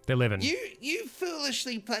 They're living. You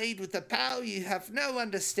foolishly played with the power you have no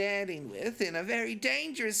understanding with in a very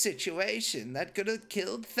dangerous situation that could have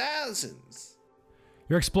killed thousands.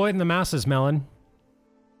 You're exploiting the masses, Melon.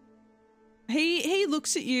 He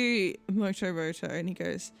looks at you, Moto, and he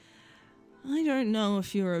goes, I don't know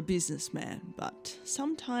if you're a businessman, but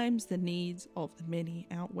sometimes the needs of the many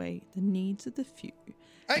outweigh the needs of the few.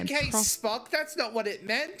 And Okay, Spock, that's not what it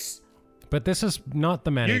meant. But this is not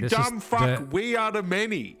the many. You this dumb is fuck, the- we are the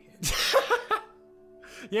many.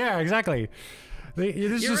 Yeah, exactly. This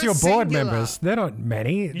is You're just a your board singular. members. They're not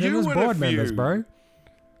many. They're You just and a board members, few. bro.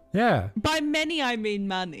 Yeah. By many, I mean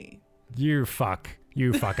money. You fuck.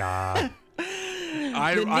 You fucker.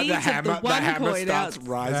 The needs of the the one hammer coin starts out.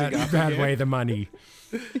 rising up Bad again. way the money.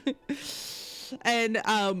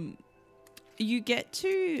 And you get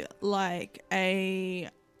to like a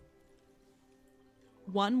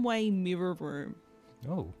one-way mirror room,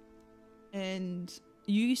 Oh. and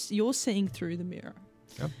you're seeing through the mirror.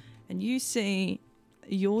 Yep. And you see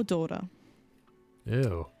your daughter,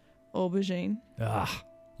 Ew. Aubergine, Ah.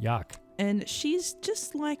 Yuck. and she's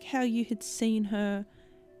just like how you had seen her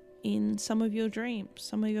in some of your dreams,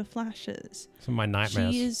 some of your flashes. Some of my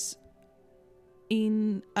nightmares. She is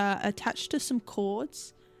in attached to some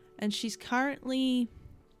cords, and she's currently,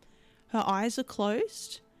 her eyes are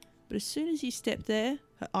closed, but as soon as you step there,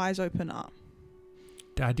 her eyes open up.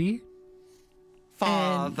 Daddy?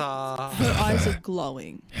 Father. Her eyes are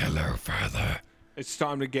glowing. Hello, father. It's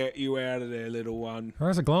time to get you out of there, little one. Her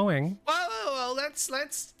eyes are glowing. Well, let's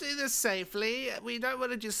do this safely. We don't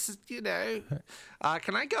want to just, can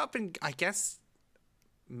I go up and, I guess,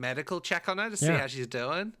 medical check on her to see Yeah. how she's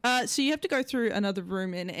doing? So you have to go through another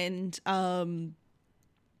room and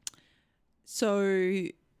so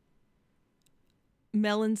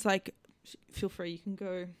Melon's like, feel free, you can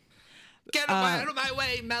go. Get out of my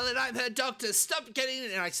way, Melon. I'm her doctor. Stop getting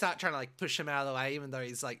in. And I start trying to like push him out of the way, even though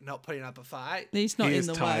he's like not putting up a fight. He's not He in is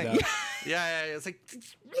the tied way. up. Yeah. It's like,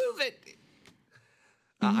 move it.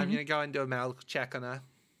 I'm going to go and do a medical check on her.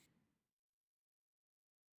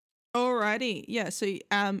 Alrighty. Yeah, so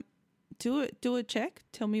do a check.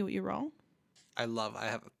 Tell me what you roll. I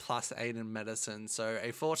have a +8 in medicine, so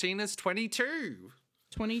a 14 is 22.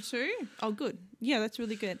 22. Oh, good. Yeah, that's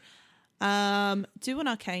really good. Do an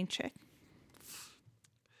arcane check.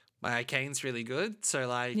 My arcane's really good, so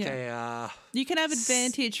like You can have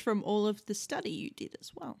advantage from all of the study you did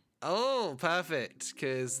as well. oh, perfect,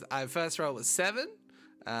 because my first roll was 7,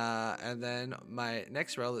 and then my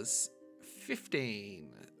next roll is 15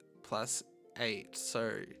 plus 8,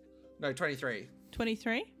 so no, 23.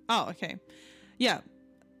 23? Oh, okay. Yeah.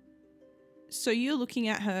 So you're looking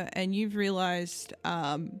at her and you've realized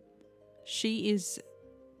she is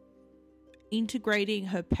integrating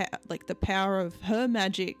her the power of her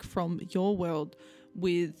magic from your world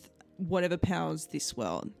with whatever powers this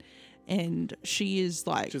world. And she is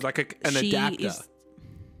like... She's like an adapter.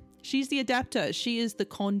 She's the adapter. She is the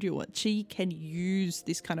conduit. She can use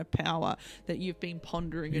this kind of power that you've been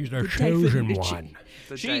pondering. She's and the chosen David- one.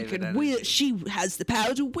 The She David can will. energy. She has the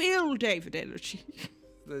power to will David energy.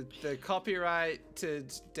 The copyright to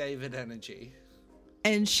David energy.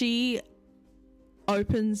 And she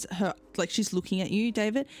opens her, like she's looking at you,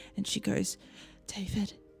 David, and she goes,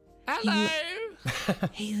 David, Hello.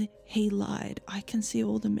 he lied. I can see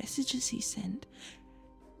all the messages he sent.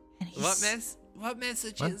 And What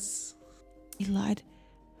messages? He lied.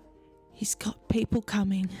 He's got people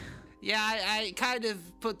coming. Yeah, I kind of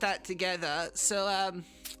put that together. So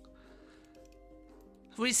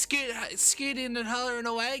we scooting and hollering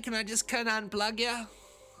away. Can I just kind of unplug you?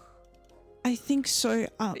 I think so.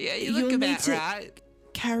 Yeah, you look you'll need about to right.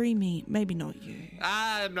 carry me. Maybe not you.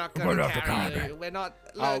 I'm not We're gonna not the carry kind. you. We're not.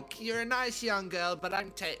 Look, you're a nice young girl, but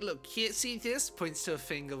look here. See this? Points to a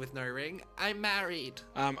finger with no ring. I'm married.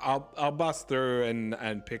 I'll bust through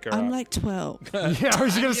and pick her I'm up. like 12. Yeah, I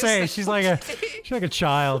was gonna say she's like a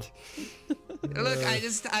child. Look,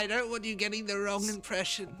 I don't want you getting the wrong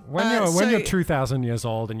impression. When so- you're 2,000 years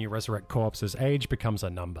old and you resurrect corpses, age becomes a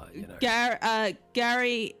number. You know.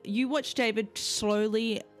 Gary, you watch David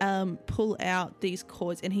slowly pull out these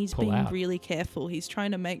cords, and he's being out. really careful. He's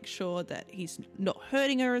trying to make sure that he's not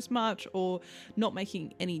hurting her as much or not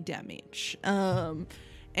making any damage.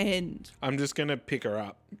 And I'm just gonna pick her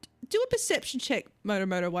up. do a perception check,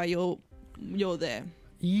 Moto, while you're there.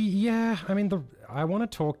 Yeah, I mean, I want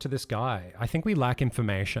to talk to this guy. I think we lack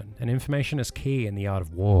information, and information is key in the art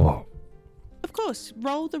of war. Of course,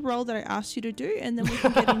 roll the roll that I asked you to do, and then we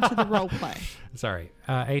can get into the role play. Sorry,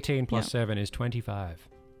 18 plus Yeah. 7 is 25.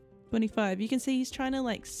 25. You can see he's trying to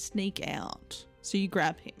like sneak out. So you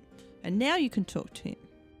grab him, and now you can talk to him.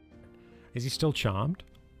 Is he still charmed?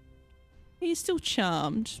 He's still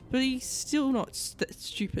charmed, but he's still not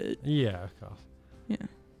stupid. Yeah, of course.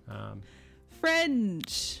 Yeah. Friend,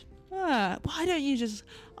 why don't you just...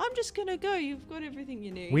 I'm just going to go. You've got everything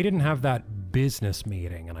you need. We didn't have that business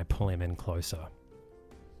meeting, and I pull him in closer.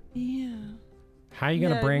 Yeah. How are you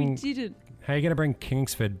gonna bring? We didn't. How are you gonna bring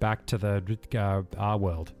Kingsford back to the our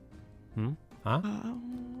world? Huh?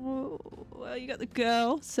 Oh, well, you got the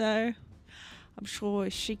girl, so I'm sure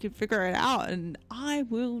she can figure it out, and I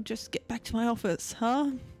will just get back to my office,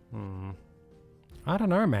 huh? I don't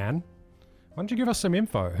know, man. Why don't you give us some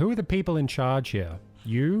info? Who are the people in charge here?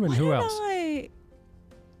 You and who else?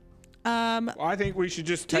 I think we should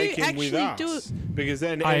just Do take him with actually do us because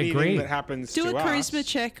then I anything agree. that happens Do to a us. charisma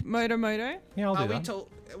check, Moto. Yeah, I'll do Are we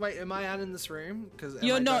that. Wait, am I out in this room? Because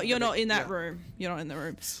You're not in that room. You're not in the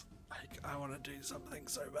room. I want to do something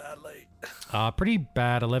so badly. Pretty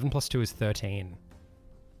bad. 11 plus 2 is 13.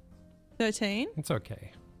 13? It's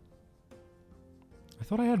okay. I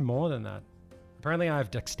thought I had more than that. Apparently I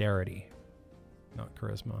have dexterity, not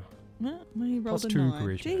charisma. Well, he rolled Plus a 2 9.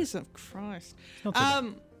 charisma. Jesus Christ. Not too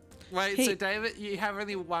bad. Wait, so David, you have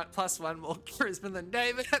only +1 more charisma than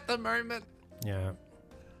David at the moment. Yeah.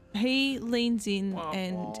 He leans in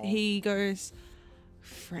and he goes,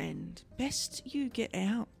 "Friend, best you get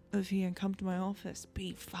out of here and come to my office.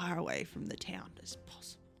 Be far away from the town as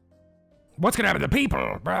possible." What's gonna happen to the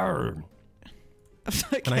people, bro?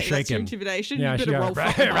 Okay, Can I shake that's your him? intimidation. Yeah, You better sure. roll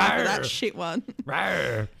fucking high for that Rawr. shit one.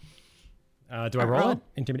 Rawr. Do I roll it? roll.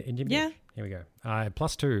 Intimidate. Yeah. Here we go.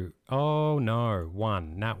 +2. Oh no,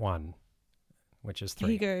 1. Nat 1, which is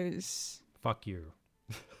 3. He goes, Fuck you.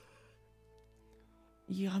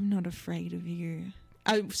 "Yeah, I'm not afraid of you."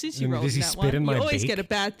 Since you And rolled does he that spit one, in you my always beak? get a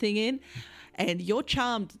bad thing in, and your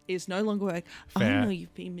charm is no longer like, Fair. "I know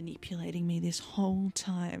you've been manipulating me this whole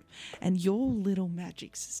time, and your little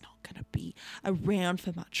magics is not going to be around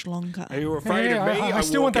for much longer." Are you afraid Hey, of me? I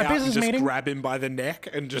still want walk that out and business just meeting. grab him by the neck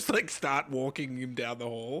and just like start walking him down the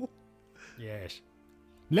hall. Yes.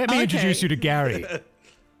 Let me Okay. introduce you to Gary.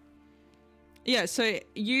 Yeah, so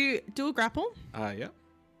you do a grapple. Yeah.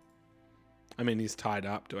 I mean, he's tied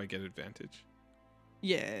up. Do I get advantage?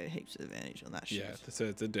 Yeah, heaps of advantage on that shit. Yeah, so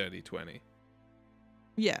it's a dirty 20.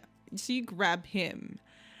 Yeah. So you grab him,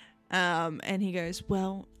 and he goes,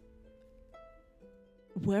 "Well,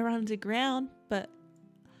 we're underground, but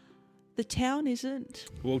the town isn't."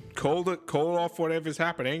 We'll call off whatever's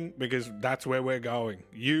happening because that's where we're going.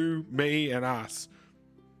 You, me, and us.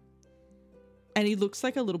 And he looks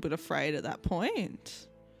like a little bit afraid at that point.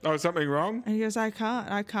 Oh, is something wrong? And he goes, I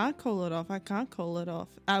can't call it off. I can't call it off.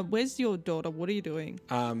 Where's your daughter? What are you doing?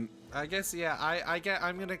 I guess, yeah,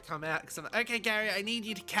 I'm going to come out because I'm okay, Gary, I need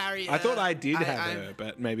you to carry her. I thought I did have her,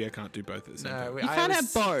 but maybe I can't do both at the same time. You can't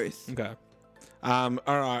have both. Okay. All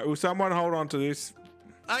right. Will someone hold on to this?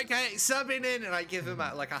 Okay, subbing in, and I give him a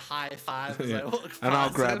high five as I walk past And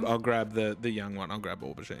him. I'll grab the young one. I'll grab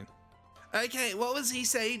Aubergine. Okay, what was he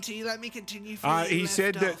saying to you? Let me continue from where you He left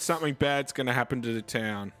said that off. something bad's going to happen to the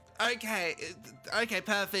town. Okay,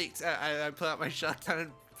 perfect. I pull out my shotgun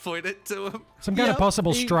and point it to him. Some kind of Yep.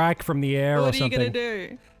 possible strike from the air or What are you something. going to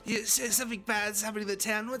do? You said something bad's happening to the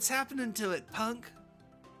town. What's happening to it, punk?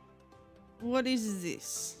 What is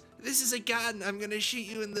this? This is a gun. I'm gonna shoot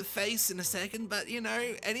you in the face in a second, but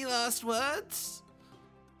any last words?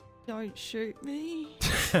 Don't shoot me.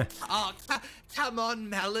 Oh, come on,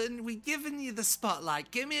 Melon. We've given you the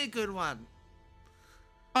spotlight. Give me a good one.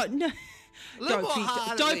 Oh, no. A little more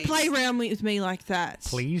hard, at Don't play least. around with me like that.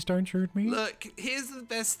 Please don't shoot me. Look, here's the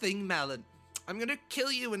best thing, Melon. I'm gonna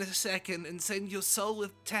kill you in a second and send your soul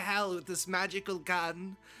to hell with this magical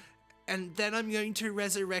gun. And then I'm going to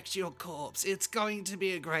resurrect your corpse. It's going to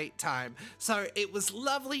be a great time. So it was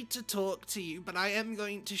lovely to talk to you, but I am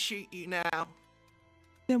going to shoot you now.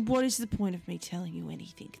 Then what is the point of me telling you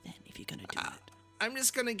anything then if you're going to do it? I'm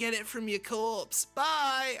just gonna get it from your corpse.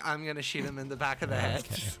 Bye! I'm gonna shoot him in the back of the head.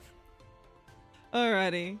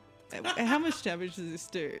 Alrighty. How much damage does this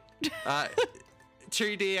do?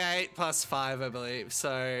 2d8 plus 5, I believe.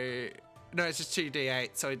 So, no, it's just 2d8,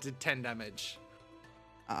 so it did 10 damage.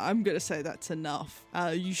 I'm going to say that's enough.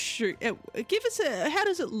 You shoot. Give us how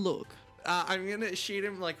does it look? I'm gonna shoot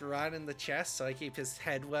him right in the chest, so I keep his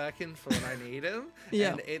head working for when I need him.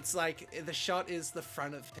 Yeah. And it's the shot is the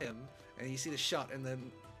front of him, and you see the shot, and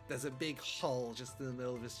then there's a big hole just in the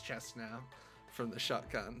middle of his chest now from the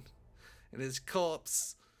shotgun. And his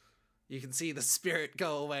corpse, you can see the spirit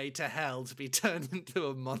go away to hell to be turned into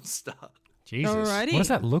a monster. Jesus. Alrighty. What does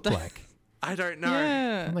that look like? I don't know.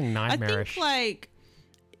 Yeah. Something nightmarish. I think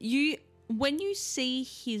when you see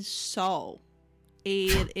his soul,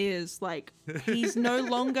 it is he's no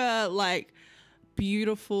longer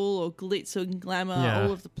beautiful or glitz or glamour. Yeah.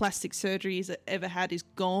 All of the plastic surgery he's ever had is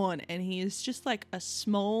gone, and he is just a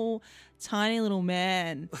small, tiny little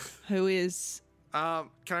man who is. Can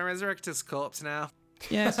I resurrect his corpse now?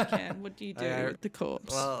 Yes, you can. What do you do Okay. with the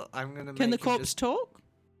corpse? Well, I'm gonna. Can the make him corpse talk?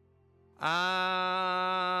 Sure.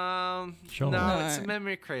 No, No. it's a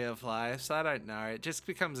mimicry of life, so I don't know. It just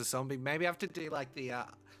becomes a zombie. Maybe I have to do the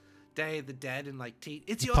Day of the Dead and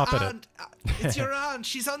it's your puppet it. aunt. It's your aunt.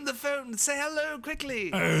 She's on the phone. Say hello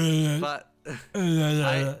quickly. But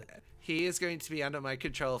he is going to be under my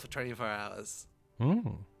control for 24 hours.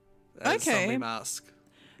 As Okay. Zombie mask.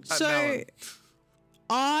 So, Melon.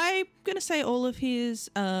 I'm gonna say all of his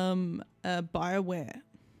bioware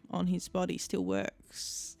on his body still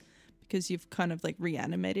works because you've kind of like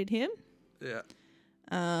reanimated him. Yeah.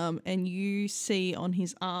 And you see on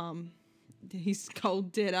his arm, his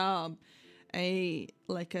cold dead arm, a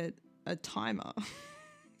timer.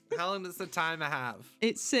 How long does the timer have?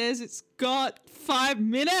 It says it's got 5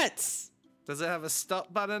 minutes. Does it have a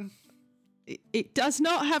stop button? It does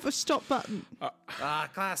not have a stop button.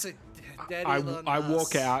 Classic Daddy I Elon walk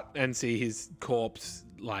Musk. out and see his corpse,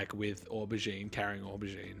 like with Aubergine, carrying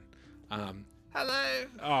Aubergine. Hello.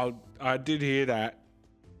 Oh, I did hear that.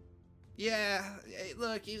 Yeah.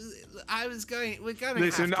 Look, I was going. We're going.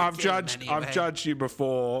 Listen, have to kill him anyway. I've judged you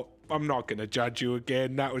before. I'm not going to judge you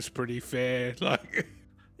again. That was pretty fair. Like,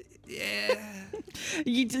 Yeah.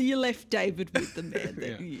 You left David with the man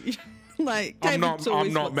that you like. I'm David's not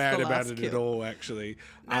always wants mad the about last it kill. at all. Actually,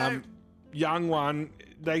 No. young one.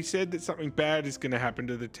 They said that something bad is going to happen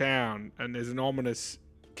to the town, and there's an ominous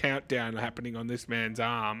countdown happening on this man's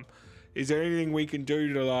arm. Is there anything we can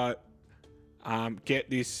do to like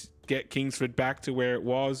get Kingsford back to where it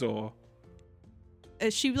was, or?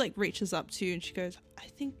 She like reaches up to you and she goes, "I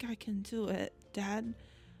think I can do it, Dad.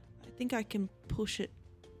 I think I can push it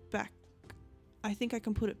back. I think I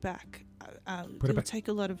can put it back. It'll back. take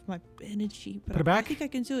a lot of my energy, but Put it I back? think I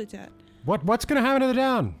can do it, Dad. What's going to happen to the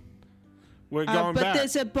town? We're going But back.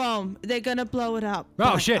 there's a bomb. They're gonna blow it up.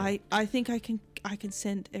 Oh, But shit. I think I can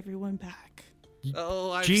send everyone back.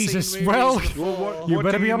 Oh, I've Jesus, seen movies well, before. Well, You what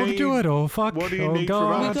better do be you able to do need? it, or fuck. What do you oh, need from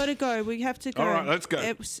God. us? We gotta go. We have to go. All right, let's go.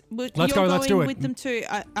 Let's you're go, let's do going it. with them too.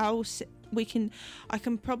 I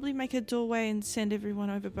can probably make a doorway and send everyone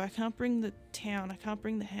over, but I can't bring the town. I can't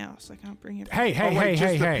bring the house. I can't bring everything. Hey, Oh, wait,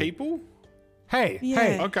 just the hey. people? Hey,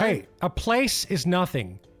 Yeah. Okay. hey. A place is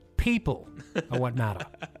nothing. People are what matter.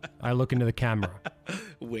 I look into the camera.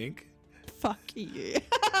 Wink. Fuck you.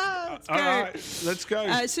 Let's go. All right, let's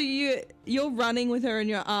go. So you're running with her in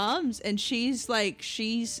your arms, and she's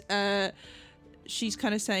kind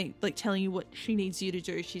of saying, like, telling you what she needs you to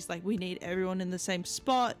do. She's like, we need everyone in the same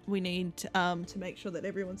spot. We need to make sure that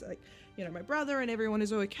everyone's like, my brother and everyone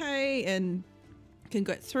is okay and can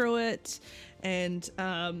get through it. And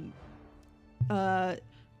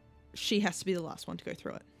she has to be the last one to go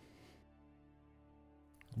through it.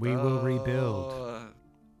 We will rebuild.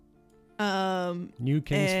 New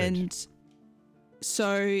Kingsford. And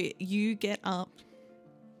so you get up,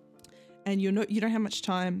 and you don't have much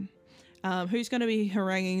time. Who's going to be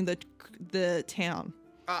haranguing the town?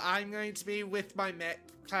 I'm going to be with my mech,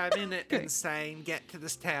 climbing it and saying, "Get to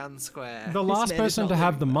this town square." The last man is person not to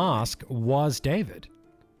have the living mask was David.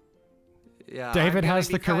 Yeah, David I'm gonna has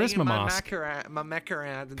be the carrying charisma my mask. My mech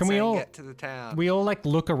around and Can we saying, all- "Get to the town." We all like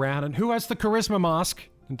look around and who has the charisma mask?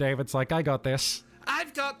 And David's like, I got this.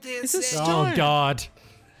 I've got this. It's a yeah. stone. Oh God.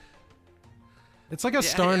 It's like a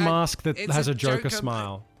stone mask that it's has a Joker Joker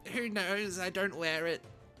smile. Who knows? I don't wear it.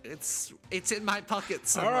 It's in my pocket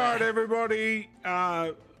somewhere. All right, everybody.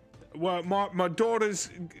 Well, my daughter's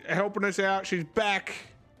helping us out. She's back,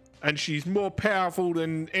 and she's more powerful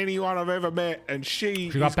than anyone I've ever met. And she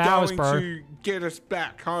She got is powers, going bro. to get us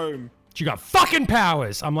back home. She got fucking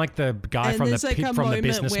powers. I'm like the guy And from there's like a the moment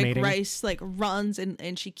business where meeting. Grace like runs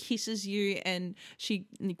and she kisses you, and she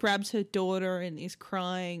grabs her daughter and is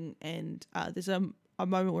crying, and there's a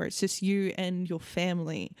moment where it's just you and your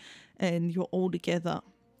family, and you're all together.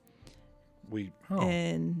 Oh.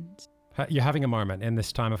 And You're having a moment in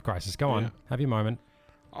this time of crisis. Go on, Yeah. have your moment.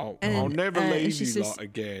 I'll And, never leave she you says- lot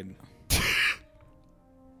again.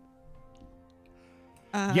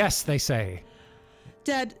 Yes, they say.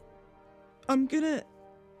 Dad, I'm gonna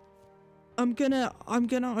open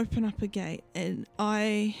up a gate, and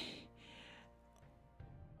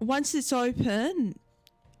once it's open,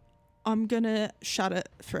 I'm gonna shut it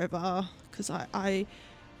forever, because I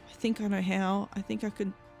think I know how. I think I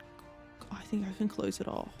can close it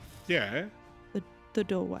off. Yeah, The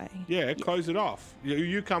doorway. yeah. Close it off.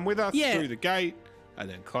 You come with us Yeah. through the gate, and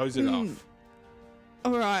then close it off.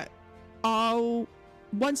 All right.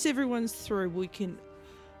 Once everyone's through,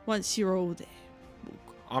 once you're all there.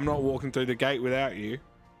 I'm not walking through the gate without you.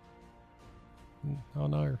 Oh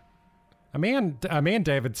no. Me and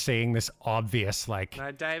David seeing this obvious like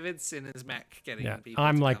No, David's in his mech getting Yeah, people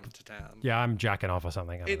I'm to like- come to town. yeah, I'm jacking off or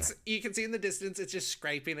something. I don't It's you can see in the distance. It's just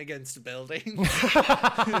scraping against buildings,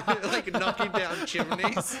 like knocking down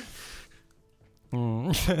chimneys.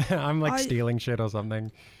 know. I'm like I- stealing shit or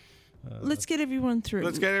something. Let's get everyone through.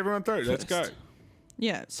 Let's get everyone through. Let's go. First.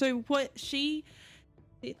 Yeah. So what she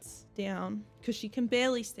sits down because she can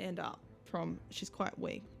barely stand up she's quite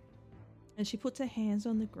weak, and she puts her hands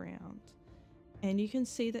on the ground, and you can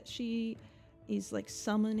see that she is like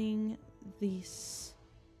summoning this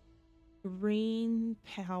green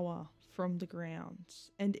power from the ground.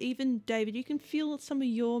 And even, David, you can feel some of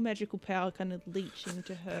your magical power kind of leach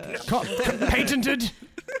into her. Patented.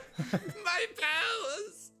 My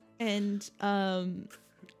powers! And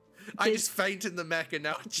I just faint in the mech and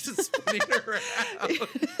now it's just spinning around.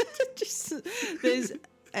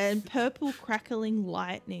 and purple crackling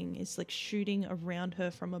lightning is like shooting around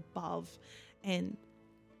her from above, and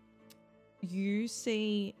you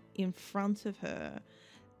see in front of her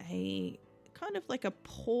a kind of like a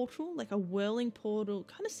portal, like a whirling portal,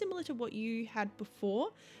 kind of similar to what you had before.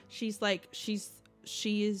 She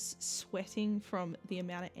is sweating from the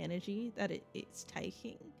amount of energy that it's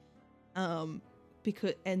taking. And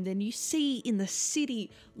then you see in the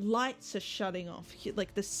city, lights are shutting off.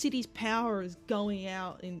 Like the city's power is going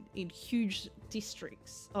out in huge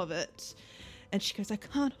districts of it. And she goes, I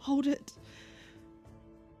can't hold it.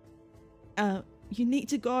 You need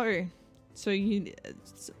to go. So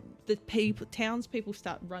townspeople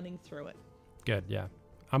start running through it. Good, yeah.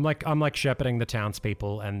 I'm like shepherding the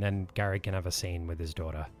townspeople, and then Gary can have a scene with his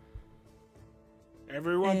daughter.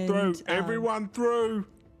 Everyone through.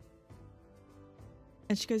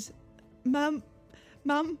 And she goes, Mum,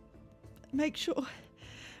 make sure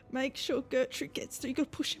Gertrude gets through. You gotta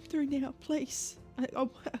push him through now, please. I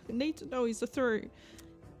need to know he's through.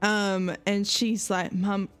 And she's like,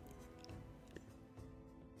 Mum,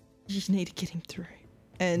 you just need to get him through.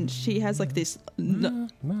 And she has like this.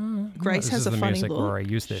 Grace has a funny look. Where I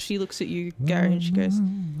use this. She looks at you, Gary, and she goes,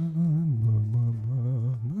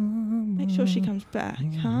 make sure she comes back,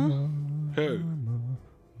 huh? Who?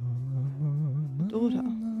 Daughter.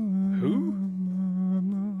 Who?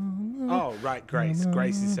 Oh, right, Grace.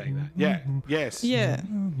 Grace is saying that. Yeah. Yes. Yeah.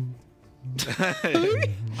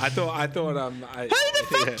 I thought. Who the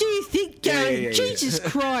fuck do you think, Gary? Yeah. Jesus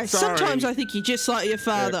Christ. Sorry. Sometimes I think you're just like your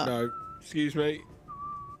father. No. Excuse me.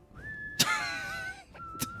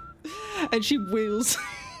 And she wheels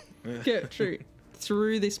Gertrude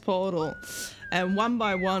through this portal. And one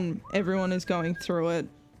by one, everyone is going through it.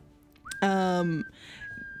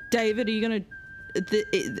 David, are you going to...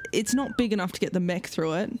 It's not big enough to get the mech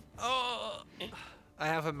through it. Oh, I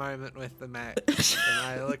have a moment with the mech. And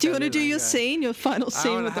I look Do you at want to it do and I your go, scene, your final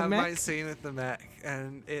scene with the I mech? have my scene with the mech,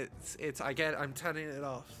 and I'm turning it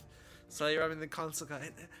off. So you're having the console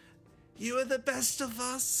going, you are the best of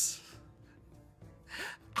us.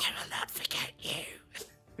 I will not forget you.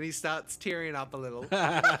 And he starts tearing up a little.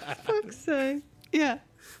 Fuck's sake. Yeah.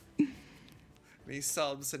 And he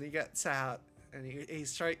sobs and he gets out and he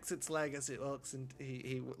strokes its leg as it walks, and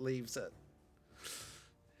he leaves it.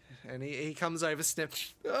 And he comes over,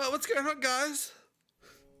 snips. Oh, what's going on, guys?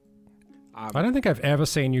 I don't think I've ever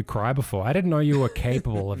seen you cry before. I didn't know you were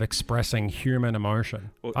capable of expressing human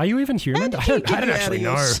emotion. Are you even human? I don't actually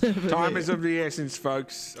know. Time is of the essence,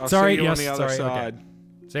 folks. I'll Sorry, see you yes, on the other sorry, side. okay.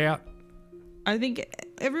 See ya. I think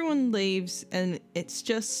everyone leaves, and it's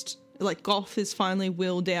just like Goff is finally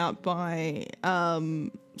wheeled out by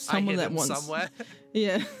someone that wants somewhere.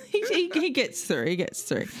 Yeah, he gets through. He gets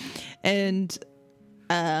through, and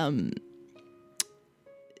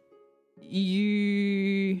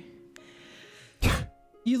you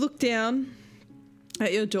look down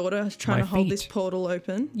at your daughter trying My to hold feet. this portal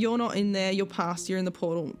open. You're not in there. You're past. You're in the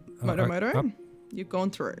portal. Moto. You've gone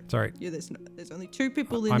through. Sorry. There's only two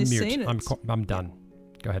people in I'm this mute. scene. I'm done.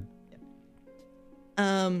 Go ahead.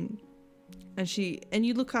 And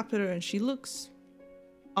you look up at her, and she looks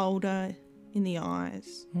older in the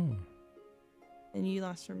eyes. And you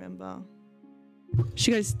last remember.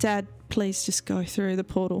 She goes, Dad, please just go through the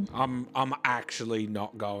portal. I'm actually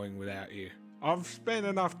not going without you. I've spent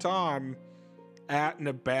enough time out and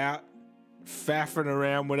about, faffing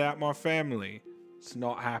around without my family. It's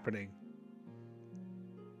not happening.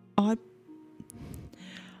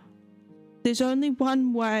 There's only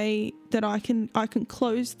one way that I can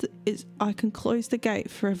close the gate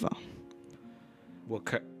forever. Well,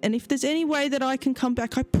 And if there's any way that I can come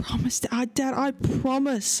back, I promise, Dad, I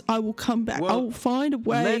promise I will come back. I will find a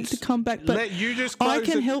way to come back. But let you just close I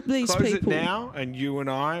can help these close people it now, and you and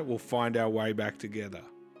I will find our way back together.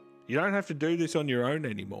 You don't have to do this on your own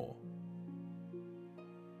anymore.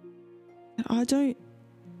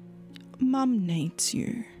 Mum needs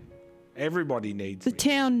you. Everybody needs The me.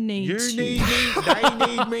 town needs you. You need me. They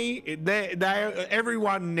need me.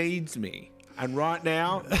 Everyone needs me. And right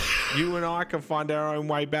now, you and I can find our own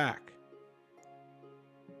way back.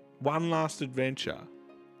 One last adventure.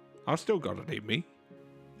 I've still got it in me.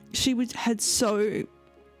 She had so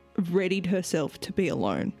readied herself to be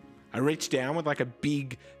alone. I reach down with like a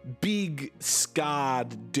big,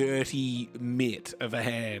 scarred, dirty mitt of a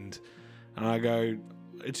hand. And I go,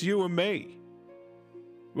 it's you and me.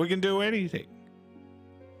 We can do anything.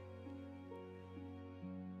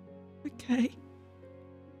 okay?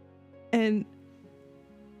 And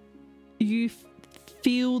you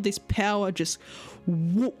feel this power just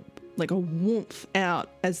whoop, like a warmth out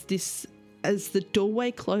as the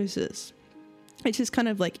doorway closes. It just kind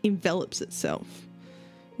of like envelops itself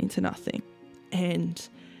into nothing. And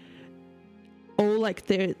all like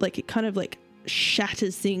it kind of like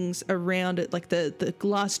shatters things around it, like the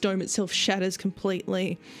glass dome itself shatters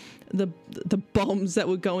completely. The bombs that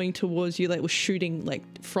were going towards you, that were shooting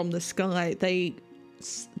like from the sky, they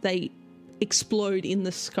explode in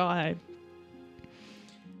the sky.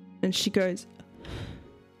 And she goes,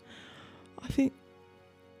 I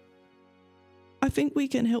think we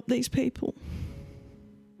can help these people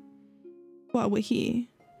while we're here.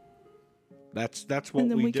 That's what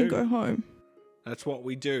and then we do. can go home. That's what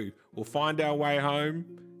we do. We'll find our way home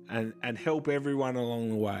and help everyone along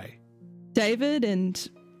the way. David and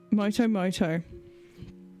Moto.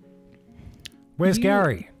 Where's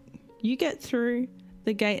Gary? You get through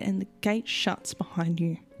the gate and the gate shuts behind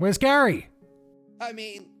you. Where's Gary? I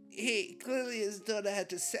mean, he clearly his daughter had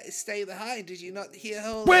to stay behind. Did you not hear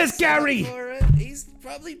her? Where's Gary? He's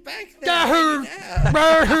probably back there.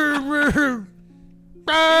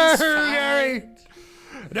 Gary!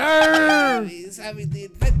 No! He's having the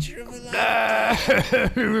adventure of a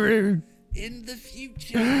lifetime. In the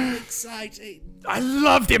future, how exciting. I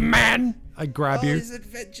loved him, man. I grab you. His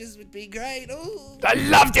adventures would be great. Ooh. I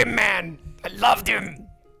loved him, man. I loved him.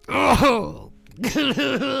 Oh.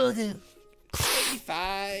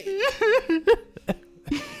 Fine.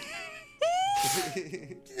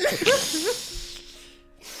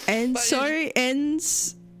 And so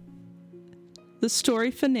ends the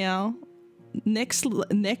story for now. Next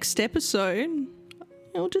episode,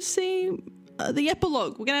 we'll just see the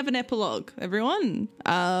epilogue. We're gonna have an epilogue, everyone.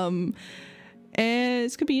 And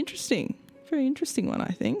it's gonna be interesting. Very interesting one, I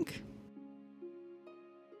think.